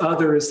well as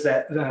others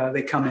that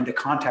they come into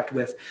contact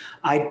with.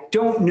 I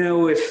don't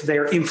know if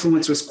their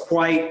influence was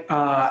quite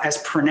as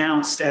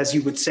pronounced as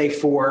you would say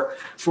for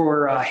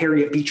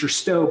Harriet Beecher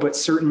Stowe, but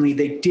certainly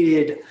they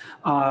did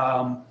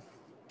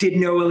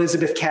know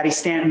Elizabeth Cady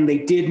Stanton. They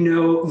did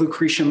know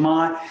Lucretia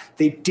Mott.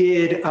 They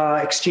did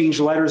exchange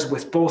letters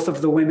with both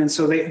of the women.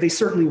 So they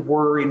certainly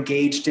were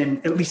engaged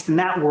in, at least in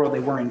that world, they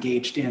were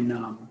engaged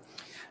in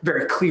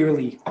very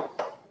clearly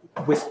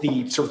with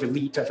the sort of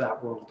elite of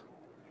that world.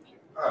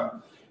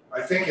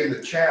 I think in the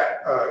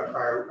chat,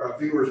 our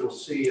viewers will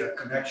see a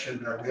connection.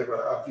 We have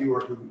a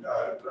viewer who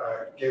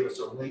gave us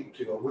a link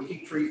to a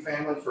WikiTree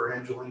family for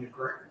Angelina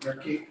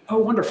Grimké. Oh,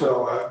 wonderful.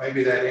 So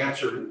maybe that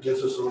answer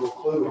gives us a little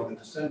clue on the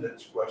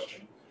descendants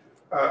question.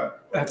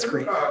 That's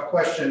great.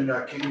 Question,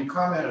 can you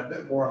comment a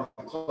bit more on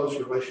the close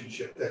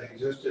relationship that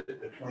existed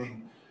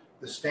between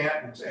the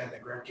Stantons and the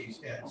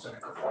Grimkes in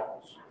Seneca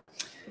Falls?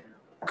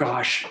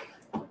 Gosh,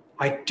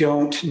 I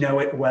don't know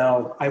it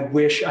well. I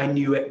wish I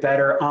knew it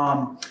better.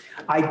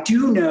 I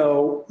do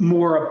know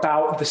more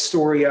about the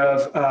story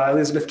of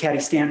Elizabeth Cady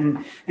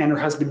Stanton and her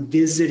husband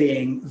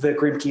visiting the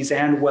Grimkes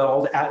and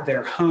Weld at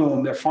their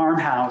home, their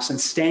farmhouse, and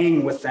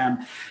staying with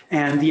them,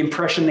 and the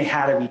impression they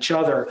had of each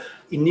other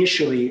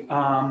initially.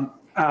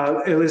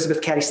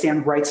 Elizabeth Cady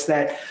Stanton writes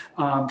that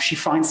she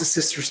finds the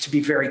sisters to be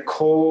very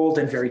cold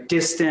and very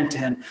distant,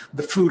 and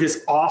the food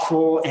is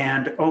awful,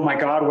 and oh my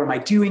God, what am I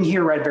doing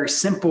here, right? Very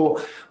simple.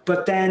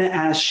 But then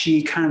as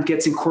she kind of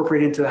gets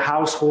incorporated into the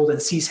household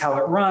and sees how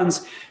it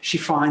runs, she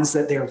finds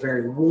that they're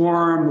very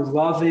warm,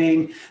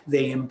 loving.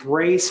 They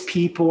embrace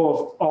people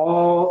of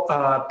all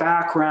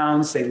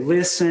backgrounds. They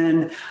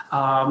listen.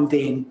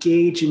 They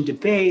engage in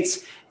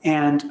debates.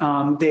 And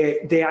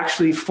they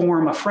actually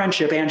form a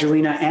friendship.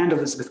 Angelina and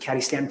Elizabeth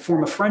Cady Stanton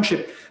form a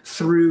friendship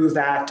through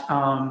that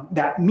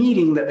that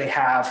meeting that they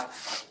have,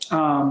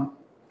 and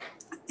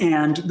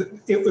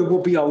it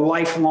will be a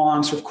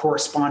lifelong sort of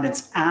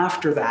correspondence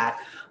after that.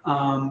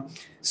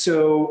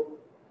 So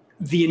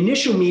the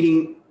initial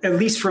meeting, at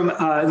least from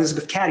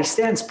Elizabeth Cady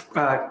Stanton's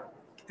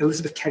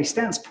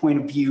point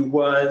of view,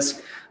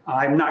 was,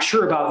 I'm not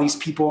sure about these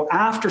people.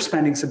 After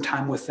spending some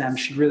time with them,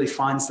 she really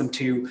finds them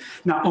to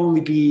not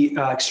only be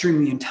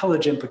extremely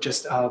intelligent, but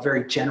just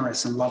very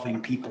generous and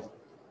loving people.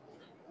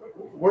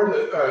 Were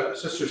the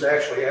sisters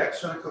actually at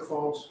Seneca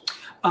Falls?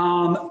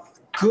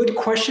 Good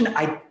question.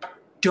 I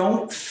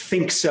don't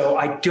think so.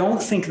 I don't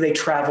think they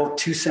traveled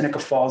to Seneca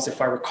Falls,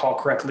 if I recall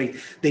correctly.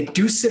 They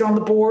do sit on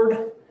the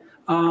board.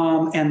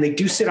 And they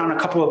do sit on a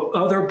couple of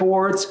other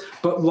boards,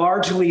 but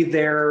largely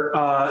their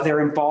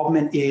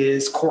involvement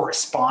is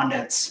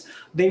correspondence.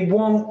 They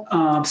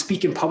won't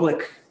speak in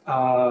public.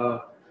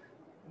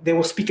 They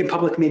will speak in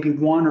public maybe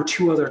one or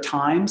two other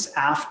times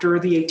after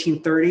the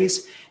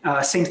 1830s.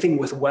 Same thing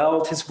with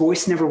Weld. His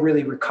voice never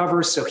really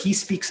recovers, so he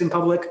speaks in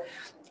public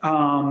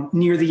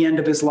near the end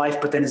of his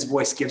life, but then his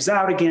voice gives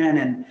out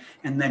again,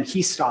 and then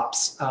he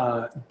stops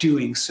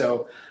doing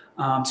so.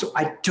 So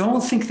I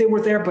don't think they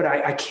were there, but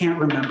I can't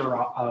remember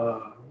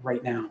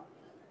right now.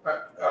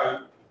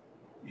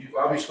 You've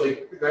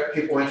obviously got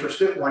people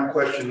interested. One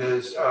question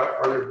is,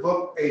 are there a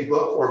book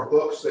or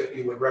books that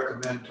you would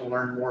recommend to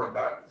learn more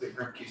about the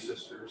Grimké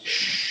sisters?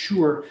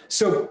 Sure.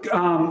 So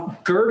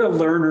Gerda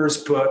Lerner's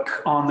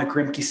book on the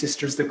Grimké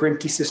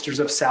Sisters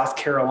of South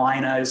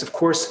Carolina, is of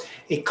course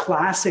a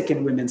classic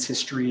in women's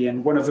history.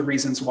 And one of the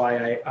reasons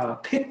why I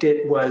picked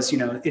it was,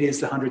 it is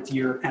the 100th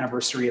year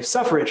anniversary of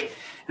suffrage.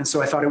 And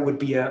so I thought it would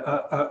be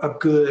a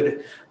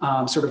good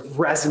sort of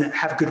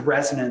have good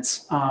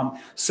resonance.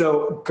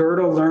 So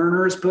Gerda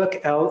Lerner's book,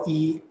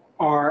 L-E-R-N-E-R,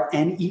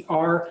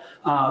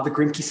 The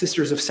Grimké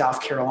Sisters of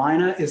South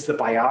Carolina, is the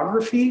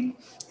biography.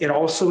 It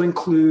also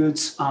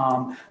includes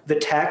the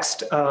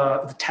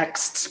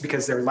texts,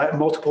 because there are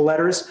multiple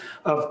letters,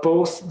 of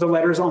both the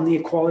letters on the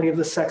equality of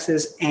the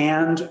sexes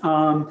and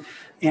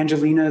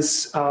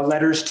Angelina's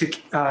letters to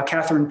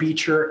Catherine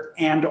Beecher,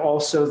 and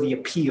also the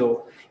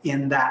appeal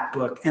in that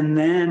book. And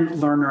then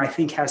Lerner, I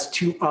think, has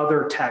two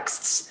other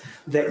texts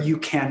that you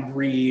can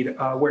read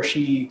where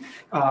she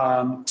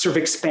sort of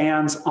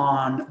expands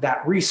on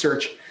that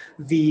research.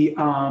 The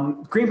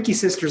Grimké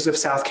sisters of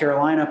South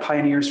Carolina,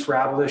 Pioneers for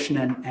Abolition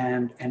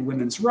and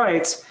Women's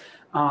Rights,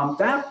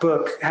 that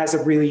book has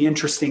a really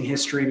interesting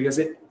history because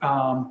it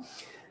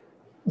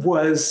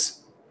was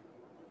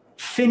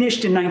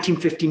finished in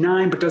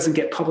 1959, but doesn't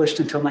get published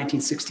until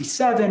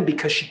 1967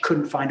 because she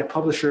couldn't find a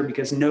publisher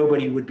because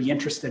nobody would be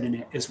interested in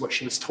it, is what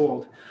she was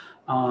told.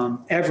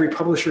 Every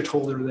publisher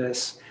told her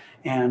this,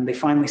 and they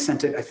finally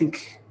sent it. I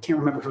can't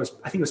remember if it was,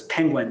 I think it was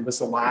Penguin was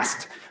the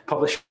last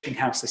publishing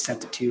house they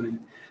sent it to, and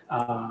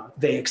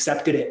they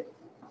accepted it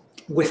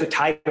with a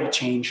title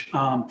change.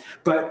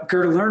 But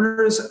Gerda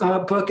Lerner's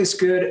book is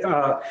good.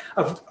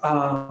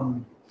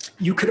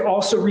 You could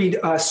also read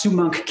Sue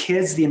Monk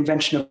Kidd's The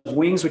Invention of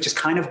Wings, which is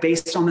kind of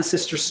based on the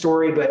sister's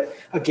story, but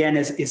again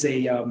is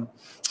a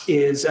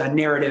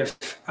narrative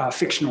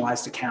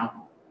fictionalized account.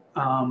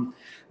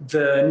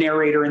 The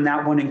narrator in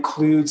that one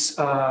includes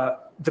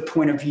the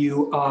point of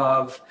view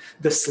of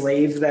the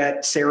slave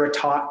that Sarah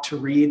taught to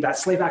read. That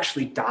slave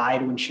actually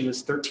died when she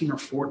was 13 or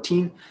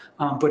 14,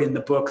 but in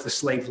the book, the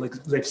slave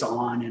lives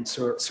on and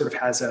sort of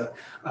has a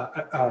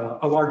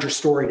larger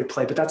story to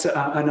play. But that's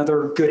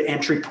another good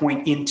entry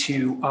point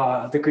into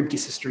the Grimké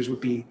sisters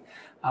would be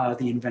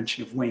The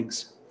Invention of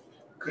Wings.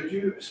 Could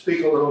you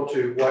speak a little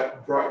to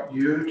what brought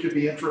you to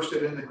be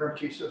interested in the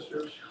Grimké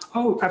sisters?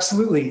 Oh,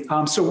 absolutely.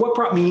 So what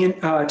brought me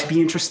to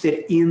be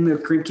interested in the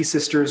Grimké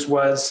sisters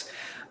was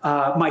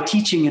my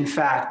teaching, in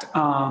fact.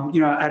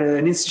 At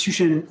an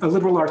institution, a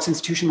liberal arts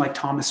institution like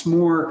Thomas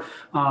More,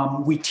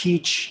 we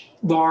teach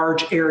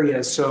large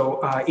areas.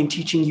 So in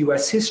teaching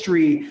U.S.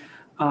 history,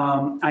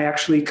 I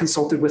actually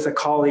consulted with a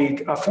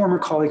colleague, a former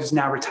colleague who's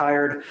now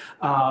retired,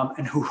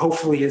 and who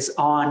hopefully is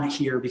on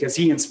here because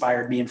he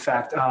inspired me, in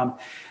fact.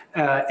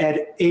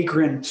 Ed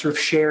Agrin sort of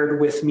shared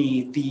with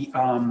me the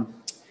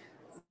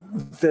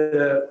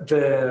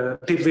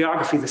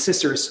bibliography of the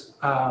sisters,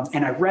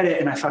 and I read it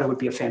and I thought it would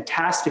be a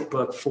fantastic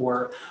book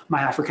for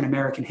my African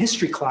American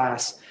history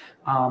class.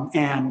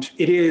 And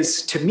it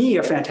is, to me,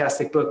 a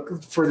fantastic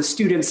book. For the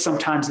students,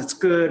 sometimes it's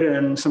good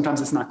and sometimes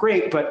it's not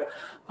great, but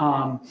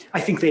I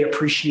think they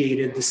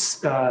appreciated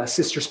this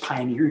sisters'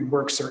 pioneering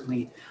work,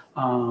 certainly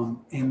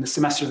in the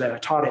semester that I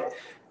taught it,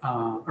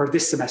 or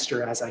this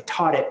semester as I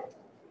taught it.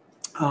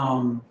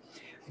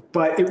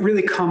 But it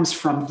really comes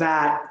from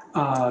that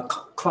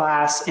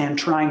class and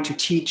trying to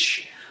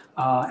teach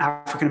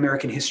African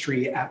American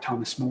history at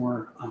Thomas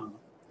More,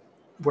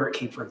 where it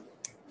came from.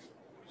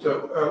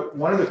 So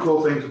one of the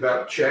cool things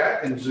about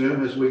chat and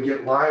Zoom is we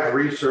get live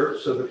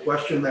research. So the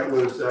question that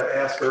was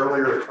asked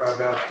earlier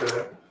about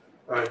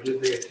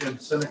did they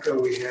attend Seneca,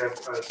 we have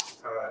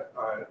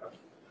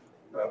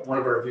one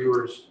of our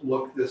viewers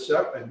looked this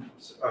up and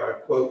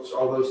quotes,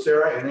 although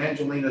Sarah and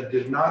Angelina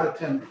did not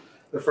attend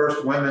the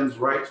first women's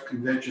rights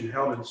convention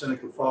held in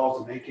Seneca Falls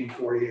in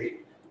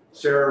 1848,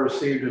 Sarah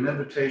received an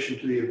invitation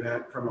to the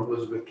event from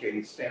Elizabeth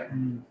Cady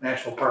Stanton.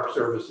 National Park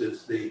Service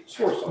is the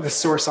source on that. The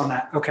source on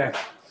that, okay.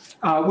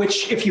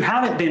 Which, if you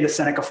haven't been to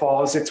Seneca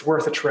Falls, it's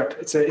worth a trip.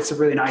 It's a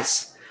really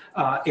nice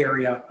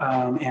area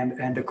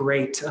and a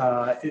great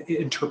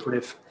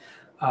interpretive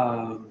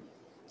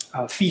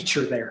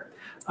feature there.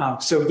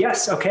 So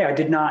yes, okay, I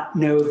did not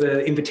know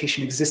the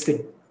invitation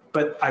existed,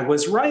 but I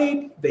was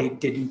right. They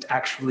didn't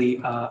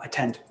actually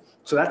attend.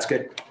 So that's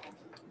good.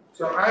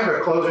 So I have a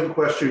closing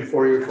question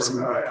for you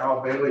from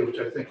Al Bailey, which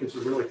I think is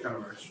a really kind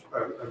of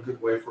a good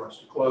way for us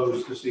to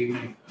close this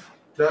evening.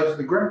 Does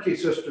the Grimké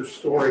sisters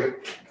story,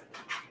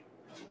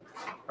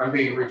 I'm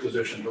being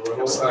repositioned a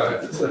little,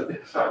 does the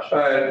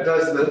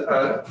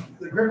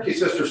Grimké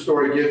sisters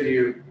story give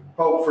you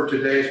hope for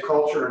today's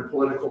culture and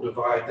political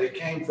divide? They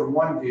came from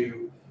one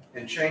view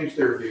and changed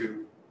their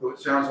view, but it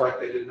sounds like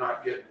they did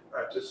not get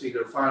to see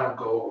their final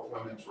goal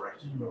of women's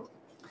rights to vote.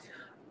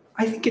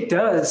 I think it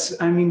does.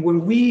 I mean,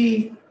 when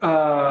we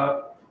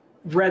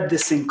read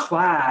this in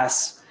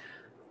class,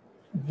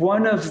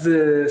 one of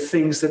the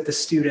things that the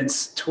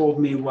students told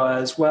me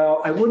was,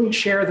 well, I wouldn't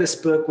share this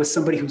book with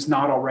somebody who's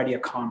not already a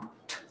convert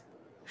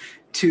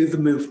to the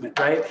movement,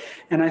 right?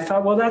 And I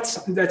thought, well,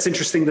 that's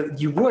interesting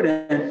that you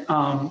wouldn't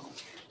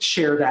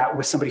share that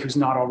with somebody who's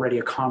not already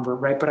a convert,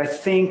 right? But I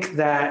think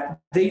that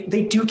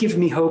they do give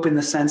me hope in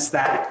the sense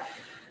that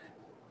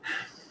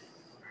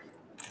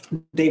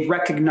they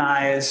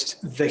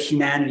recognized the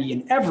humanity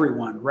in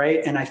everyone,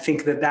 right? And I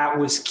think that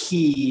was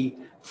key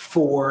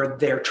for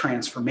their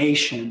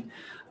transformation,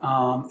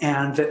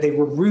 and that they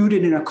were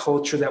rooted in a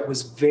culture that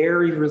was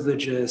very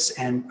religious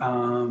and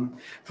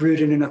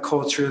rooted in a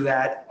culture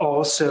that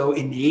also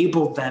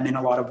enabled them in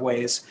a lot of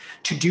ways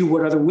to do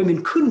what other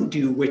women couldn't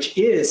do, which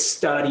is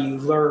study,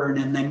 learn,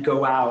 and then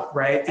go out,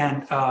 right?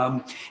 And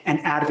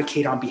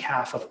advocate on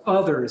behalf of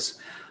others.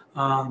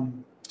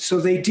 So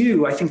they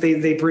do. I think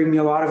they bring me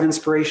a lot of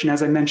inspiration.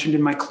 As I mentioned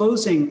in my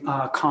closing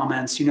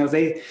comments,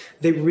 they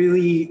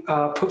really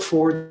put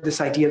forward this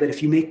idea that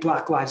if you make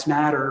Black Lives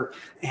Matter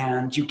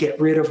and you get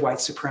rid of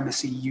white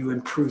supremacy, you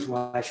improve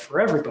life for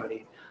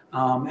everybody.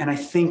 And I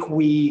think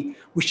we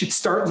should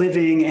start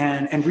living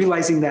and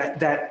realizing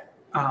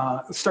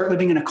start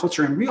living in a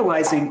culture and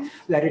realizing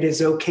that it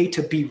is okay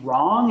to be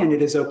wrong and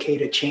it is okay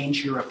to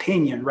change your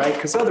opinion, right?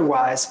 Because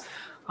otherwise,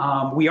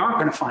 we aren't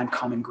going to find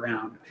common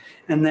ground.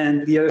 And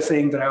then the other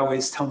thing that I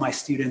always tell my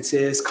students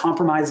is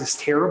compromise is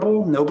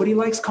terrible. Nobody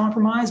likes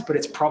compromise, but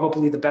it's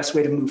probably the best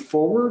way to move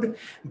forward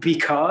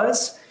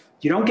because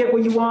you don't get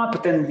what you want,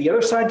 but then the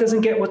other side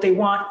doesn't get what they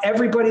want.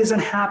 Everybody's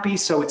unhappy,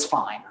 so it's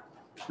fine,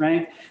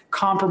 right?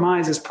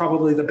 Compromise is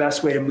probably the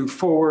best way to move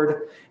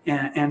forward.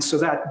 And so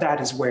that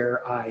is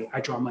where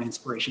I draw my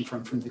inspiration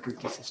from the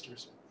Grimké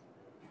sisters.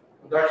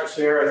 Well, Dr.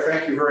 Sierra,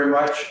 thank you very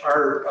much.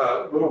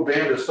 Our little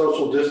band of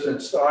social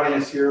distanced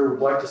audience here would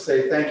like to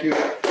say thank you.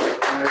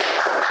 I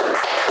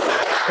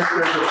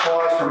think there's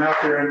applause from out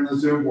there in the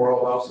Zoom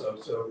world also.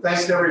 So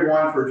thanks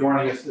everyone for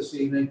joining us this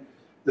evening.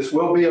 This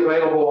will be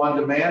available on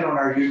demand on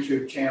our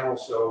YouTube channel,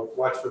 so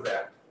watch for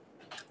that.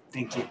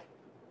 Thank you.